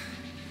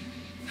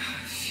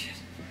 Shit.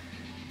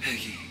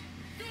 Peggy.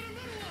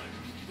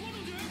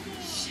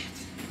 Shit.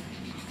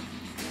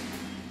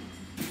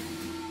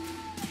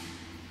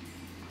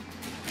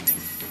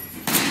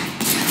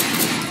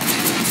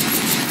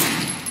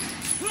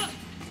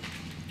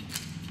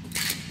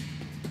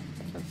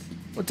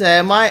 What the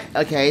am I?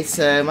 Okay,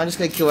 so am I just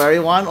gonna kill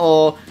everyone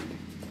or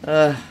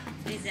Can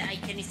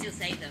you still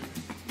save them?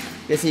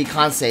 guess you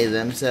can't save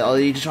them, so or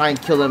you try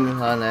and kill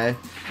them, I don't know.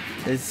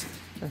 It's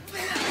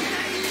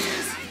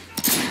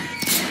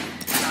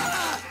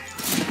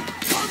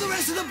All the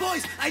rest of the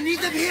boys, I need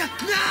them here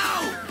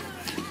now!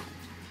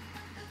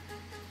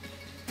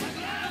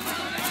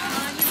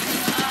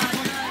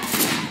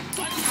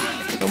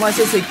 who am I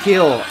supposed to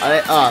kill?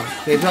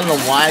 Okay, if you're on the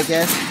Y, I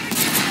guess.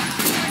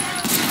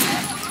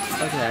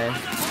 Okay.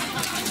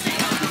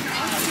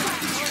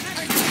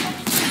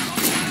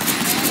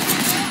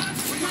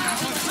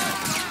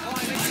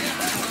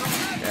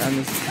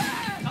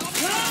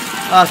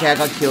 Yeah, okay, I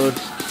got killed.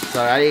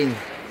 Sorry, I didn't.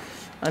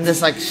 I'm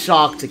just like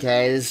shocked,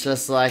 okay? It's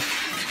just like.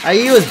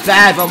 He was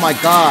bad, but oh my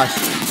gosh.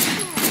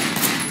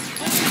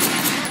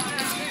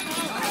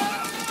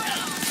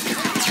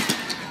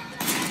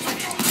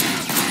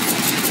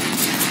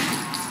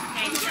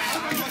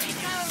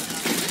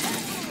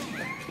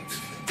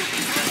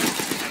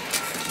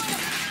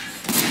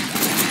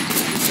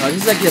 Oh,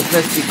 this is like your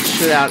first big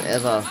shootout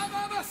ever.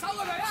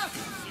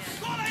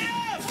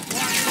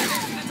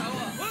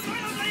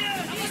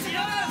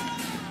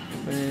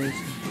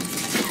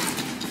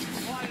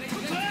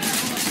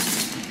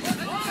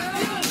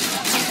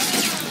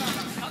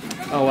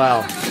 Oh wow,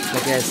 I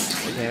guess,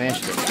 okay, I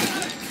managed it.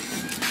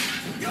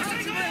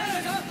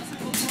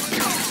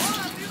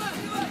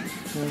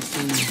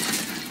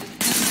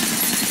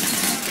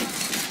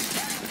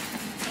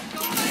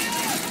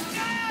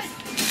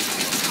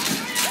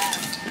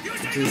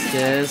 These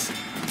stairs.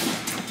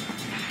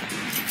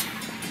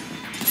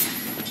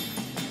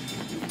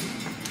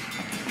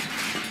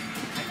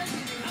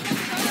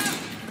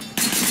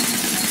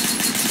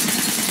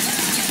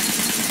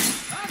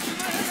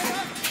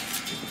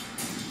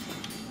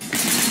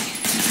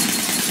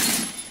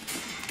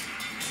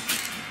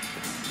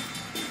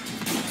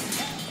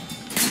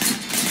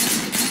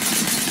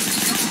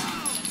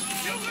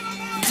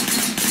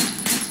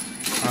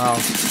 Oh.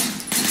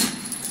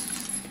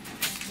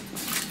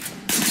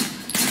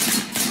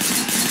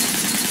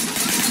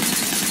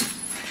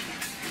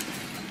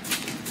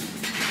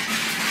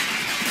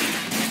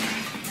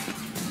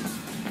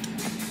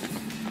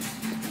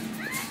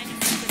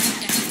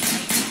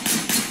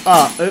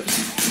 Oh, oops.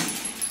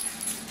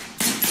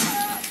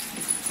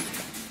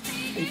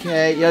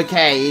 Okay, you're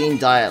okay. You didn't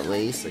die at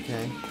least,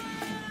 okay.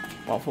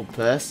 What, full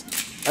purse?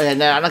 Oh yeah,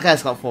 no, I'm not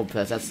gonna got full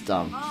purse. That's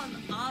dumb. Oh,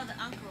 the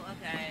uncle.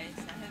 Okay,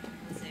 so I hope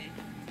we'll see.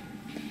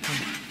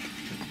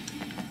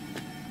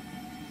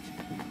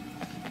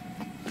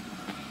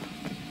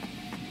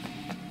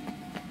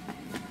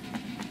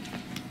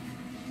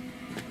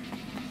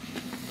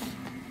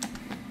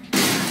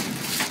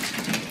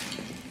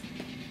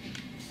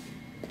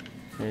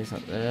 Okay, he's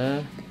not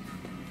there.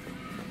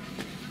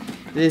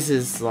 This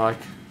is like.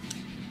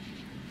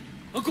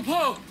 Uncle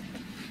Po!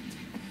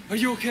 Are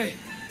you okay?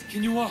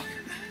 Can you walk?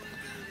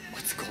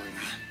 What's going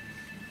on?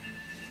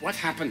 What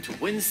happened to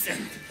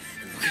Winston?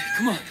 Okay,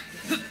 come on.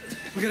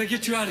 We gotta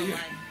get you out of here.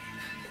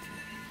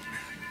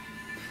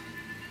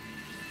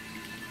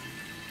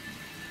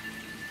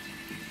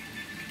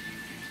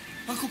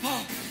 Uncle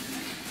Po!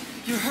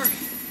 You're hurt.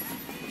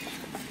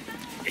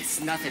 It's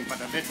nothing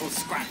but a little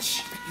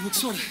scratch. You look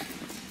sort of...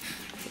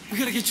 We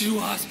gotta get you to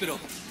a hospital.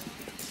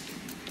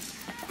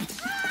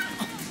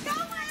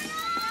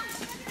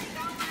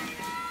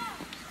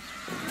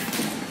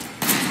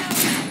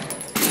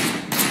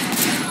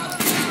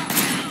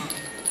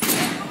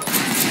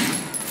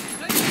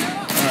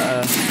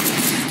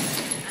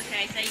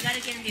 Okay, so you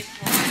gotta get him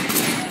before.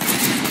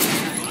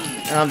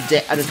 And I'm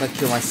dead. I just got to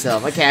kill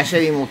myself. Okay, I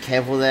should be more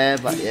careful there,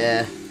 but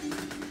yeah.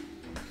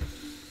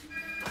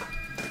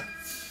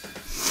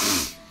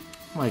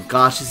 Oh my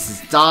gosh, this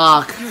is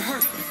dark. You're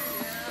hurt.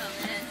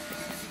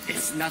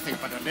 It's nothing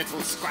but a little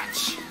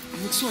scratch.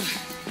 You look sort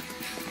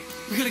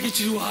of... We gotta get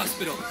you to a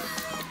hospital.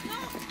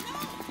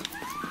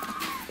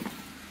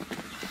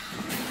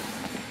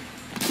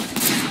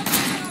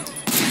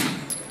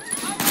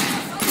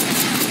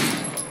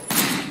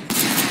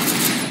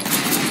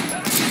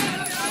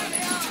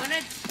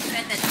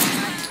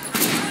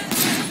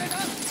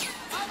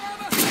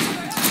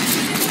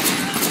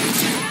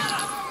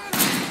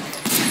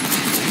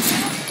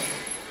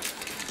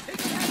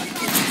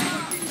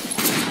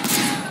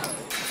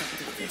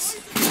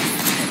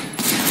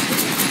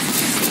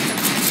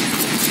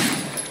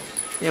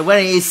 Yeah,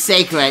 wedding is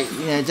sacred.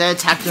 You know, don't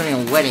attack during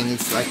a wedding.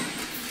 It's like,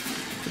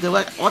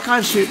 what kind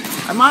of shoot?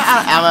 Am I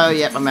out of ammo?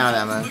 Yep, I'm out of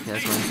ammo. Okay,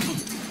 that's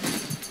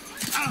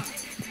fine.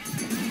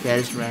 Yeah,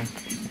 just run.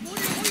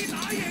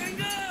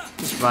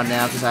 Just run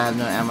now because I have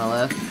no ammo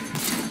left.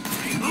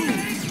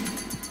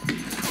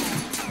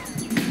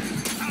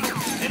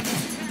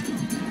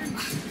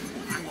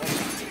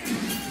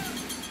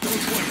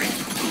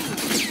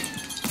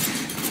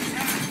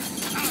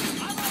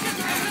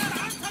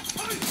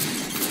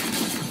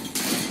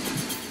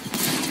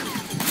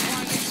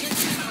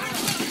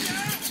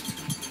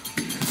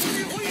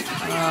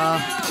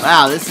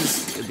 Wow, this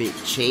is a bit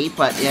cheap,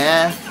 but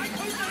yeah.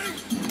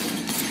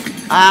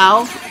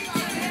 Ow.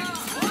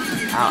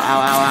 Ow,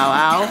 ow, ow, ow,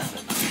 ow.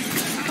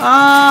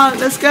 Ah,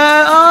 let's go.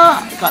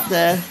 Ah, got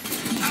there.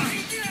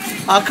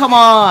 Oh, come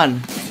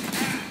on.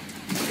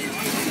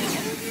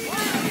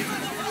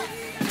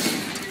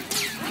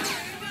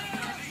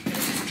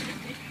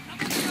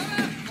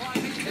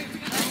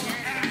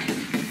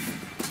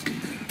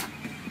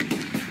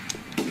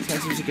 I'm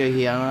supposed to go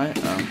here, alright?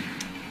 Oh.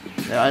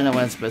 I don't know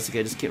where I'm supposed to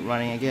go, just keep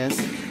running, I guess.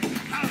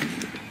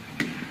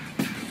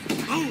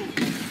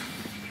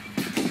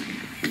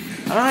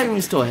 I don't even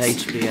restore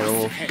HP at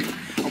all.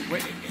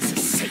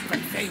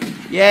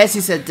 Yes,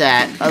 he said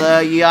that. Although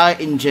you are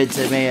injured,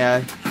 so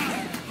maybe.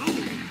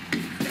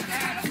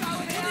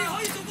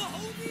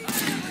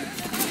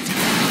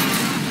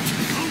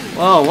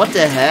 Whoa, what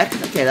the heck?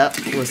 Okay, that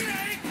was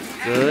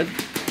good.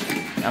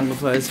 Uncle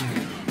Post.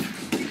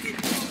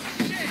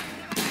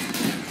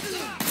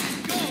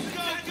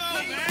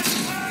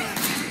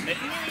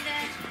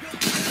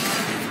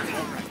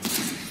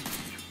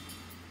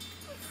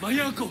 My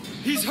uncle,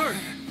 he's hurt.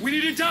 We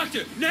need a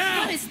doctor,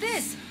 now! What is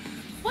this?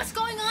 What's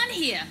going on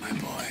here? My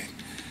boy,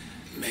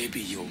 maybe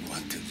you'll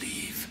want to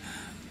leave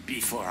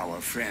before our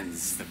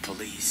friends, the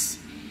police,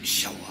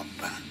 show up.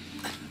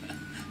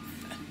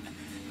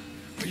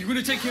 Are you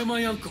gonna take care of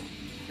my uncle?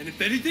 And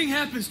if anything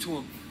happens to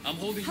him, I'm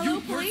holding Hello,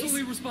 you police?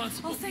 personally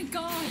responsible. Oh, thank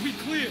God. We'll be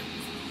clear.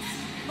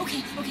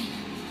 Okay, okay.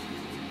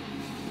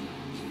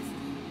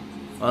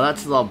 Oh,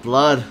 that's a lot of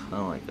blood.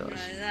 Oh my gosh.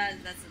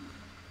 That's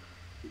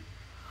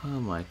Oh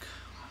my god.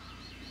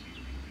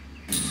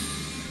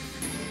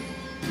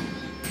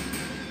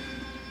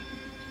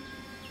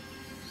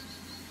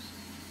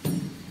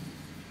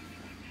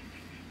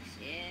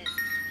 shit.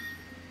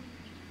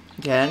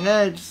 Okay, I'm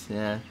gonna just,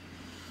 yeah.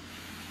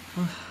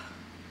 It's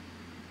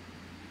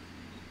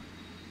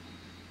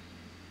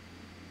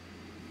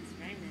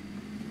raining.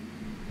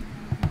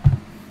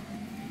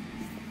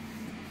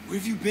 Where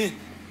have you been?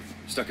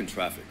 Stuck in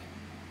traffic.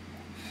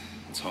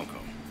 It's Hong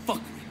Kong. Fuck,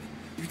 Raymond.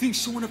 You think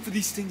showing up for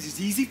these things is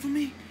easy for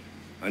me?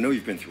 I know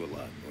you've been through a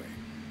lot, boy.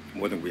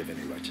 More than we have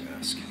any right to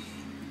ask.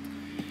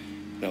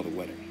 Now the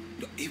wedding.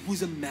 It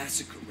was a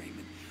massacre,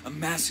 Raymond. A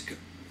massacre.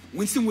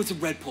 Winston was a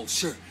red pole,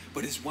 sure.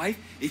 But his wife,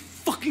 they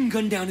fucking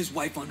gunned down his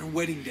wife on her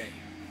wedding day.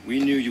 We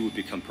knew you would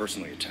become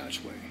personally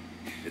attached, Wei.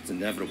 It's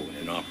inevitable in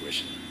an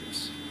operation like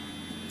this.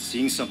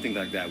 Seeing something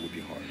like that would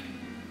be hard.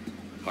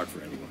 Hard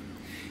for anyone.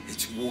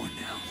 It's war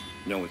now.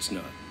 No, it's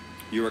not.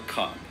 You're a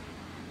cop,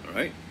 all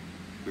right?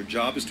 Your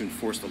job is to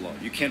enforce the law.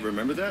 You can't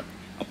remember that?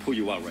 I'll pull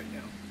you out right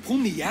now. Pull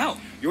me out?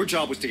 Your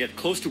job was to get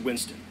close to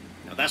Winston.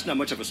 Now, that's not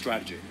much of a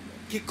strategy.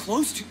 Get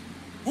close to...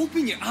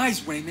 Open your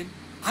eyes, Raymond.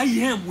 I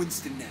am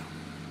Winston now.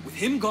 With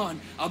him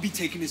gone, I'll be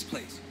taking his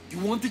place. You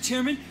want the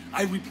chairman?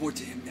 I report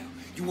to him now.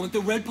 You want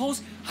the red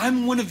poles?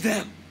 I'm one of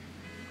them.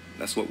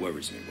 That's what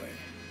worries me, Wei.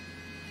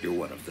 You're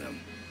one of them.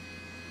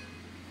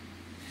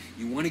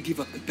 You want to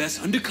give up the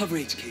best undercover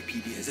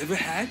HKPD has ever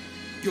had?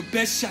 Your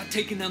best shot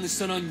taking down the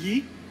Sun On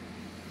Yi?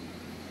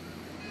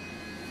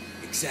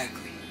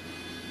 Exactly.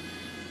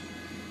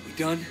 We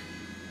done?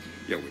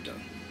 Yeah, we're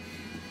done.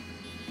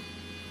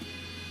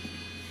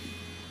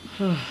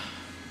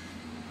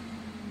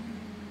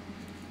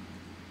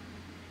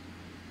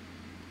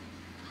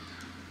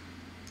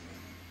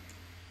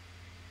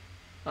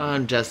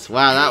 I'm just,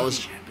 wow, that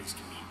was... You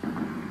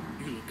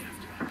look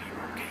after that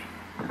people, okay?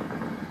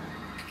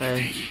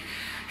 Hey.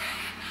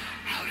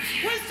 Out of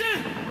here. Winston!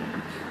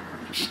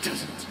 He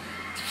doesn't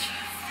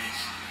deserve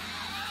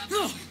this.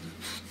 No!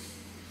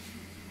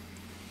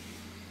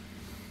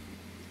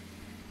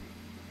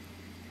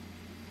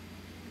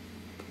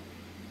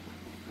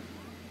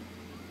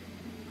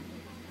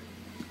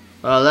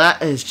 Well,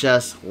 that is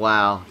just,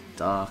 wow,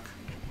 dark.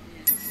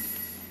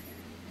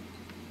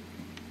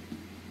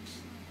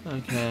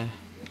 Okay.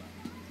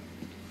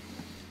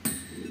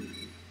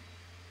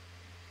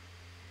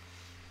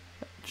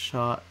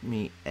 Shot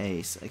me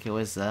ace. Okay,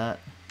 where's that?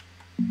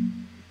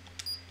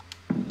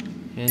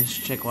 Okay, let's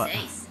check what.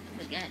 Ace.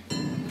 Forget.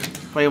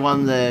 Probably one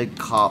of the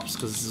cops,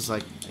 because this is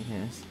like,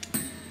 okay,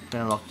 haven't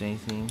unlocked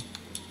anything.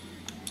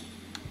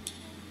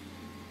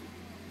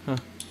 Huh.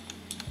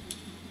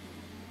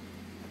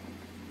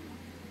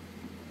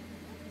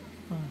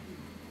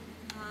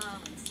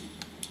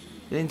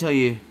 They didn't tell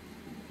you.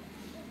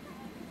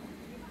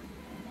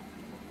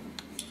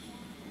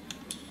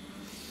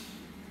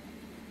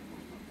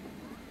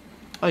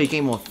 Oh, you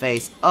gain more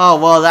face. Oh,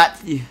 well, that...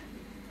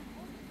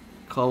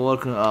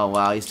 Cold War. Oh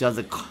wow, he still has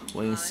the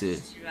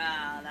wingsuit.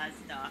 Wow, that's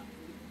dark.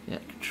 Yeah,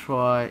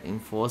 try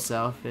enforce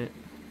outfit.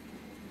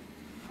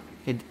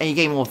 And you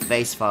get more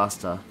face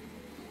faster.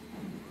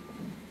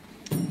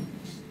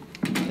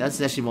 That's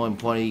actually more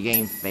important. You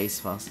gain face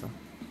faster.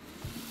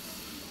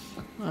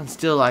 I'm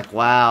still like,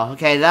 wow.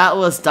 Okay, that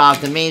was dark.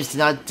 The memes did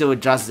not do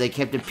it justice. They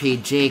kept it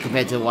PG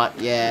compared to what?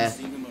 Yeah.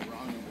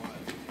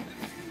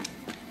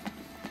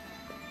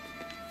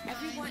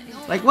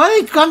 Like, why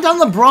did he come down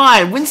the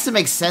bride? Winston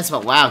makes sense,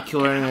 but wow,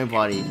 killing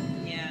everybody.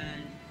 Yeah.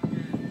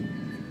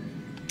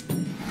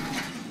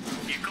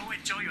 You go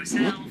enjoy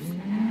yourself.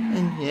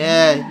 And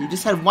yeah, you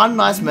just had one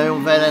nice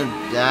moment with it and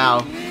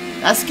wow.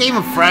 That's Game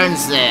of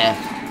Thrones there.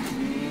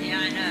 Yeah,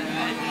 I know,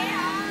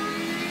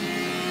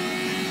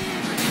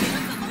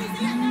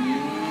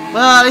 right?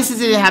 Well, at least it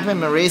didn't happen at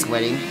Marie's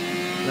wedding.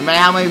 No matter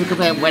how many people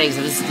complain at weddings,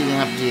 this didn't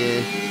happen to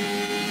you.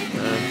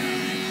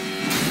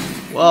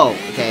 Whoa,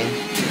 okay.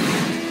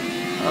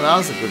 Oh, that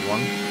was a good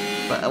one.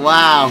 But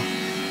wow.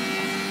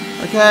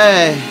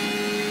 Okay.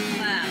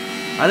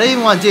 Wow. I don't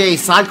even want to do any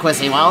side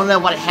quests anymore. I don't know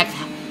what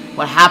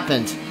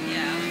happened.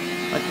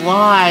 Yeah. Like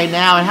why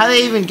now? And how do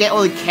they even get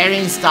all the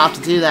carrying stuff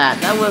to do that?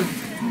 That would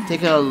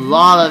take a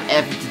lot of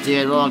effort to do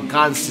it, a lot of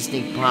guns to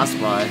sneak past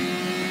by.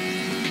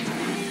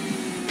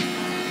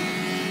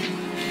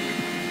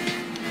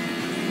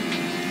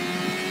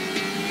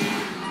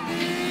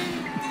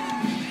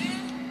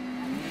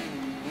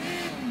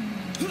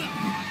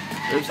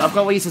 Oops, I've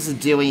got what you're supposed to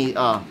do when you,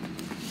 oh.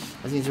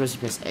 I think you're supposed to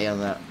press A on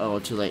that. Oh,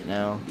 too late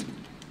now.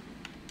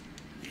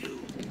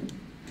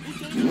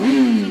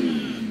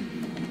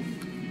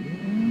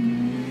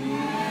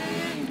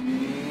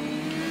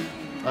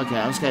 Okay,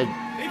 I'm just gonna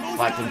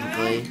fight them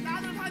quickly.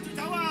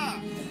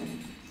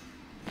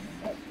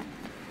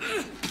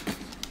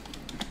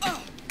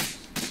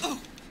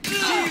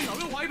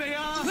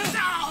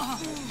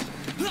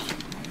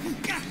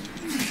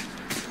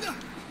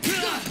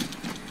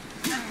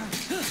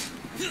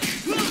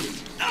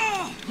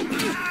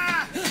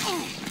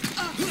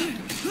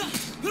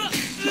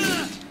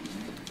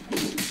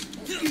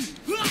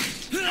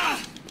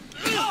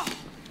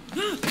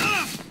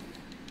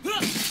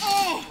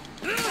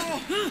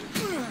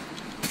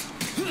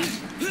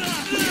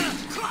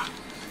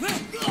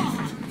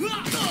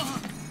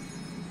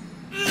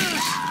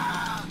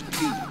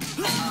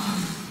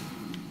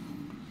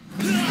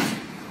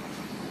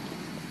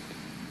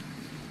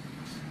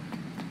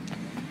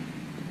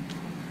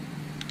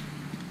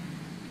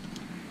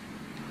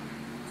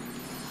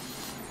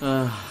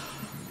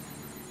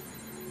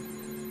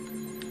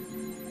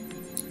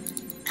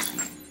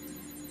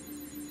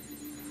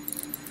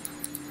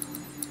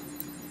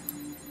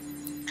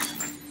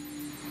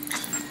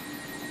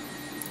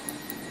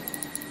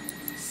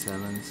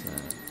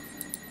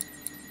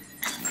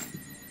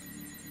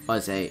 Oh,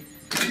 it's 8.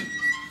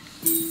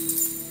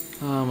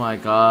 Oh my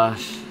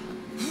gosh.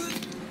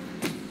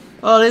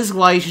 Oh, this is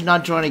why you should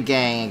not join a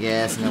gang, I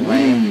guess, in a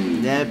way.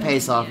 It never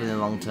pays off in the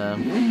long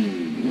term.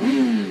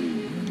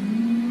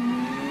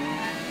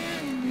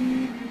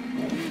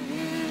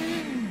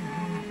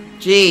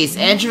 Jeez,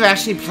 Andrew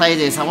actually played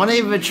this. I want to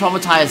even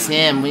traumatize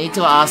him. We need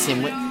to ask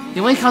him.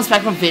 When he comes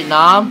back from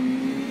Vietnam?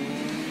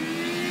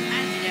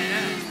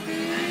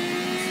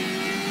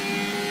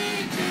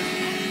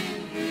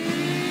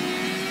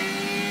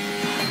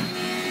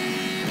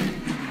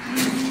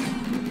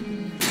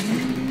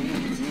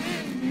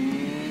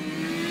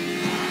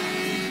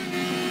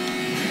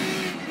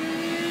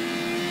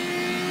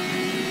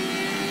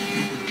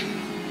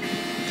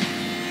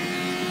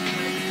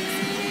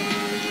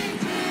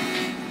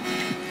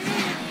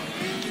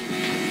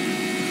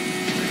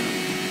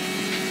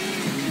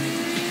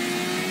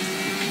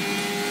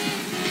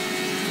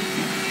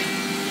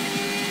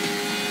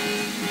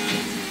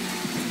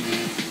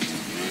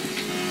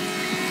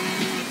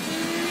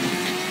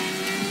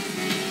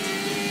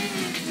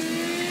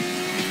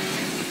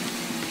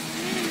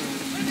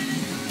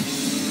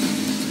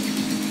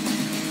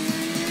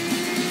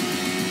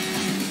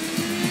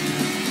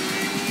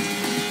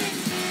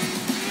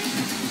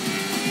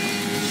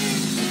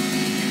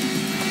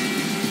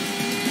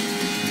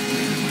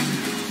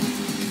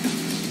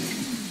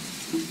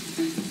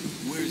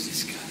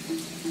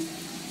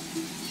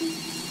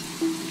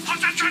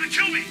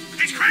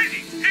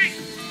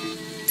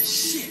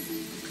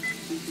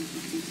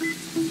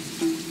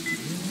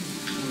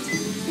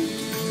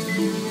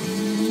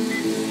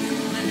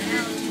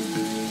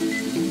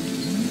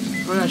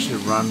 I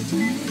should run.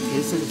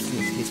 Here's the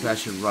case where I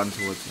should run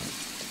towards it.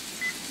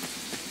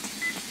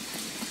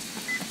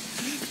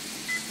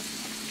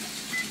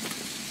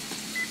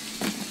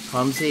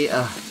 Clumsy?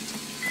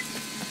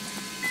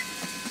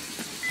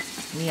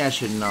 Me, I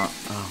should not.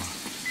 Oh.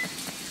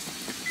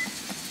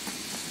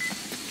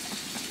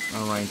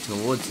 I'm running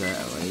towards it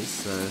at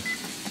least, so.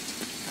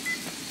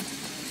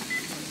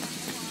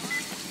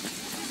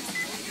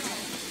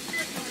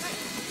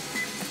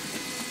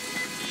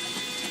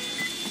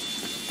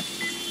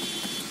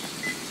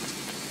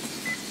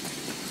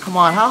 Come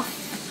on, how?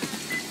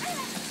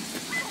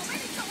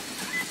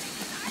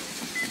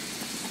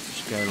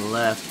 go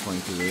left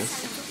according to this.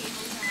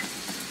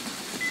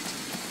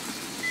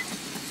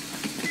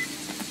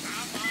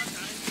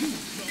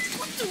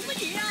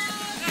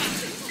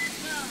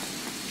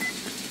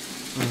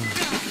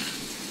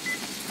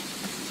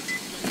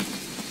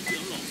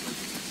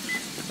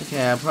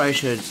 Okay, I probably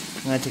should.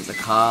 I'm gonna take the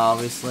car,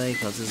 obviously,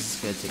 because this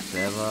is gonna take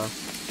forever.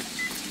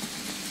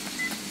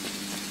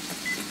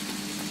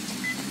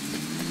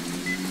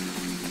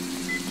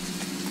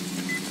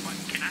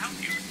 Can I help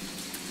you?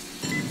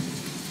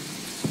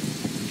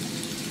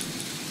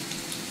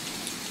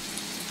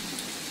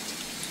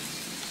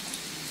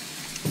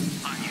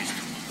 I used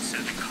to own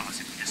 7 cars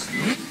in this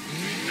store.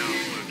 Now I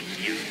work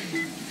here.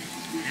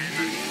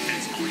 Never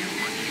invest all your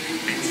money in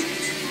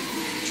Benzes.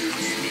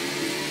 Trust me.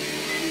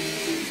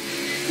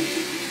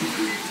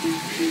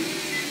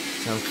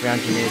 So I'm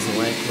 300 meters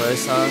away,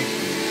 closer.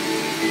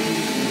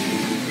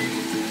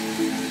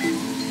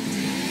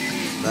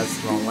 That's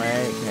the wrong way,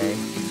 okay.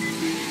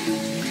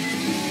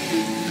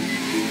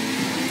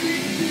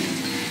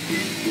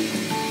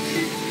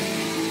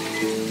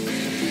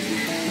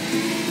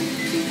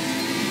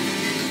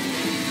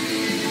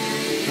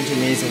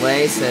 Meters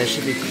away, so it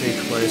should be pretty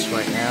close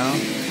right now.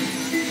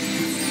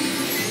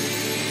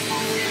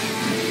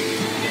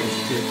 It's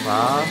too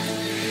far.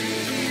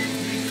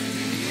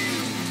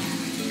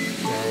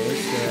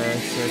 Okay,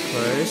 so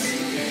close.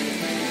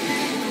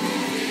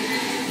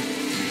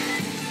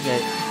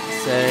 Okay,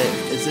 so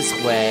is this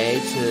way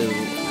to the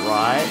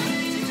right?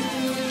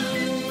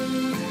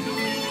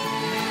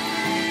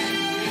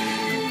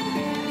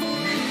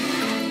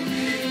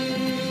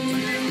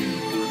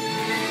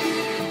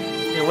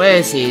 Where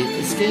is he?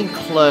 It's getting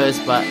close,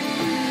 but...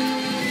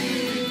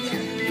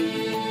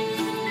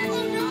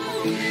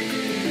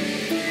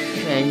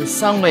 Okay, he's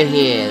somewhere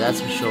here,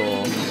 that's for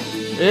sure.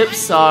 Oops,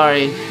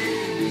 sorry.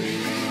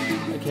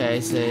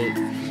 Okay, so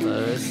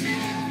close.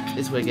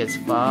 This way gets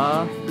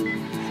far. So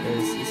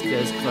this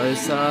goes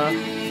closer.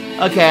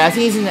 Okay, I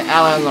think he's in the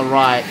alley on the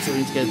right, so we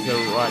need to go to the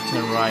right,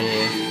 turn right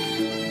here.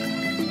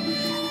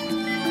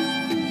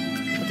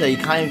 Okay, you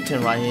can't even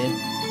turn right here.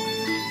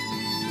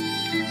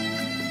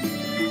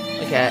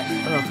 Okay,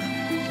 oh.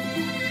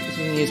 Just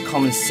we can use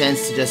common sense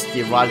to just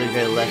get right and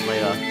go left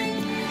later.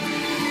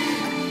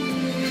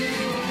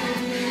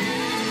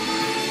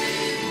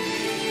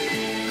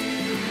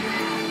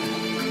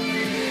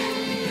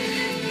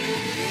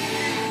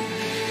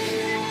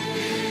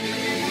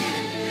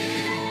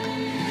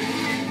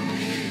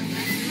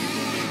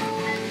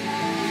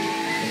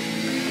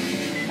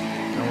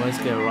 Always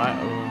go right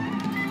or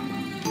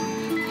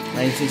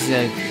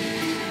 1960.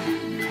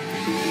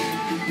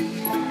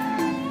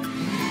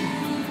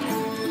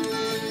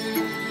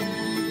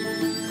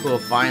 Cool,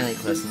 finally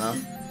close enough.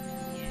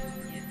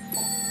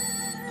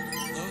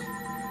 Hello?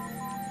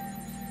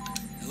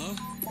 Hello?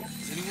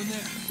 Is anyone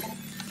there?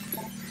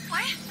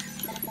 What?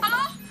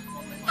 Hello?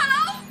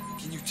 Hello?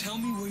 Can you tell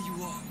me where you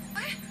are?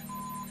 What?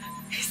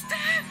 He's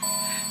dead!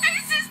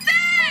 Ace is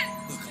dead!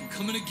 Look, I'm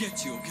coming to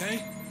get you, okay?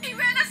 He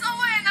ran us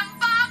away and I'm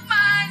back,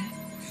 man!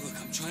 Okay, look,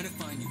 I'm trying to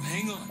find you.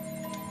 Hang on.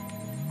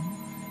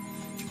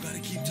 You gotta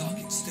keep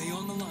talking. Stay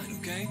on the line,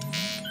 okay?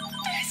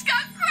 Ace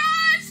got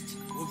crushed!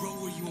 What row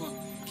were you on?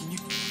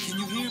 Can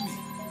you hear me?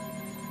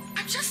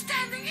 I'm just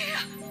standing here.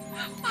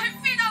 My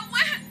feet are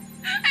wet.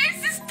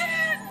 Ace is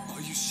dead. Are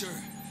you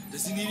sure?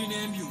 Does he need an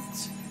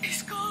ambulance?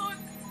 He's gone.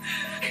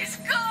 He's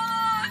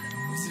gone.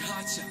 Was it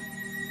Hotshot?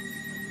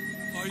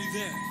 Are you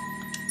there?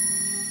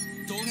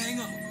 Don't hang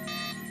up.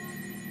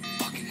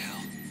 Fucking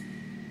hell.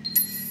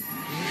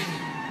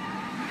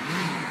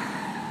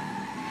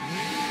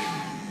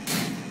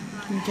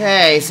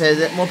 Okay, so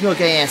more people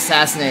getting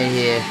assassinated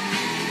here.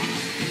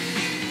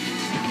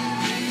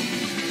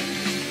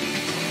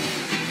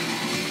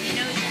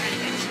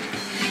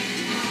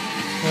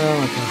 Oh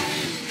my gosh.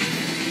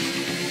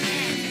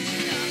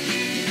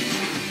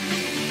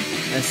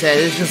 I said,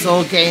 it's just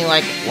all getting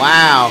like,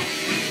 wow.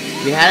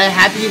 We had a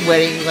happy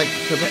wedding, like,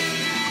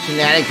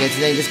 shenanigans,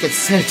 and then it just gets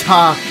so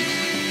dark.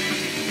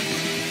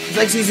 It's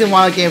like season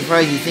 1 of Game of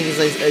Thrones, you think it's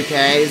like,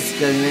 okay, it's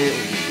going in the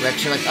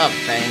direction, like, up,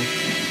 bang.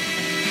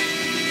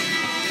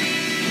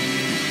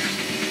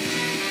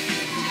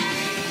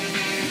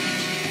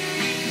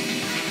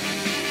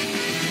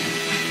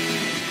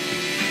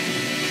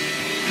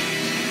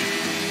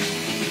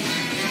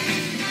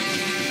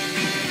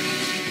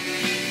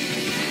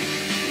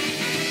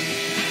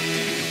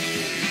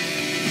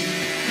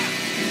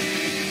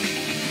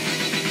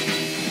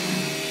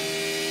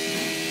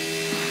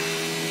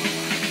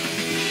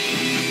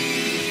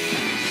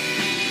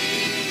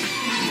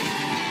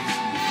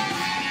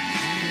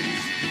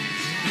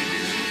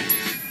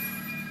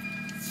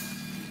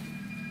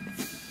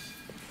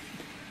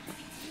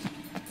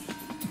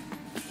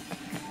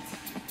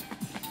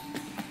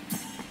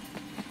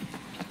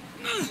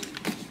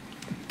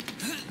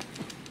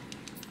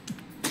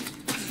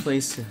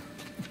 Please.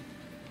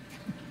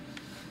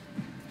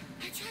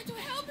 I tried to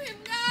help him,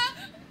 Ga,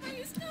 but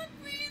he's not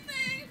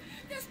breathing.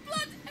 There's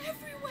blood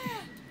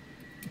everywhere.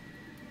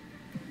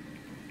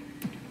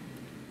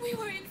 We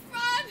were in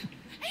front.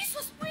 Ace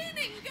was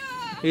winning,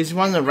 Ga. He's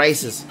one of the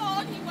races.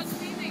 Thought he was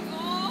leaving.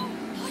 Oh,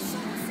 Usher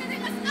was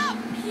setting us up.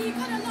 He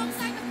got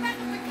alongside the back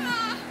of the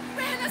car,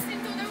 ran us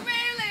into the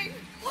railing,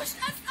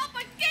 pushed us up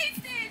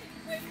against it.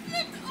 We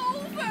flipped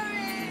over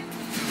it.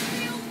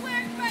 We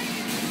went right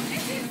into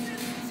his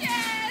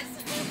chest.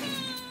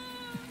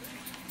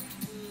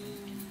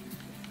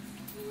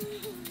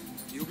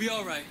 You'll be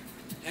all right.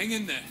 Hang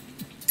in there.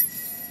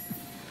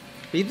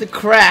 Beat the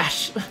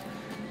crash.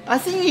 I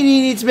think he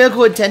needs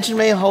medical attention,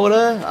 maybe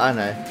holder. I don't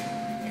know.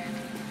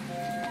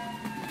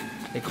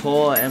 They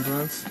call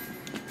ambulance.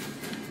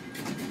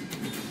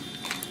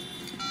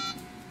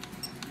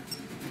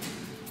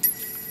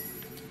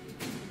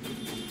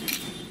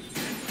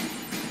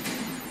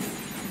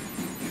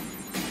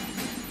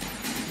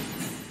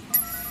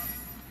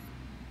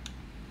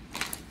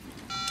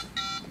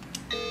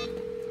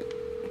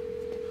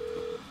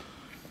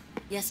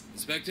 Yes.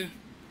 Inspector,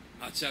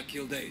 Hotshot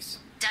killed Ace.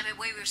 Damn it,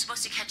 wait, we were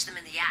supposed to catch them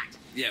in the act.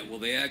 Yeah, well,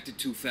 they acted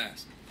too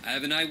fast. I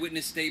have an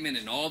eyewitness statement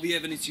and all the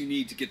evidence you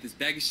need to get this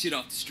bag of shit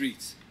off the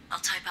streets. I'll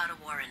type out a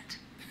warrant.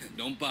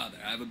 Don't bother,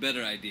 I have a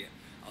better idea.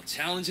 I'll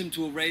challenge him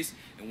to a race,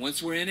 and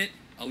once we're in it,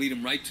 I'll lead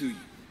him right to you.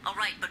 All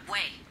right, but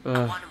wait.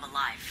 I want him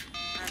alive.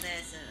 Oh,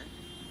 there's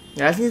a...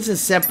 Yeah, I think it's a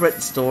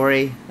separate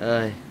story.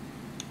 Oh,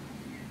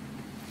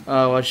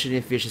 well, should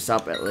he fish this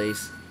up at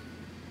least?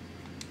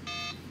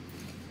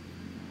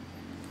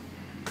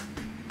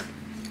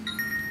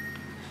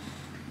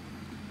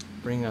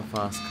 Bring a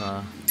fast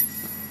car.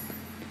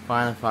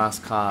 Find a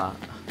fast car.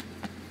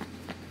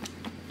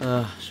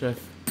 Sure.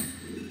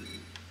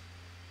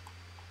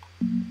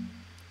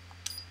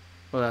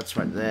 Well, that's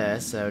right there,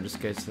 so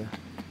just go to...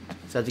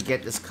 So to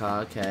get this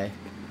car, okay.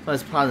 Well,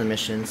 it's part of the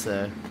mission,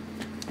 so...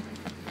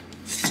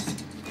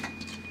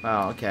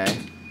 Wow, okay.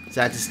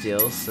 So I had to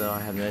steal, so I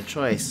have no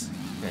choice.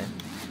 Okay.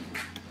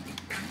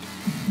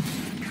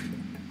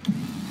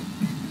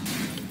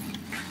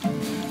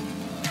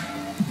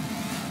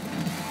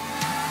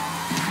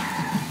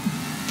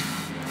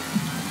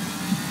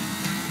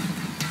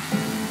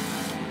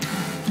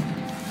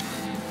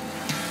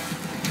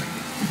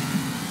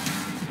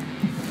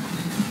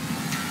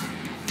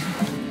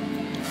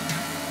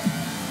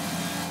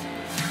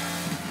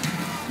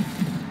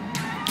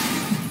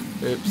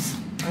 Oops.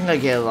 I'm gonna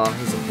get along.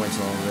 He's a point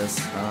to all of this.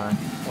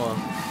 Well.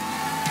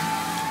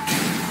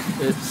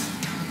 Oops.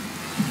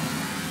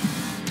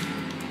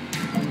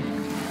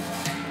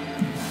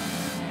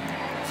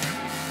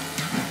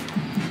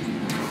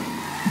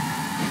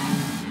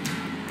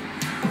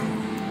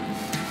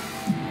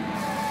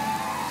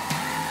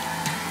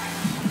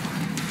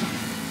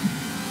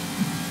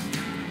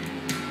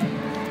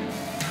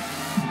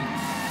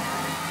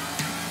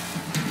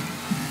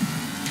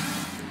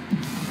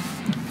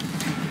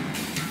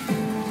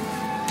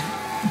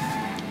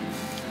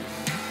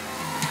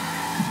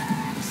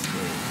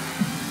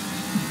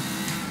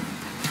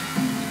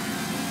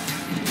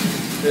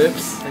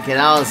 Oops. Okay,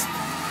 that was...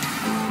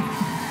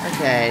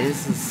 Okay,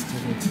 this is...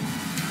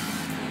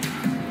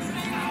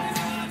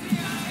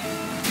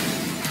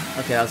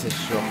 Okay, that was a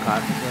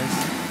shortcut, I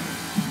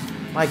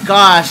guess. My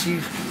gosh, you...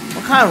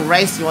 What kind of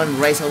race do you want to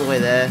race all the way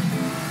there?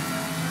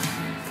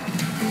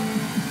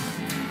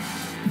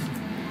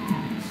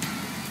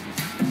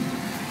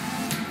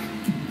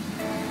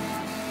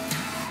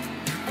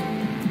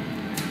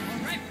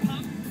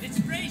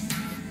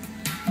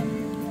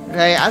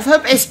 Okay, I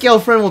hope Ace's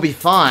girlfriend will be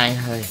fine.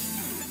 Okay.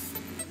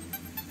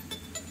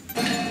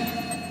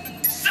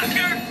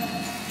 Sucker!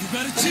 You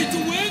gotta cheat to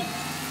win?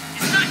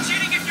 It's not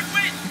cheating if you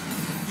win!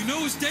 You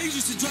know it's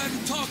dangerous to drive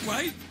and talk,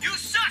 right? You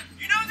suck!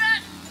 You know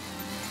that?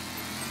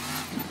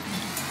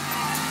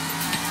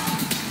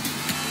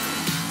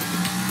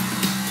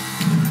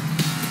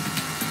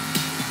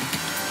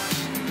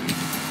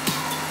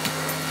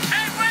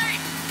 Hey, wait!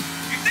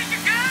 You think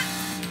you're good?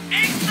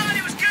 Ace thought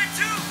he was good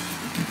too!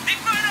 Did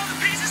you find all the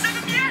pieces of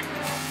him yet?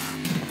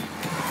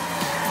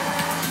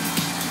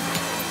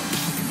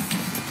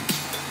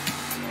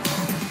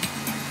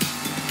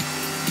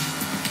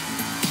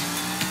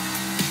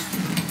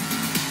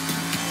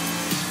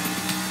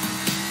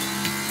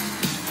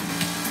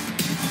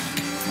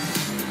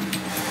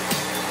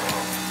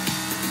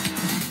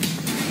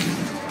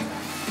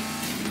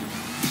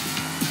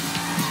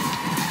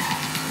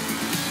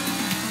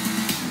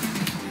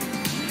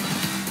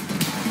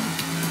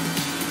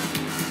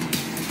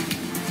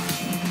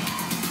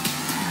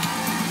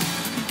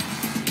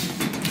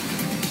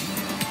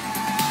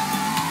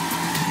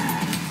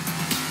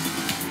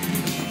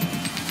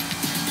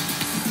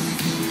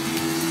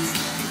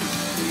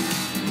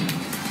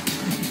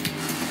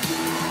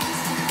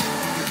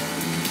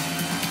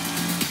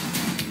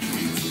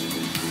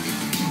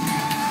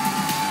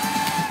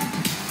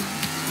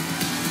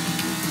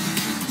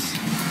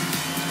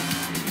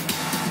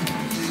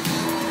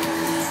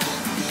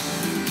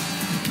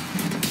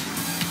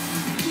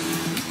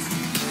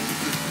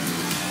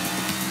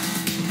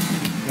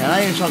 I'm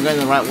not even sure I'm going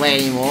the right way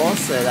anymore,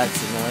 so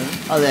that's annoying.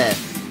 Oh, there.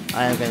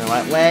 I am going the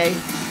right way.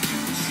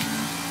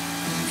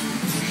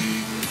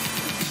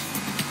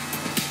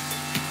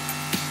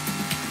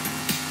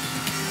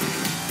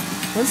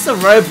 What's the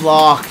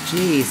roadblock?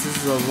 Jeez, this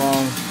is a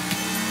long...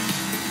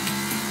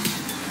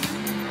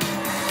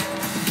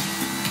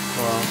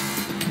 Well...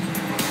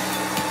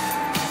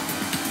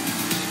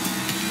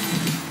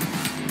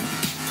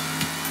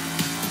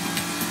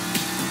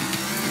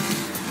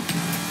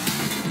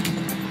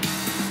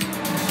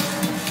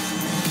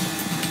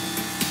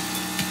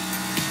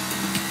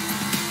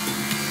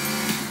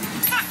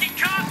 Fucking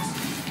cops!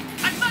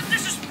 I thought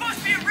this was supposed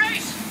to be a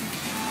race!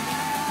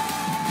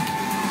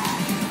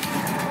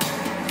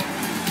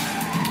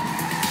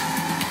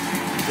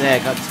 Yeah,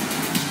 got...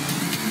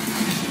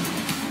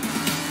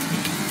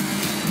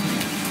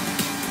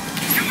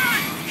 Come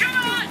on! Come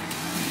on!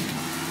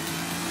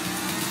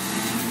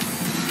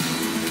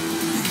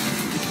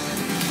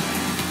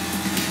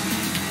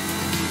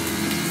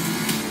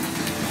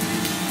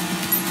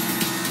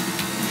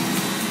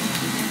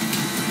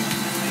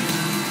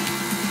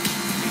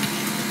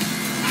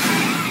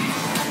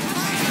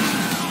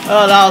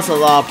 Oh, that was a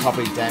lot of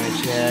property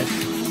damage here.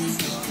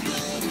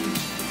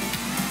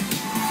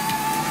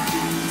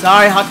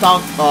 Sorry, hot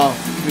dog. Oh,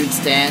 food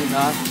stand.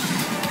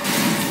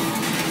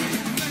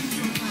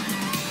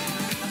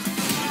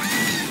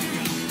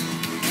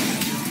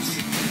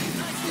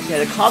 Okay,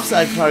 the cops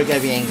are probably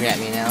gonna be angry at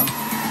me now.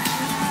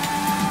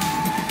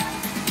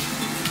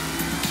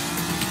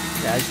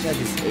 Yeah, I just got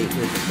this 8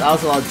 with it. That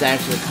was a lot of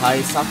damage to the car.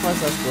 He suffered,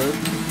 so that's good.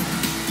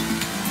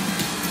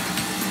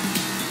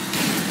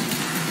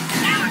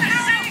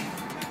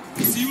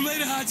 See you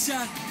later,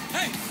 hotshot.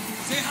 Hey,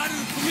 say hi to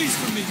the police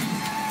for me.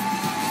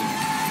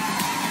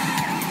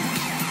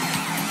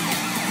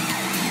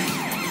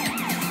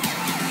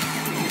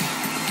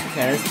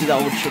 Okay, let's do that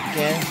old trick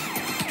again.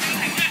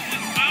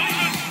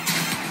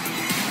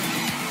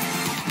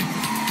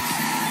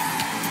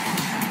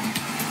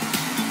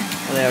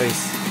 Oh, there he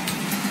is.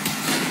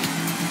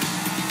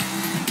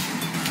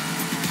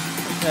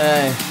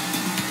 Okay.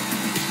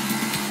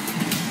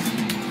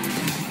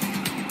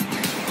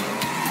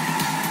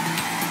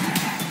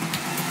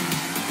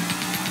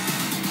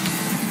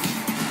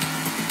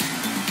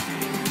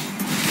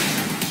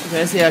 Okay,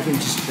 let's see if I can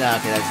just... Nah,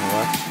 okay, that doesn't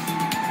work.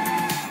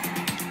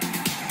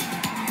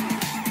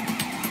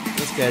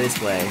 Let's go this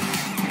way.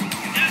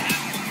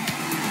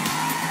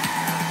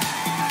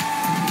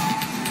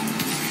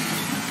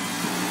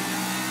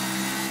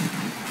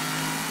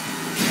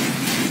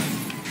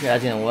 Okay, that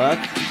didn't work.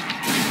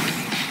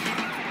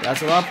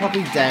 That's a lot of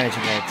property damage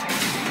on it.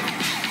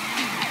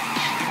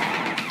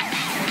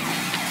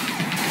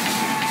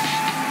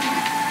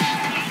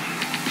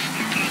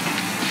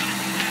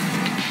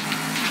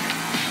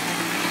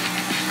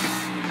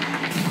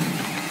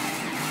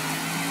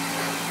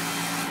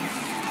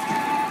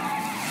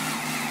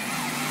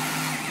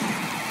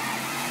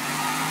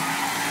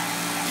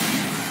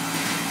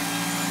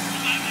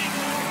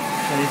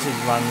 I need to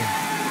run.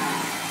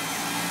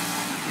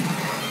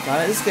 Got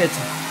it, it's good.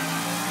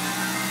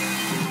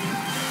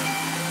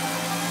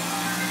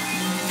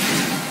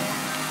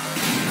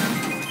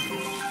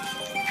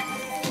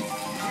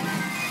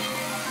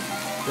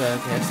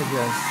 Okay, let's see if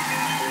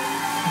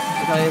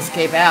I can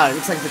escape out. It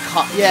looks like the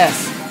cop.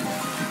 Yes!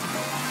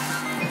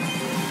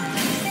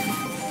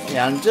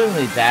 Yeah, I'm doing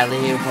really badly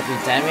here with property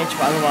damage,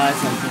 but otherwise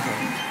I'm thinking.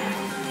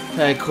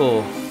 Okay,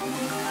 cool.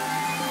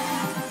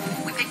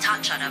 We picked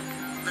Hotshot up.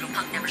 Little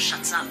punk never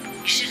shuts up.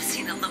 You should have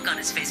seen the look on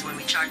his face when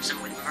we charged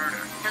him with murder.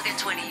 He'll get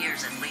 20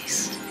 years at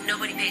least.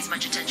 Nobody pays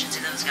much attention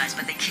to those guys,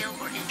 but they kill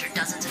or injure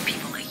dozens of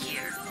people a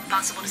year.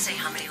 Impossible to say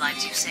how many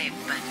lives you saved,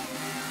 but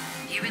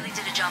you really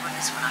did a job on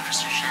this one,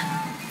 Officer Shen.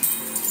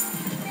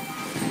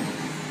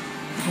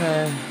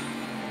 Okay.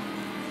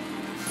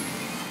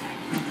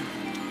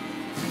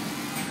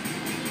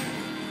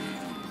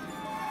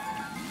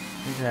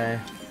 Okay.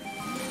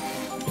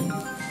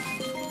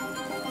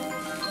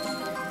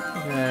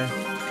 Okay.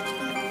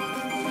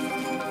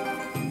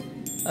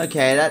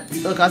 Okay, that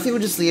look, I think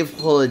we'll just leave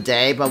for a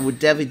day, but we'll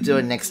definitely do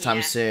it next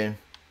time soon.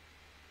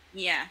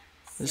 Yeah.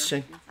 Let's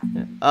check.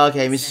 Yeah.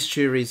 Okay, Mrs.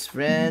 Churi's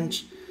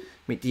Ranch.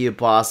 Meet the new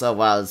boss. Oh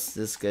wow, this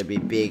is gonna be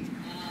big.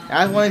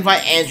 I want to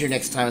invite Andrew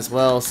next time as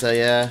well, so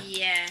yeah.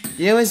 Yeah.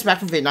 You know he's back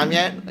from Vietnam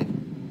yet? Like,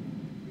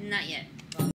 not yet.